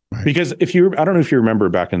 Right. Because I don't know if you remember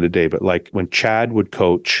back in the day, but like when Chad would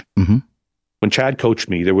coach, mm-hmm. when Chad coached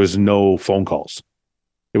me, there was no phone calls.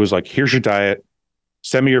 It was like, here's your diet,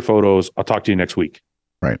 send me your photos, I'll talk to you next week.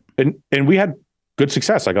 Right. And we had good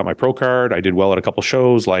success. I got my pro card. I did well at a couple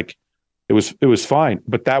shows. Like it was fine.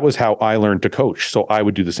 But that was how I learned to coach. So I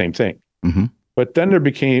would do the same thing. Mm-hmm. But then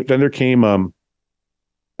there came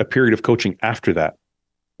a period of coaching after that,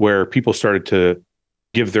 where people started to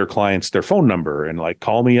give their clients their phone number and like,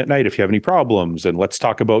 call me at night if you have any problems and let's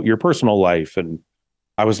talk about your personal life. And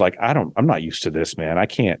I was like, I'm not used to this, man. I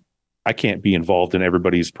can't be involved in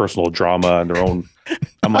everybody's personal drama and their own.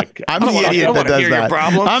 I'm like, I'm the idiot that does that.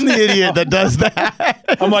 I'm the idiot that does that.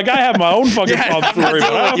 I'm like, I have my own fucking problem story.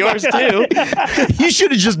 But yours too. You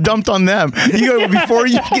should have just dumped on them. You go before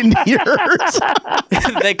you get into yours.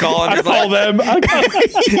 They call him. I call them.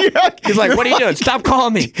 He's like, what are you doing? Stop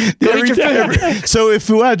calling me. Go eat your food. So if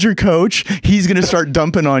Fouad's your coach, he's going to start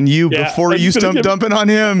dumping on you before you start dumping on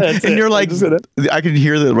him. And you're like, I could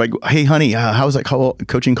hear that, like, hey, honey, how was that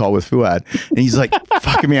coaching call with Fouad? And he's like,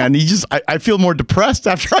 fuck, man. I feel more depressed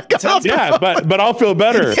after I got off. Yeah, but I'll feel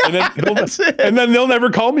better. And then they'll never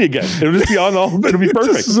call me again. It'll just be it'll be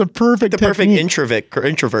perfect. This is a perfect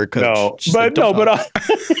introvert coach.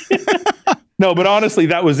 No, but honestly,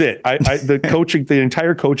 that was it. The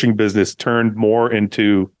entire coaching business turned more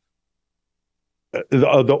into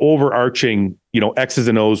the overarching, X's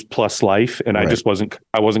and O's plus life. And right.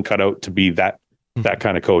 I wasn't cut out to be that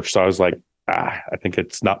kind of coach. So I was like, I think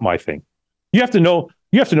it's not my thing. You have to know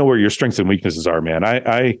where your strengths and weaknesses are, man.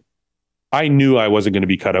 I knew I wasn't going to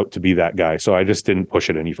be cut out to be that guy. So I just didn't push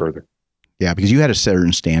it any further. Yeah, because you had a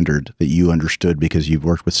certain standard that you understood because you've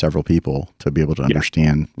worked with several people to be able to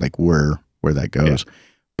understand like where that goes. Yeah.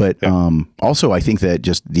 But also I think that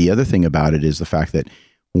just the other thing about it is the fact that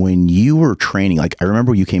when you were training, like I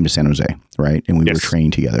remember you came to San Jose, right? And we were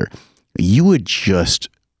training together. You would just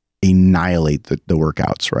annihilate the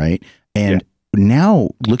workouts, right? And now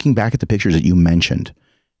looking back at the pictures that you mentioned,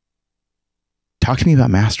 talk to me about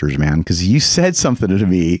Masters, man, because you said something to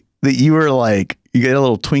me that you were like, you get a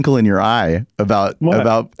little twinkle in your eye about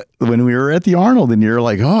when we were at the Arnold, and you're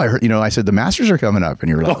like, oh, I heard, I said the Masters are coming up, and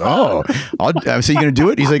you're like, oh, so you gonna do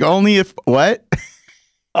it? He's like, only if what?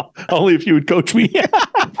 Only if you would coach me.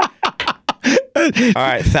 All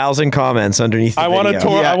right, 1,000 comments underneath the video.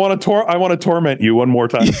 I want to torment you one more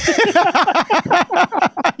time.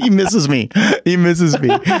 He misses me.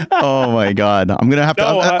 Oh my God. I'm gonna have to.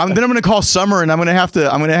 I'm gonna call Summer, and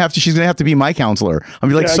she's gonna have to be my counselor. I'm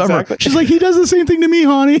gonna be like, Summer. Exactly. She's like, he does the same thing to me,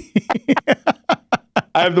 honey.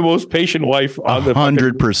 I have the most patient wife on the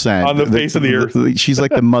 100% on the face of the earth. She's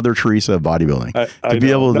like the Mother Teresa of bodybuilding.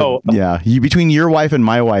 Between your wife and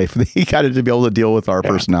my wife, they got to be able to deal with our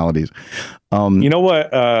personalities. You know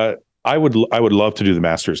what? I would love to do the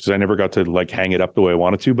Masters because I never got to like hang it up the way I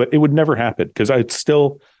wanted to, but it would never happen because it's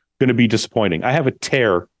still going to be disappointing. I have a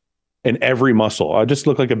tear in every muscle. I just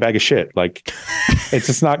look like a bag of shit. Like it's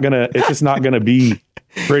just not gonna be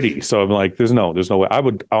pretty. So I'm like, there's no way. I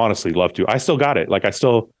would honestly love to. I still got it. Like I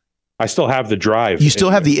still have the drive. You still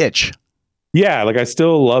have the itch. Yeah. Like I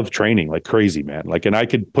still love training like crazy, man. Like, and I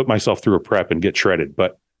could put myself through a prep and get shredded,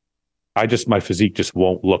 but my physique just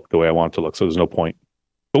won't look the way I want it to look. So there's no point.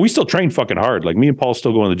 But we still train fucking hard. Like me and Paul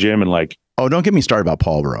still go in the gym and like. Oh, don't get me started about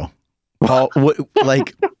Paul, bro. Paul, Paul,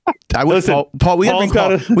 we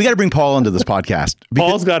got to bring Paul into this podcast.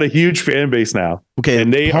 Paul's got a huge fan base now. Okay,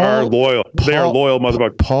 and they are loyal. They are loyal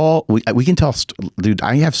motherfuckers. Paul, we can tell, dude.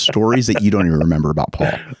 I have stories that you don't even remember about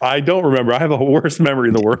Paul. I don't remember. I have the worst memory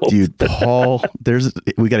in the world, dude. Paul,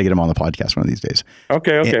 we got to get him on the podcast one of these days.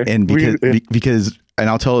 Okay. And because and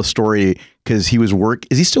I'll tell a story because he was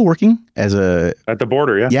Is he still working at the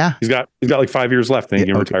border? Yeah. Yeah. He's got like 5 years left, and he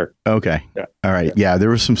can retire. Okay. Yeah. All right. Yeah. There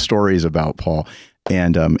were some stories about Paul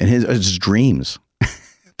and his dreams.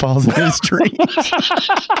 Paul's his dreams.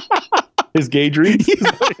 His gay dreams.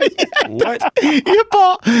 What? Yeah,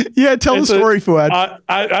 Paul. Yeah. Tell the story, Fouad.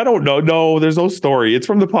 I don't know. No, there's no story. It's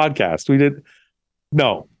from the podcast.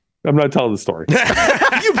 No. I'm not telling the story.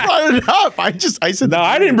 You brought it up. I said no.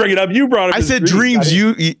 I didn't bring it up. You brought it up. I said dreams.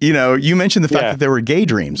 You mentioned the fact that there were gay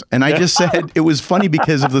dreams, and I just said it was funny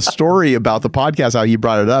because of the story about the podcast. How you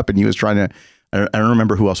brought it up, and he was trying to. I don't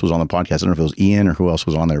remember who else was on the podcast. I don't know if it was Ian or who else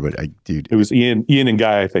was on there, but dude, it was Ian and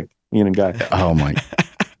Guy. I think Ian and Guy. Oh my.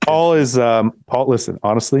 Paul is Paul. Listen,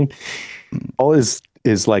 honestly, Paul is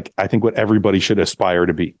like, I think what everybody should aspire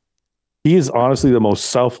to be. He is honestly the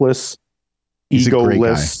most selfless,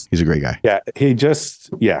 egoless. He's a great guy.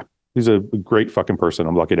 Yeah, he's a great fucking person.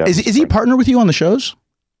 I'm lucky to have. Is he a partner with you on the shows?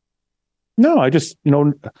 No, I just, I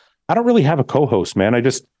don't really have a co-host, man.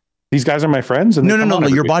 These guys are my friends. And No,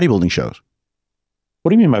 your bodybuilding shows. What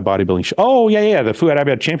do you mean my bodybuilding show? Oh, yeah. The Fouad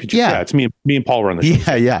Abiad Championship. Yeah, it's me and Paul run the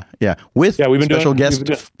show. Yeah. With we've been special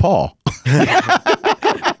guest Paul.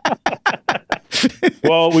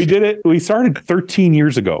 Well, we did it. We started 13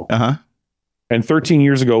 years ago. Uh-huh. And 13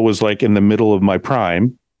 years ago was like in the middle of my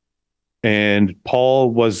prime. And Paul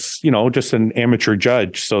was, just an amateur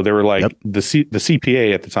judge. So they were like, the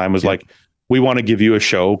CPA at the time was like, we want to give you a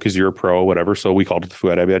show because you're a pro, whatever. So we called it the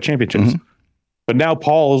Fouad Abiad Championships. Mm-hmm. But now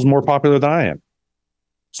Paul is more popular than I am.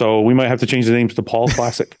 So we might have to change the name to the Paul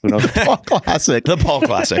Classic. Who knows? Paul Classic. The Paul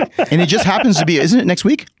Classic. And it just happens to be, isn't it next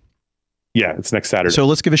week? Yeah, it's next Saturday. So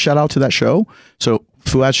let's give a shout out to that show. So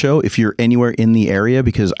Fouad show, if you're anywhere in the area,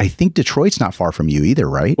 because I think Detroit's not far from you either,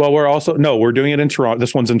 right? Well, we're doing it in Toronto.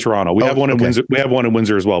 This one's in Toronto. We have one in Windsor. We have one in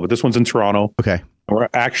Windsor as well, but this one's in Toronto. Okay. And we're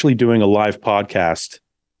actually doing a live podcast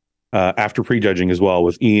after prejudging as well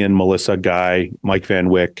with Ian, Melissa, Guy, Mike Van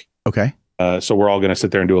Wyck. Okay. So we're all going to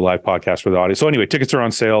sit there and do a live podcast for the audience. So anyway, tickets are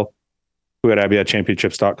on sale. We're at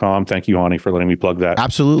AbiadChampionships.com. Thank you, Hany, for letting me plug that.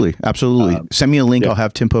 Absolutely. Send me a link. I'll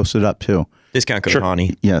have Tim post it up too. Discount code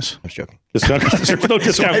Hany. Yes. I'm joking. There's no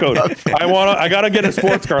discount code. I gotta get a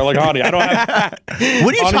sports car like Hany. I don't have.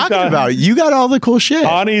 What are you talking about? You got all the cool shit.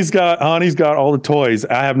 Hany's got all the toys.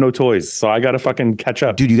 I have no toys, so I gotta fucking catch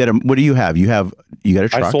up. Dude, what do you have? You got a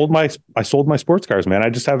truck? I sold my sports cars, man.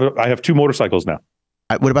 I have 2 motorcycles now.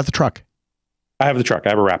 What about the truck? I have the truck. I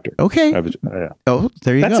have a Raptor. Okay. Oh,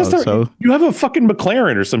 there you go. So you have a fucking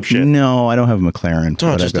McLaren or some shit. No, I don't have a McLaren.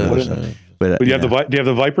 But do you have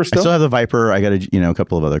the Viper still? I still have the Viper. I got a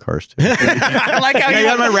couple of other cars too. I like how you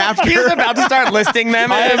got my Raptor. He was about to start listing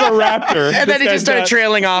them. I have a Raptor. And then he just started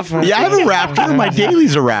trailing off. Yeah, I have a Raptor. My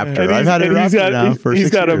daily's a Raptor. I've had a Raptor now for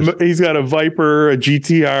 6 years. He's got a Viper, a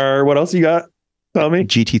GTR. What else you got? Tell me.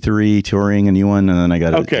 GT3 Touring, a new one, and then I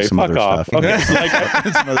got some other stuff. Okay.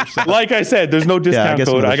 Like I said, there's no discount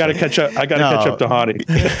code. I got to catch up. Catch up to Hany.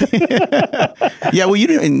 Yeah, well, you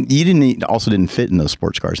didn't fit in those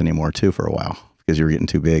sports cars anymore too for a while because you were getting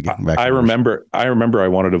too big. I remember I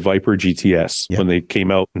wanted a Viper GTS when they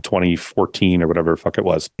came out in 2014 or whatever the fuck it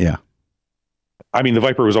was. Yeah. I mean, the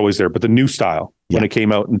Viper was always there, but the new style when it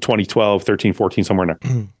came out in 2012, 13, 14, somewhere in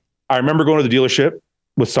there. I remember going to the dealership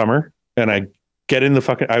with Summer, and I get in the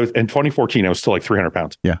fucking, I was in 2014, I was still like 300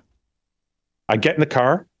 pounds. Yeah. I get in the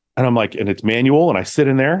car and I'm like, and it's manual, and I sit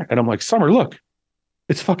in there and I'm like, Summer, look,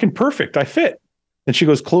 it's fucking perfect. I fit. And she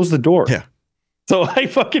goes, close the door. Yeah. So I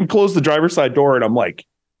fucking closed the driver's side door, and I'm like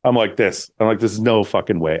this is no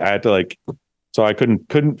fucking way. I had to so I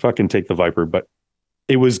couldn't fucking take the Viper, but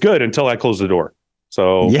it was good until I closed the door.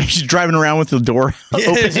 So yeah, she's driving around with the door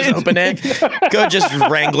open it. Go just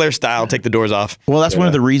Wrangler style, take the doors off. Well, that's one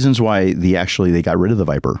of the reasons why they got rid of the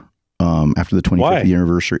Viper after the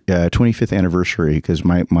 25th anniversary, because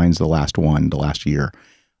mine's the last year.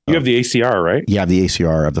 You have the ACR, right? Yeah, the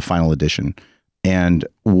ACR of the final edition. And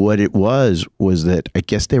what it was that I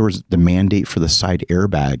guess there was the mandate for the side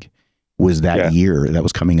airbag was that year that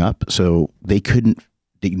was coming up. So they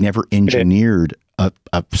never engineered a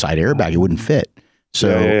side airbag. It wouldn't fit. So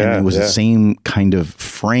and it was the same kind of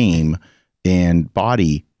frame and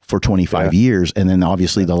body for 25 years. And then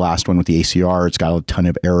obviously the last one with the ACR, it's got a ton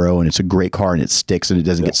of aero, and it's a great car, and it sticks and it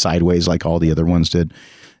doesn't get sideways like all the other ones did.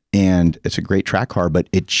 And it's a great track car, but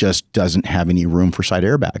it just doesn't have any room for side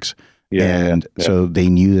airbags. So they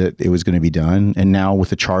knew that it was going to be done. And now with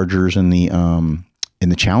the Chargers and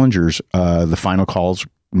the Challengers, the final calls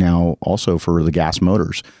now also for the gas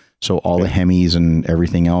motors. So all the Hemis and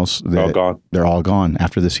everything else, they're all gone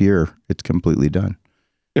after this year. It's completely done.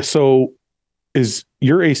 So is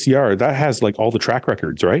your ACR, that has like all the track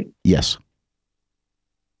records, right? Yes.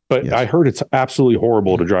 But I heard it's absolutely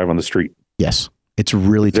horrible to drive on the street. Yes. It's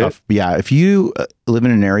really tough. Yeah. If you live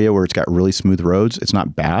in an area where it's got really smooth roads, it's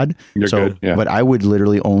not bad. You're good. Yeah. But I would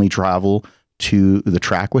literally only travel to the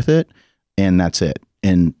track with it, and that's it.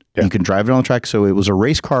 And you can drive it on the track. So it was a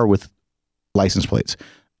race car with license plates.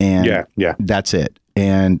 And that's it.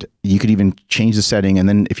 And you could even change the setting. And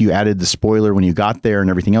then if you added the spoiler when you got there and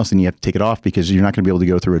everything else, then you have to take it off, because you're not going to be able to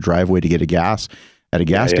go through a driveway to get a gas at a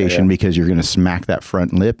gas station because you're going to smack that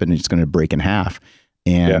front lip and it's going to break in half.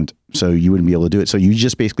 And so you wouldn't be able to do it. So you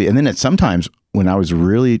just basically, and then sometimes when I was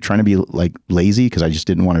really trying to be like lazy because I just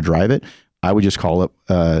didn't want to drive it, I would just call up,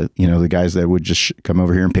 the guys that would just come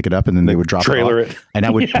over here and pick it up, and then they would drop trailer it off. And I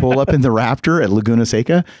would pull up in the Raptor at Laguna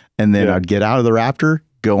Seca, and then I'd get out of the Raptor,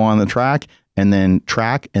 go on the track, and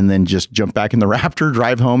then just jump back in the Raptor,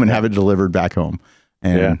 drive home, and have it delivered back home.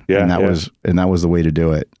 And that was the way to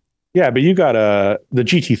do it. Yeah, but you got the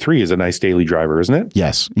GT3 is a nice daily driver, isn't it?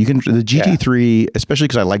 Yes, you can. The GT3, especially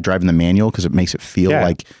because I like driving the manual because it makes it feel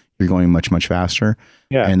like you're going much much faster.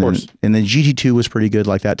 Yeah, and of course. And the GT2 was pretty good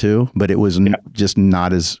like that too, but it was just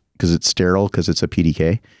not as because it's sterile because it's a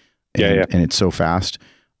PDK. And it's so fast.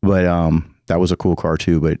 But that was a cool car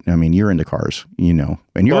too. But I mean, you're into cars, and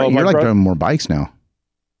you're like driving more bikes now.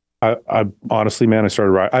 I honestly, man,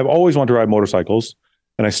 I've always wanted to ride motorcycles,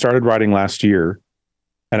 and I started riding last year.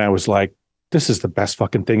 And I was like, this is the best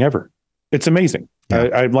fucking thing ever. It's amazing. Yeah.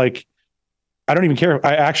 I'm like, I don't even care.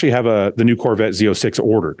 I actually have the new Corvette Z06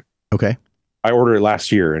 ordered. Okay. I ordered it last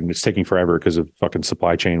year and it's taking forever because of fucking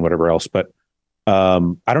supply chain, whatever else. But I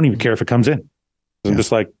don't even care if it comes in. I'm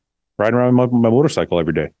just like riding around my motorcycle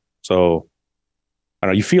every day. So I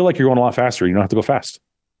don't know. You feel like you're going a lot faster. You don't have to go fast.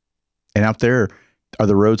 And out there, are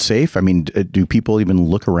the roads safe? I mean, do people even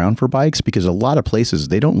look around for bikes? Because a lot of places,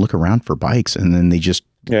 they don't look around for bikes, and then they just,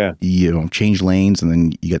 change lanes, and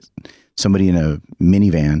then you get somebody in a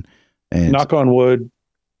minivan. And knock on wood,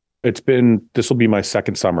 this will be my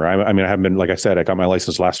second summer. I mean, I haven't been, like I said, I got my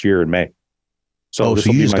license last year in May. So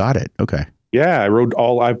you just got it. Okay. Yeah.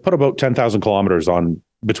 I put about 10,000 kilometers on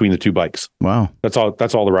between the two bikes. Wow. That's all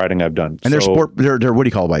the riding I've done. And they're what do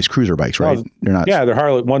you call bikes? Cruiser bikes, right? They're not. Yeah, they're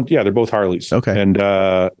Harley. They're both Harleys. Okay. And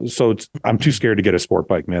so I'm too scared to get a sport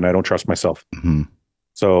bike, man. I don't trust myself. Mm-hmm.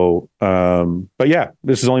 So, but yeah,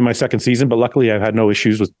 this is only my second season, but luckily I've had no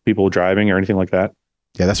issues with people driving or anything like that.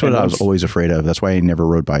 Yeah, that's what I was always afraid of. That's why I never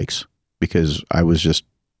rode bikes, because I was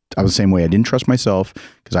the same way. I didn't trust myself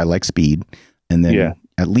because I like speed. And then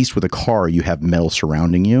at least with a car, you have metal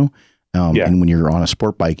surrounding you. And when you're on a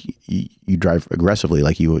sport bike, you drive aggressively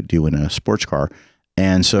like you would do in a sports car.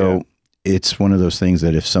 And so it's one of those things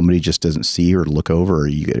that if somebody just doesn't see or look over,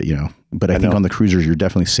 you get, but I think on the cruisers, you're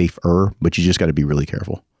definitely safer, but you just got to be really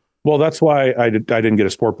careful. Well, that's why I didn't get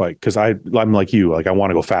a sport bike, because I'm like you, like I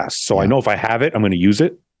want to go fast. So I know if I have it, I'm going to use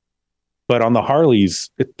it. But on the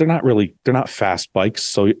Harleys, they're not fast bikes.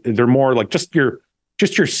 So they're more like just your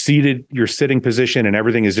sitting position and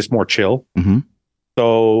everything is just more chill. Mm-hmm.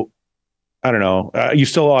 So I don't know. You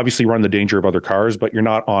still obviously run the danger of other cars, but you're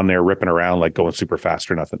not on there ripping around like going super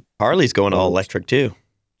fast or nothing. Harley's going all electric too.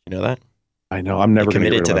 You know that? I know. I'm never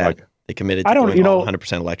committed to that. They committed to going all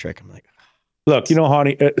 100% electric. I'm like, look,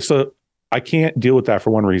 Hany, so I can't deal with that for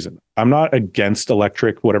one reason. I'm not against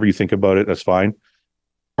electric. Whatever you think about it, that's fine.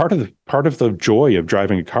 Part of the joy of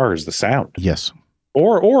driving a car is the sound. Yes.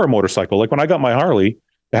 Or a motorcycle. Like when I got my Harley,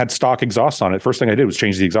 it had stock exhaust on it. First thing I did was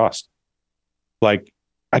change the exhaust. Like,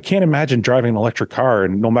 I can't imagine driving an electric car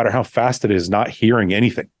and no matter how fast it is, not hearing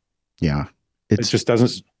anything. Yeah. It just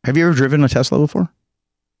doesn't. Have you ever driven a Tesla before?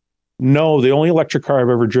 No, the only electric car I've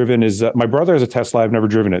ever driven is my brother has a Tesla. I've never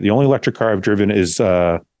driven it. The only electric car I've driven is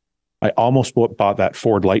I almost bought that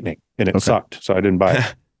Ford Lightning and it sucked. So I didn't buy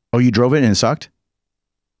it. Oh, you drove it and it sucked?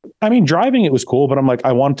 I mean, driving it was cool, but I'm like,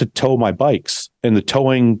 I wanted to tow my bikes and the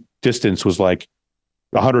towing distance was like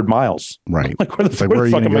 100 miles. Right. Like, where the fuck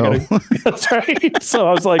am I going to go? That's right. So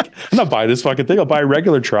I was like, I'm not buying this fucking thing. I'll buy a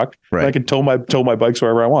regular truck. Right. And I can tow my bikes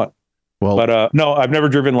wherever I want. Well, but no, I've never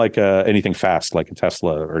driven like anything fast, like a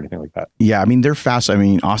Tesla or anything like that. Yeah. I mean, they're fast. I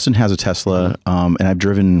mean, Austin has a Tesla, and I've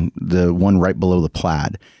driven the one right below the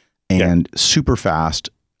Plaid and super fast,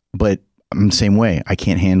 but I'm the same way. I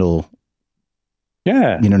can't handle,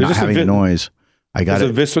 not having the noise.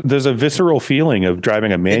 There's a visceral feeling of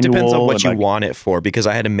driving a manual. It depends on what you want it for, because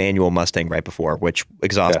I had a manual Mustang right before, which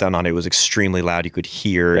exhaust down on it was extremely loud. You could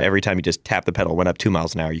hear every time you just tap the pedal, went up 2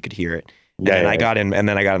 miles an hour, you could hear it. And then I got in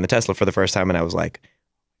the Tesla for the first time and I was like,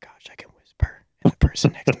 gosh, I can whisper and the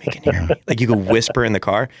person next to me can hear me. Like you could whisper in the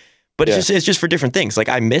car, but it's just for different things. Like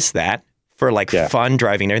I miss that for like fun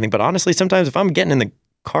driving and everything. But honestly, sometimes if I'm getting in the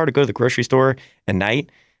car to go to the grocery store at night,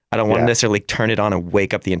 I don't want to necessarily turn it on and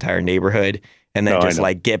wake up the entire neighborhood and then just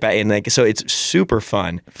like get back in. Like, so it's super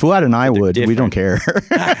fun. Fouad and I would. We don't care.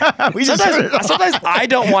 Sometimes I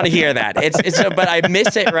don't want to hear that. But I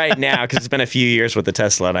miss it right now because it's been a few years with the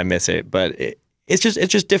Tesla and I miss it. But it's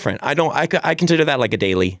just different. I consider that like a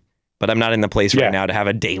daily, but I'm not in the place right now to have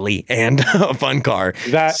a daily and a fun car.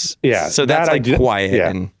 So that's like quiet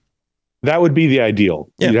and that would be the ideal.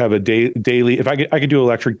 Yeah. You'd have a daily. If I could do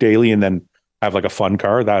electric daily and then have like a fun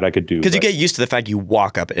car that I could do. Because you get used to the fact you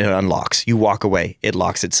walk up and it unlocks. You walk away, it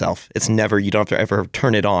locks itself. It's never, you don't have to ever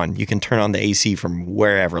turn it on. You can turn on the AC from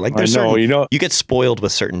wherever. Like there's certain, you get spoiled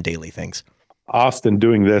with certain daily things. Austin,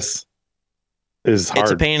 doing this is hard.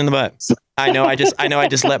 It's a pain in the butt. I know. I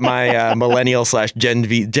just let my millennial / Gen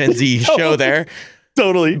Z show there.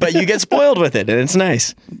 Totally. But you get spoiled with it, and it's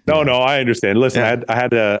nice. No, I understand. Listen, I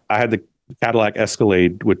had the Cadillac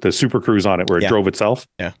Escalade with the Super Cruise on it, where it drove itself.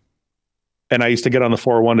 Yeah. And I used to get on the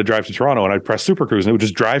 401 to drive to Toronto, and I'd press Super Cruise, and it would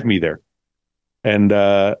just drive me there. And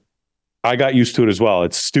I got used to it as well.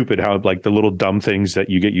 It's stupid how like the little dumb things that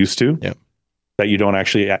you get used to, that you don't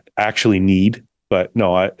actually need. But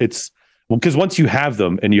no, it's because once you have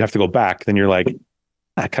them and you have to go back, then you're like,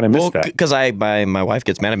 I kind of miss that. Because my wife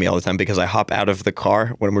gets mad at me all the time because I hop out of the car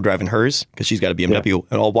when we're driving hers because she's got a BMW,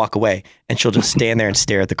 and I'll walk away, and she'll just stand there and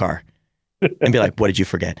stare at the car and be like, "What did you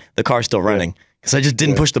forget? The car's still running." Because I just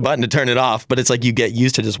didn't push the button to turn it off. But it's like you get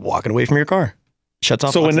used to just walking away from your car. Shuts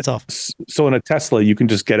off, locks itself. So in a Tesla, you can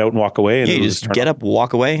just get out and walk away. And you just get up,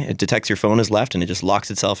 walk away. It detects your phone is left, and it just locks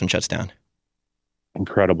itself and shuts down.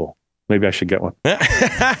 Incredible. Maybe I should get one. Yeah,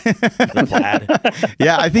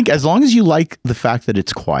 I think as long as you like the fact that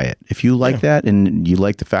it's quiet, if you like that and you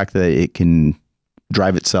like the fact that it can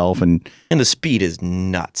drive itself and the speed is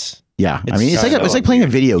nuts. Yeah, I mean, it's like playing a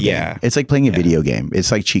video game. Yeah. It's like playing a video game.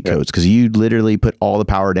 It's like cheat codes because you literally put all the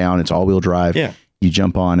power down. It's all-wheel drive. Yeah. You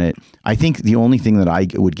jump on it. I think the only thing that I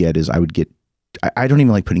would get is I don't even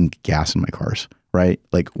like putting gas in my cars, right?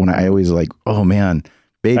 Like when I always like, oh man,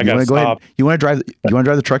 babe, you want to go ahead? You want to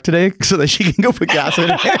drive the truck today so that she can go put gas in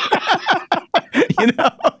it? You know,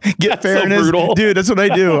 get fairness, so dude. That's what I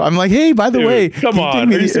do. I'm like, hey, by the way, come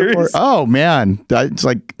on, are you serious? Oh man, it's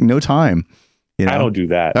like no time. You know? I don't do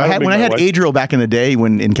that. When I had Adriel back in the day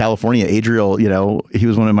in California, Adriel, you know, he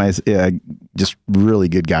was one of my just really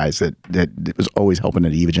good guys that was always helping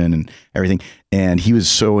at Evogen and everything. And he was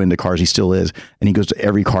so into cars. He still is. And he goes to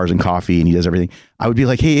every Cars and Coffee and he does everything. I would be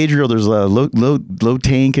like, hey, Adriel, there's a low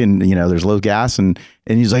tank and, you know, there's low gas. And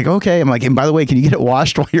he's like, okay. I'm like, and by the way, can you get it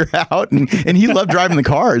washed while you're out? And he loved driving the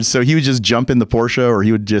cars. So he would just jump in the Porsche or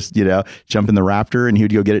he would just, you know, jump in the Raptor and he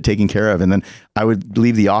would go get it taken care of. And then I would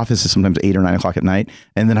leave the office at sometimes 8 or 9 o'clock at night.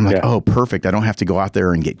 And then I'm like, oh, perfect. I don't have to go out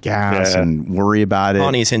there and get gas and worry about it.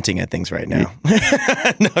 Hany's hinting at things right now.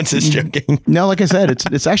 No, I'm just joking. No, like I said,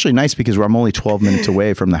 it's actually nice because I'm only 12 minutes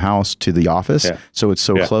away from the house to the office. Yeah. So it's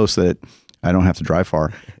so close that I don't have to drive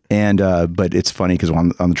far. And but it's funny because on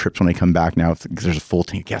the trips when I come back now, if there's a full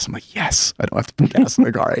tank of gas, I'm like, yes, I don't have to put gas in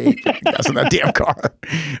the car. I hate putting gas in that damn car.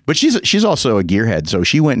 But she's also a gearhead. So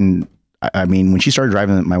she went and, I mean, when she started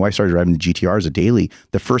driving, my wife started driving the GTR as a daily,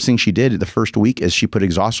 the first thing she did the first week is she put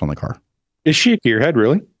exhaust on the car. Is she a gearhead,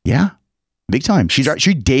 really? Yeah. Big time. She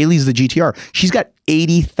dailies the GTR. She's got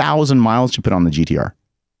 80,000 miles to put on the GTR.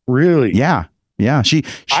 Really? Yeah. Yeah. She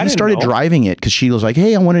started driving it because she was like,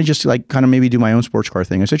 hey, I want to just like kind of maybe do my own sports car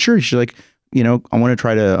thing. I said, sure. She's like, you know, I want to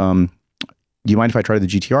try to, do you mind if I try the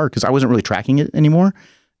GTR? Because I wasn't really tracking it anymore.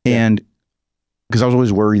 And because I was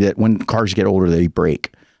always worried that when cars get older, they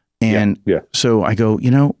break. And so I go,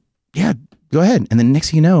 you know, go ahead. And then next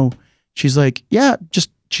thing you know, she's like,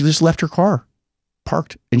 she just left her car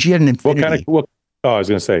parked and she had an Infinity. I was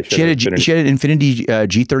going to say she had an Infinity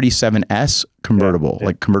G37S convertible,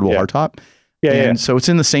 like convertible hardtop. And so it's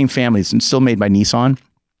in the same family. It's still made by Nissan.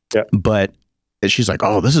 Yeah. But she's like,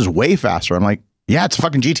 oh, this is way faster. I'm like, yeah, it's a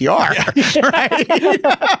fucking GTR,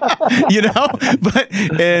 right? You know, but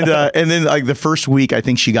and then like the first week, I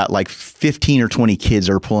think she got like 15 or 20 kids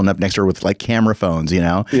that are pulling up next to her with like camera phones, you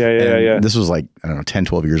know? Yeah. This was like, I don't know, 10,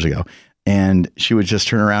 12 years ago. And she would just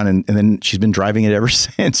turn around and then she's been driving it ever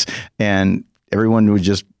since. And everyone would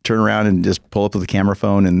just turn around and just pull up with a camera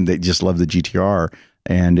phone and they just love the GTR.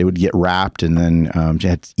 And it would get wrapped and then she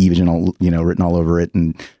had Evogen, written all over it.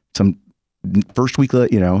 And some first week,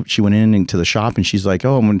 she went into the shop and she's like,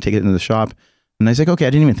 oh, I'm going to take it into the shop. And I was like, okay, I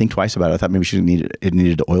didn't even think twice about it. I thought maybe it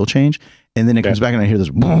needed an oil change. And then it comes back and I hear this,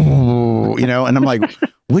 and I'm like,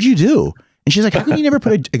 what'd you do? And she's like, how come you never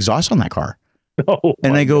put an exhaust on that car? Oh,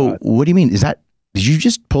 and I go, what do you mean? Did you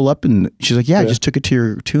just pull up? And she's like, I just took it to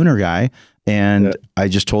your tuner guy. And I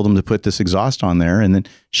just told him to put this exhaust on there. And then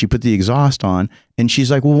she put the exhaust on and she's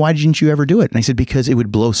like, well, why didn't you ever do it? And I said, because it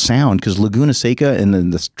would blow sound because Laguna Seca and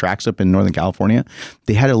the tracks up in Northern California,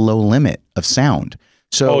 they had a low limit of sound.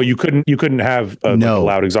 So you couldn't have a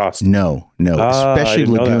loud exhaust. No, especially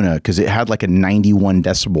Laguna because it had like a 91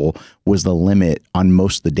 decibel was the limit on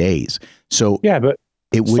most of the days. So but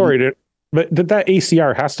it would. But that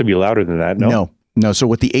ACR has to be louder than that. No. So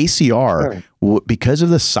with the ACR, because of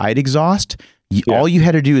the side exhaust, all you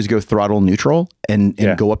had to do is go throttle neutral and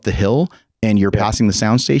go up the hill and you're passing the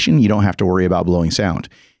sound station, you don't have to worry about blowing sound.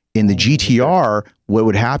 In the GTR, what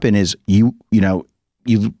would happen is you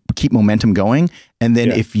keep momentum going. And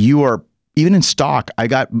then if you are, even in stock,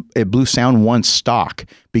 it blew sound once stock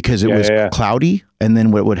because it was cloudy. And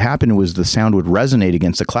then what would happen was the sound would resonate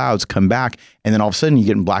against the clouds, come back, and then all of a sudden you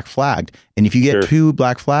get black flagged. And if you get 2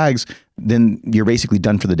 black flags, then you're basically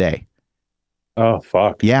done for the day. Oh,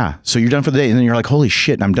 fuck. Yeah. So you're done for the day. And then you're like, holy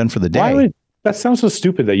shit, I'm done for the day. That sounds so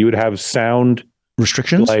stupid that you would have sound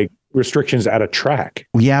restrictions, like restrictions at a track.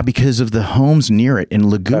 Yeah, because of the homes near it.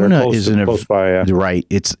 And Laguna is close by, right.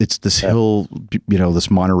 It's this hill,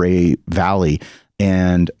 this Monterey Valley,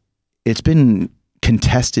 and it's been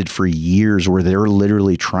contested for years where they're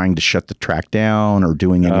literally trying to shut the track down or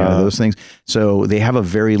doing any of those things. So they have a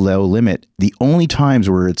very low limit. The only times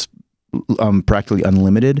where it's practically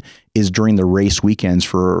unlimited is during the race weekends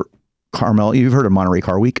for Carmel. You've heard of Monterey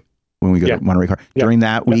Car Week? When we go to Monterey Car during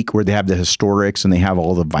that week where they have the historics and they have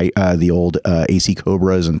all the old AC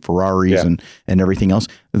Cobras and Ferraris and everything else,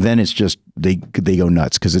 then it's just they go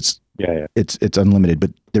nuts because it's unlimited. But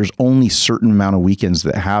there's only certain amount of weekends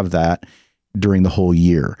that have that during the whole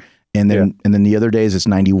year, and then the other days it's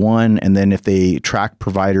 91. And then if they track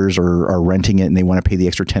providers are renting it and they want to pay the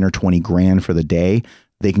extra 10 or 20 grand for the day,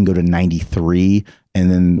 they can go to 93. And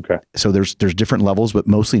then, so there's different levels, but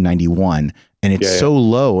mostly 91. And it's so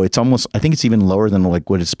low. It's almost, I think it's even lower than like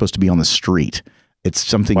what it's supposed to be on the street. It's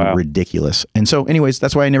something ridiculous. And so anyways,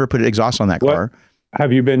 that's why I never put exhaust on that car.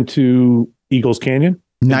 Have you been to Eagles Canyon?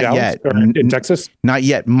 Not yet. In Texas? Not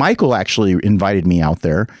yet. Michael actually invited me out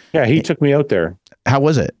there. Yeah, he took me out there. How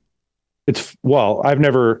was it? I've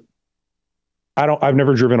never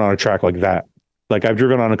driven on a track like that. Like I've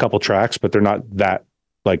driven on a couple tracks, but they're not that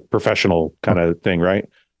like professional kind of thing, right?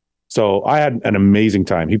 So I had an amazing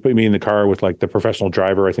time. He put me in the car with like the professional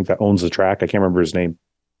driver, I think that owns the track. I can't remember his name.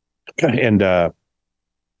 And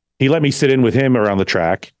he let me sit in with him around the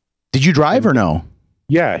track. Did you drive or no?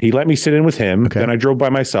 Yeah, he let me sit in with him. Then I drove by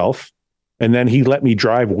myself, and then he let me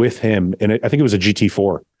drive with him. And I think it was a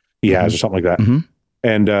GT4 he has or something like that.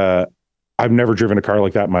 And I've never driven a car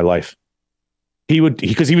like that in my life.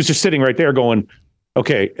 Because he was just sitting right there going,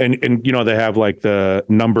 okay. And they have like the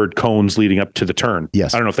numbered cones leading up to the turn.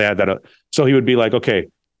 Yes. I don't know if they had that. So he would be like, okay,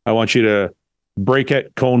 I want you to brake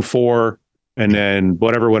at cone 4 and then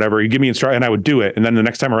whatever. He'd give me instruction and I would do it. And then the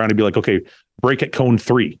next time around, he'd be like, okay, brake at cone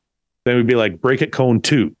 3. Then we'd be like, brake at cone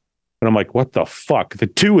 2. And I'm like, what the fuck? The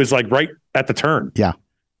 2 is like right at the turn. Yeah.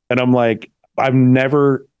 And I'm like, I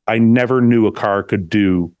never knew a car could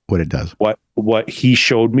do what it does, what he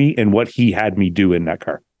showed me and what he had me do in that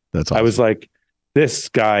car. That's awesome. I was like, this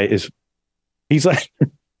guy he's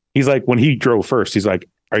like, when he drove first, he's like,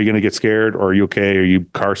 are you going to get scared or are you okay? Are you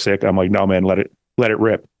car sick? I'm like, no, man, let it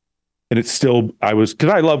rip. And it's still, because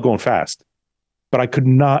I love going fast, but I could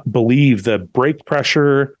not believe the brake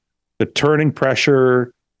pressure, the turning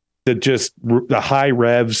pressure, the high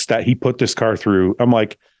revs that he put this car through. I'm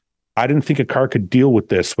like, I didn't think a car could deal with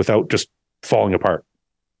this without just falling apart.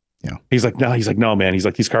 Yeah. He's like, no, man. He's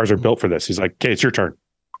like, these cars are built for this. He's like, okay, it's your turn.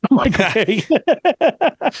 I'm like, okay.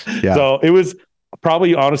 So it was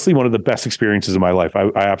probably honestly one of the best experiences of my life. I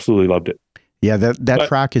absolutely loved it. Yeah, that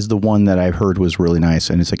track is the one that I heard was really nice.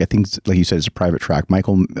 And it's like, I think, like you said, it's a private track.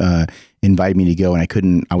 Michael invited me to go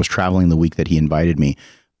and I was traveling the week that he invited me.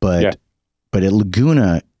 But at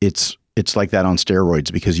Laguna, it's like that on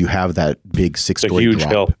steroids because you have that big 6-story huge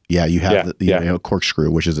drop. Hill. Yeah, you have the corkscrew,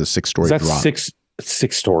 which is a 6-story drop.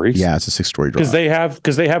 Six stories. Yeah, it's a 6-story drop.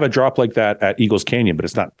 Because they have a drop like that at Eagles Canyon, but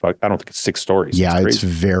it's not. I don't think it's 6 stories. Yeah, it's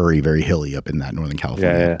very, very hilly up in that Northern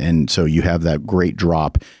California, and so you have that great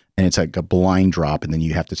drop, and it's like a blind drop, and then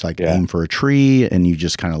you have to aim for a tree, and you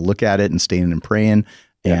just kind of look at it and standing and praying.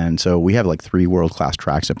 And so we have like 3 world-class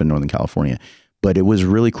tracks up in Northern California. But it was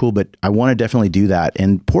really cool. But I want to definitely do that.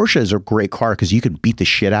 And Porsche is a great car because you could beat the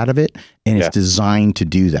shit out of it, and it's designed to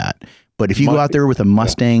do that. But if you go out there with a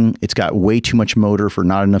Mustang, it's got way too much motor for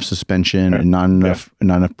not enough suspension and not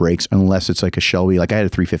enough brakes, unless it's like a Shelby. Like I had a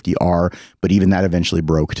 350R, but even that eventually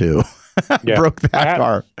broke too. Broke that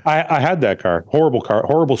car. I had that car.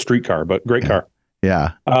 Horrible street car, but great car.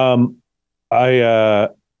 Yeah.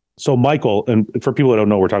 So Michael, and for people that don't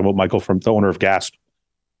know, we're talking about Michael from the owner of Gasp.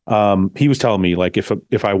 He was telling me like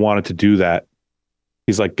if I wanted to do that,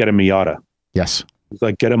 he's like, get a Miata. Yes. He's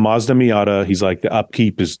like, get a Mazda Miata. He's like,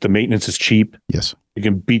 the maintenance is cheap. Yes. You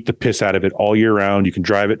can beat the piss out of it all year round. You can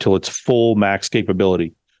drive it till it's full max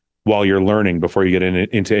capability while you're learning before you get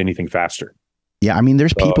into anything faster. Yeah. I mean,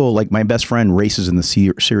 there's people like my best friend races in the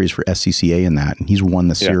series for SCCA in that, and he's won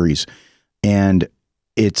the series. And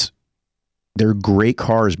they're great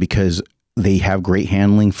cars because they have great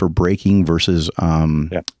handling for braking versus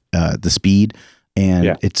the speed.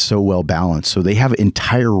 And it's so well balanced. So they have an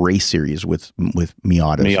entire race series with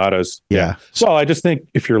Miatas. Yeah. So I just think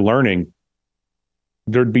if you're learning,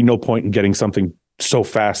 there'd be no point in getting something so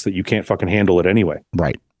fast that you can't fucking handle it anyway.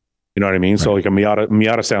 Right. You know what I mean? Right. So like a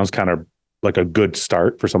Miata sounds kind of like a good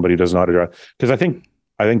start for somebody who doesn't know how to drive. Because I think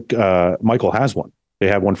Michael has one. They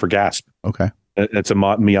have one for GASP. Okay. It's a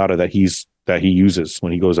Miata that he uses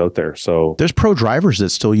when he goes out there. So there's pro drivers that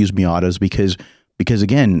still use Miatas because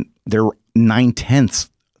again, they're 9/10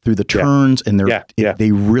 through the turns and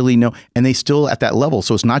they really know, and they still at that level.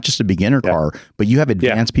 So it's not just a beginner car, but you have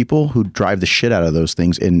advanced people who drive the shit out of those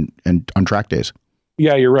things and on track days.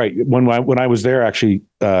 Yeah, you're right. When I was there, actually,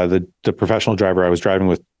 the professional driver I was driving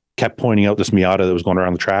with kept pointing out this Miata that was going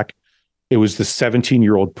around the track. It was the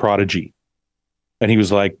 17-year-old prodigy. And he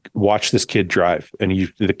was like, watch this kid drive. And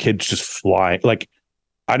the kid's just flying. Like,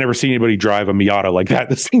 I never seen anybody drive a Miata like that.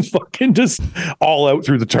 This thing's fucking just all out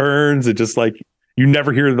through the turns. It just like, you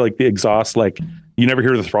never hear like the exhaust, like you never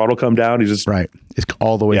hear the throttle come down. He's just It's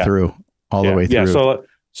all the way through, the way through. Yeah.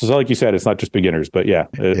 So like you said, it's not just beginners, but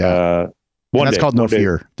that's called no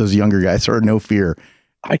fear. Those younger guys are no fear.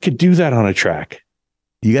 I could do that on a track.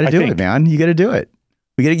 You got to do it, man. You got to do it.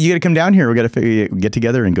 You got to come down here. We got to get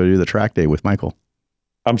together and go do the track day with Michael.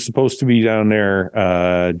 I'm supposed to be down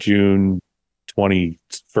there June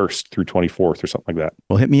 21st through 24th or something like that.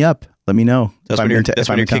 Well, hit me up. Let me know. That's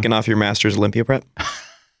when you're kicking off your Masters Olympia prep?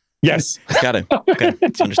 Yes. Got it. Okay.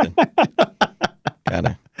 It's understood.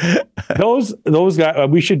 Got it. Those guys, I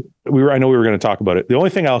know we were going to talk about it. The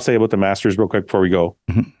only thing I'll say about the Masters real quick before we go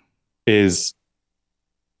is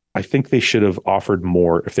I think they should have offered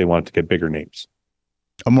more if they wanted to get bigger names.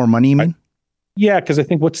 More money, you mean? Yeah, because I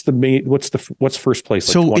think what's first place?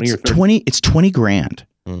 Like so 20 it's or 30? 20. It's 20 grand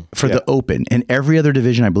for the Open, and every other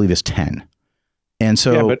division I believe is 10. And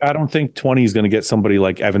so, but I don't think 20 is going to get somebody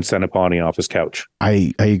like Evan Senapani off his couch.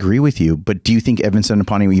 I agree with you, but do you think Evan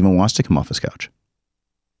Senapani even wants to come off his couch?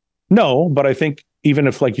 No, but I think even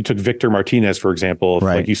if like you took Victor Martinez for example, if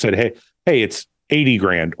like you said, hey, it's 80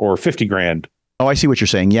 grand or 50 grand. Oh, I see what you're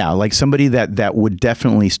saying. Yeah, like somebody that would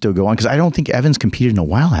definitely still go on, because I don't think Evan's competed in a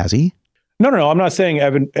while, has he? No. I'm not saying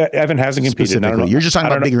Evan hasn't competed. You're just talking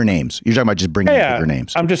about bigger names. You're talking about just bringing bigger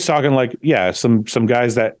names. I'm just talking like some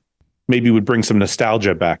guys that maybe would bring some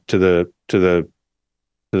nostalgia back to the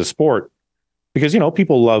sport, because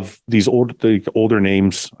people love these older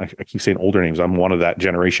names. I keep saying older names. I'm one of that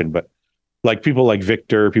generation, but like people like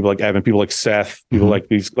Victor, people like Evan, people like Seth, people like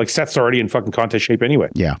these. Like Seth's already in fucking contest shape anyway.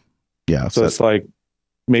 Yeah. So it's like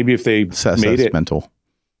maybe if they made it mental.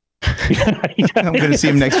 I'm going to see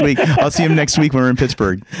him next week. I'll see him next week when we're in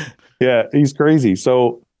Pittsburgh. Yeah, he's crazy.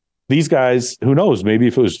 So these guys, who knows, maybe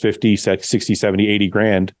if it was 50, 60, 70, 80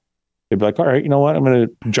 grand, they'd be like, all right, you know what? I'm going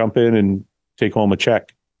to jump in and take home a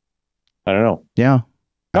check. I don't know. Yeah.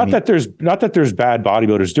 Not that there's bad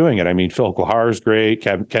bodybuilders doing it. I mean, Phil Klahar's great.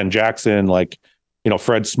 Ken Jackson, like,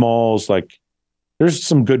 Fred Smalls, like there's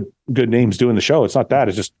some good names doing the show. It's not that.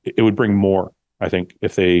 It's just, it would bring more, I think,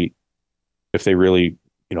 if they really,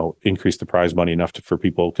 increase the prize money enough for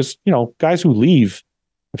people. Because, guys who leave,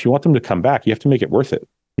 if you want them to come back, you have to make it worth it.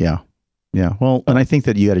 Yeah. Yeah. Well, and I think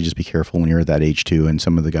that you got to just be careful when you're at that age too. And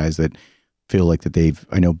some of the guys that feel like that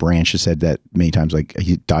I know Branch has said that many times, like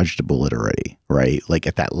he dodged a bullet already, right? Like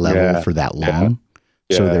at that level for that long.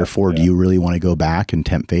 Yeah. So therefore, do you really want to go back and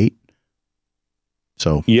tempt fate?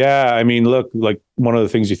 So, yeah, I mean, look, like one of the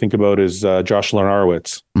things you think about is Josh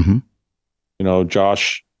Lenarowitz.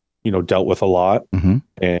 Josh, dealt with a lot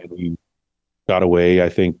and he got away, I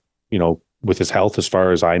think, with his health, as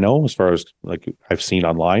far as I know, as far as like I've seen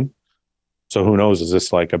online. So who knows, is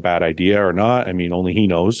this like a bad idea or not? I mean, only he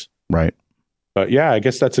knows. Right. But yeah, I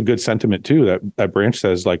guess that's a good sentiment too, that Branch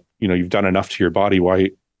says, like, you've done enough to your body. Why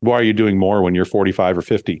are you doing more when you're 45 or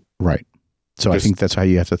 50? Right. So I think that's how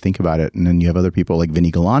you have to think about it. And then you have other people like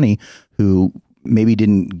Vinny Galani, who maybe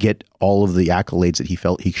didn't get all of the accolades that he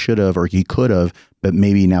felt he should have or he could have, but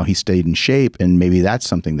maybe now he stayed in shape, and maybe that's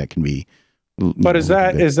something that can be. But is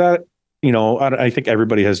that I think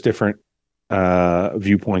everybody has different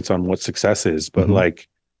viewpoints on what success is, but like,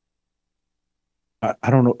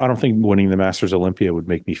 I don't know. I don't think winning the Masters Olympia would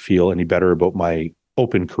make me feel any better about my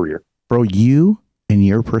Open career. Bro, you and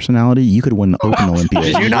your personality, you could win the Open Olympia.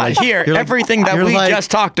 Did you not hear everything that we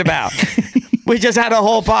just talked about? We just had a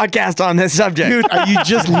whole podcast on this subject. Dude, you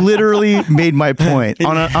just literally made my point.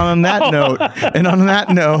 On that note,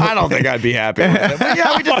 I don't think I'd be happy with it. But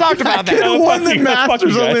yeah, we just talked about that. He won the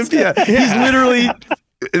Masters Olympia. He's literally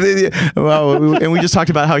Well, and we just talked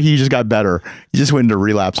about how he just got better. He just went into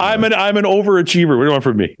relapse. I'm an overachiever. What do you want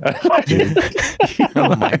from me?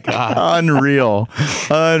 Oh my God. Unreal.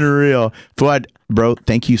 Fouad, bro,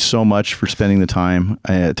 thank you so much for spending the time.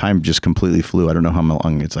 Time just completely flew. I don't know how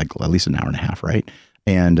long. It's like at least an hour and a half, right?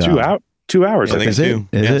 And 2 hours. I think is it? Is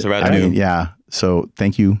yeah, it? it's about I two. mean, yeah. So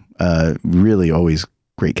thank you. Really always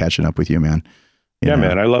great catching up with you, man. You know?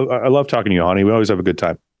 Man. I love talking to you, Hany. We always have a good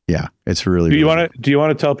time. Yeah, it's really. Do you want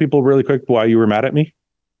to tell people really quick why you were mad at me?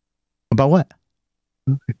 About what?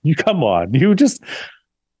 You come on. You just.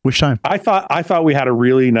 Which time? I thought we had a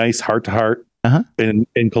really nice heart to heart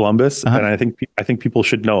in Columbus, and I think people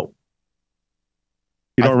should know.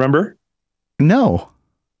 You don't remember? No.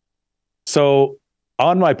 So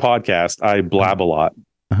on my podcast, I blab a lot,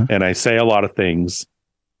 and I say a lot of things,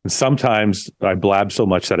 and sometimes I blab so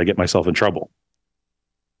much that I get myself in trouble.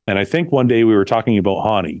 And I think one day we were talking about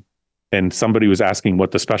Hany, and somebody was asking what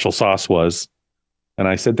the special sauce was, and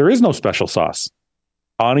I said there is no special sauce.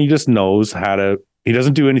 Hany just knows how to. He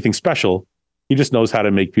doesn't do anything special. He just knows how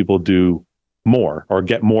to make people do more or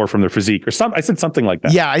get more from their physique or something. I said something like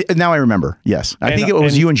that. Yeah. Now I remember. Yes. I think it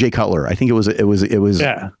was you and Jay Cutler. I think it was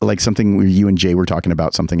like something where you and Jay were talking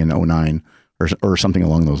about something in 2009 or something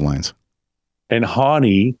along those lines. And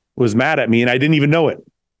Hany was mad at me and I didn't even know it.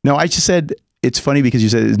 No, I just said, it's funny because you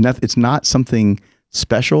said it's not something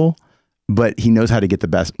special, but he knows how to get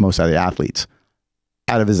the most out of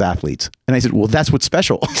his athletes. And I said, well, that's what's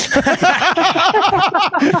special. And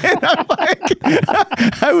I'm like,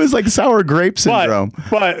 I was like sour grape syndrome.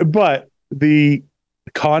 But the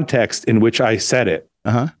context in which I said it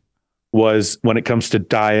was when it comes to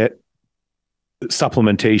diet,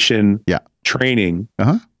 supplementation, training.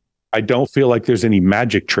 I don't feel like there's any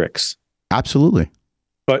magic tricks. Absolutely.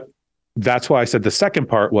 But that's why I said the second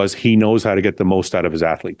part was he knows how to get the most out of his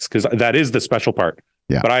athletes, because that is the special part.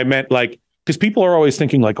 Yeah. But I meant like, because people are always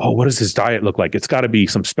thinking like, oh, what does his diet look like? It's got to be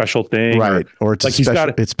some special thing, right? Or it's like he's got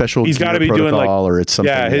to be doing like, or it's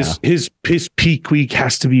something. Yeah, his peak week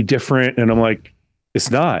has to be different, and I'm like, it's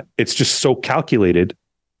not. It's just so calculated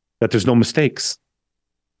that there's no mistakes,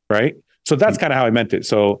 right? So that's kind of how I meant it.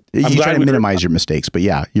 So I'm trying to minimize your mistakes, but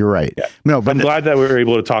yeah, you're right. Yeah. No, but I'm glad that we were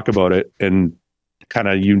able to talk about it and kind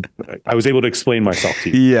of I was able to explain myself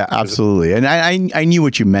to you. Yeah, absolutely. And I knew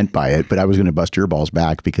what you meant by it, but I was going to bust your balls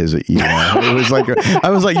back because it was like I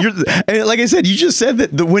was like, and like I said, you just said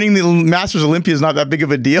that the winning the Masters Olympia is not that big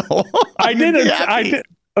of a deal. I did.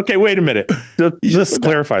 Okay, wait a minute. Let's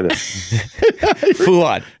clarify this.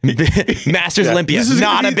 Fouad, Masters Olympia,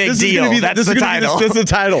 not a big deal. That's the title. That's the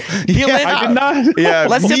title. I did not. Yeah,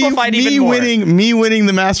 let's simplify it even more. Me winning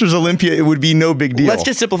the Masters Olympia, it would be no big deal. Let's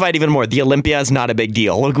just simplify it even more. The Olympia is not a big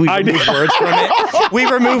deal. Look, we remove words from it. We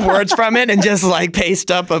remove words from it and just like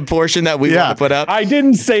paste up a portion that we want to put up. I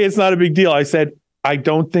didn't say it's not a big deal. I said I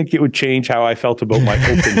don't think it would change how I felt about my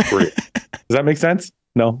open career. Does that make sense?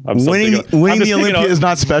 No, winning the Olympia is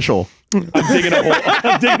not special. I'm digging a hole.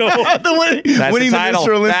 Winning the Mr.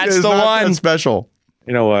 Olympia That's is the not one. Special.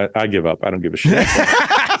 You know what? I give up. I don't give a shit.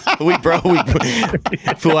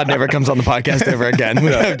 Fouad never comes on the podcast ever again.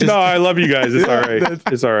 No, I love you guys. It's all right.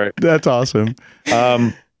 It's all right. That's awesome.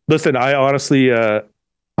 Listen, I honestly,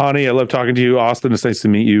 Hany, I love talking to you. Austin, it's nice to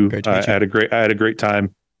meet you. I had a great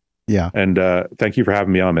time. Yeah. And thank you for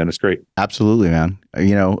having me on, man. It's great. Absolutely, man.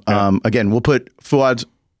 Again, we'll put Fouad's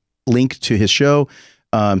link to his show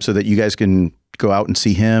so that you guys can go out and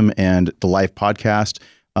see him and the live podcast.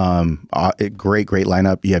 Great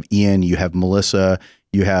lineup. You have Ian, you have Melissa,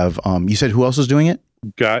 you have, you said who else is doing it?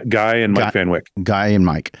 Guy and Mike Van Wyck. Guy and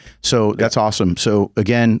Mike. So that's awesome. So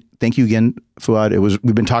again, thank you again, Fouad.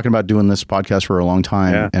 We've been talking about doing this podcast for a long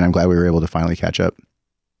time and I'm glad we were able to finally catch up.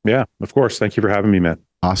 Yeah, of course. Thank you for having me, man.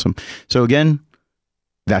 Awesome. So again,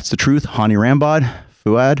 that's the truth. Hany Rambod,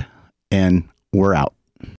 Fouad, and we're out.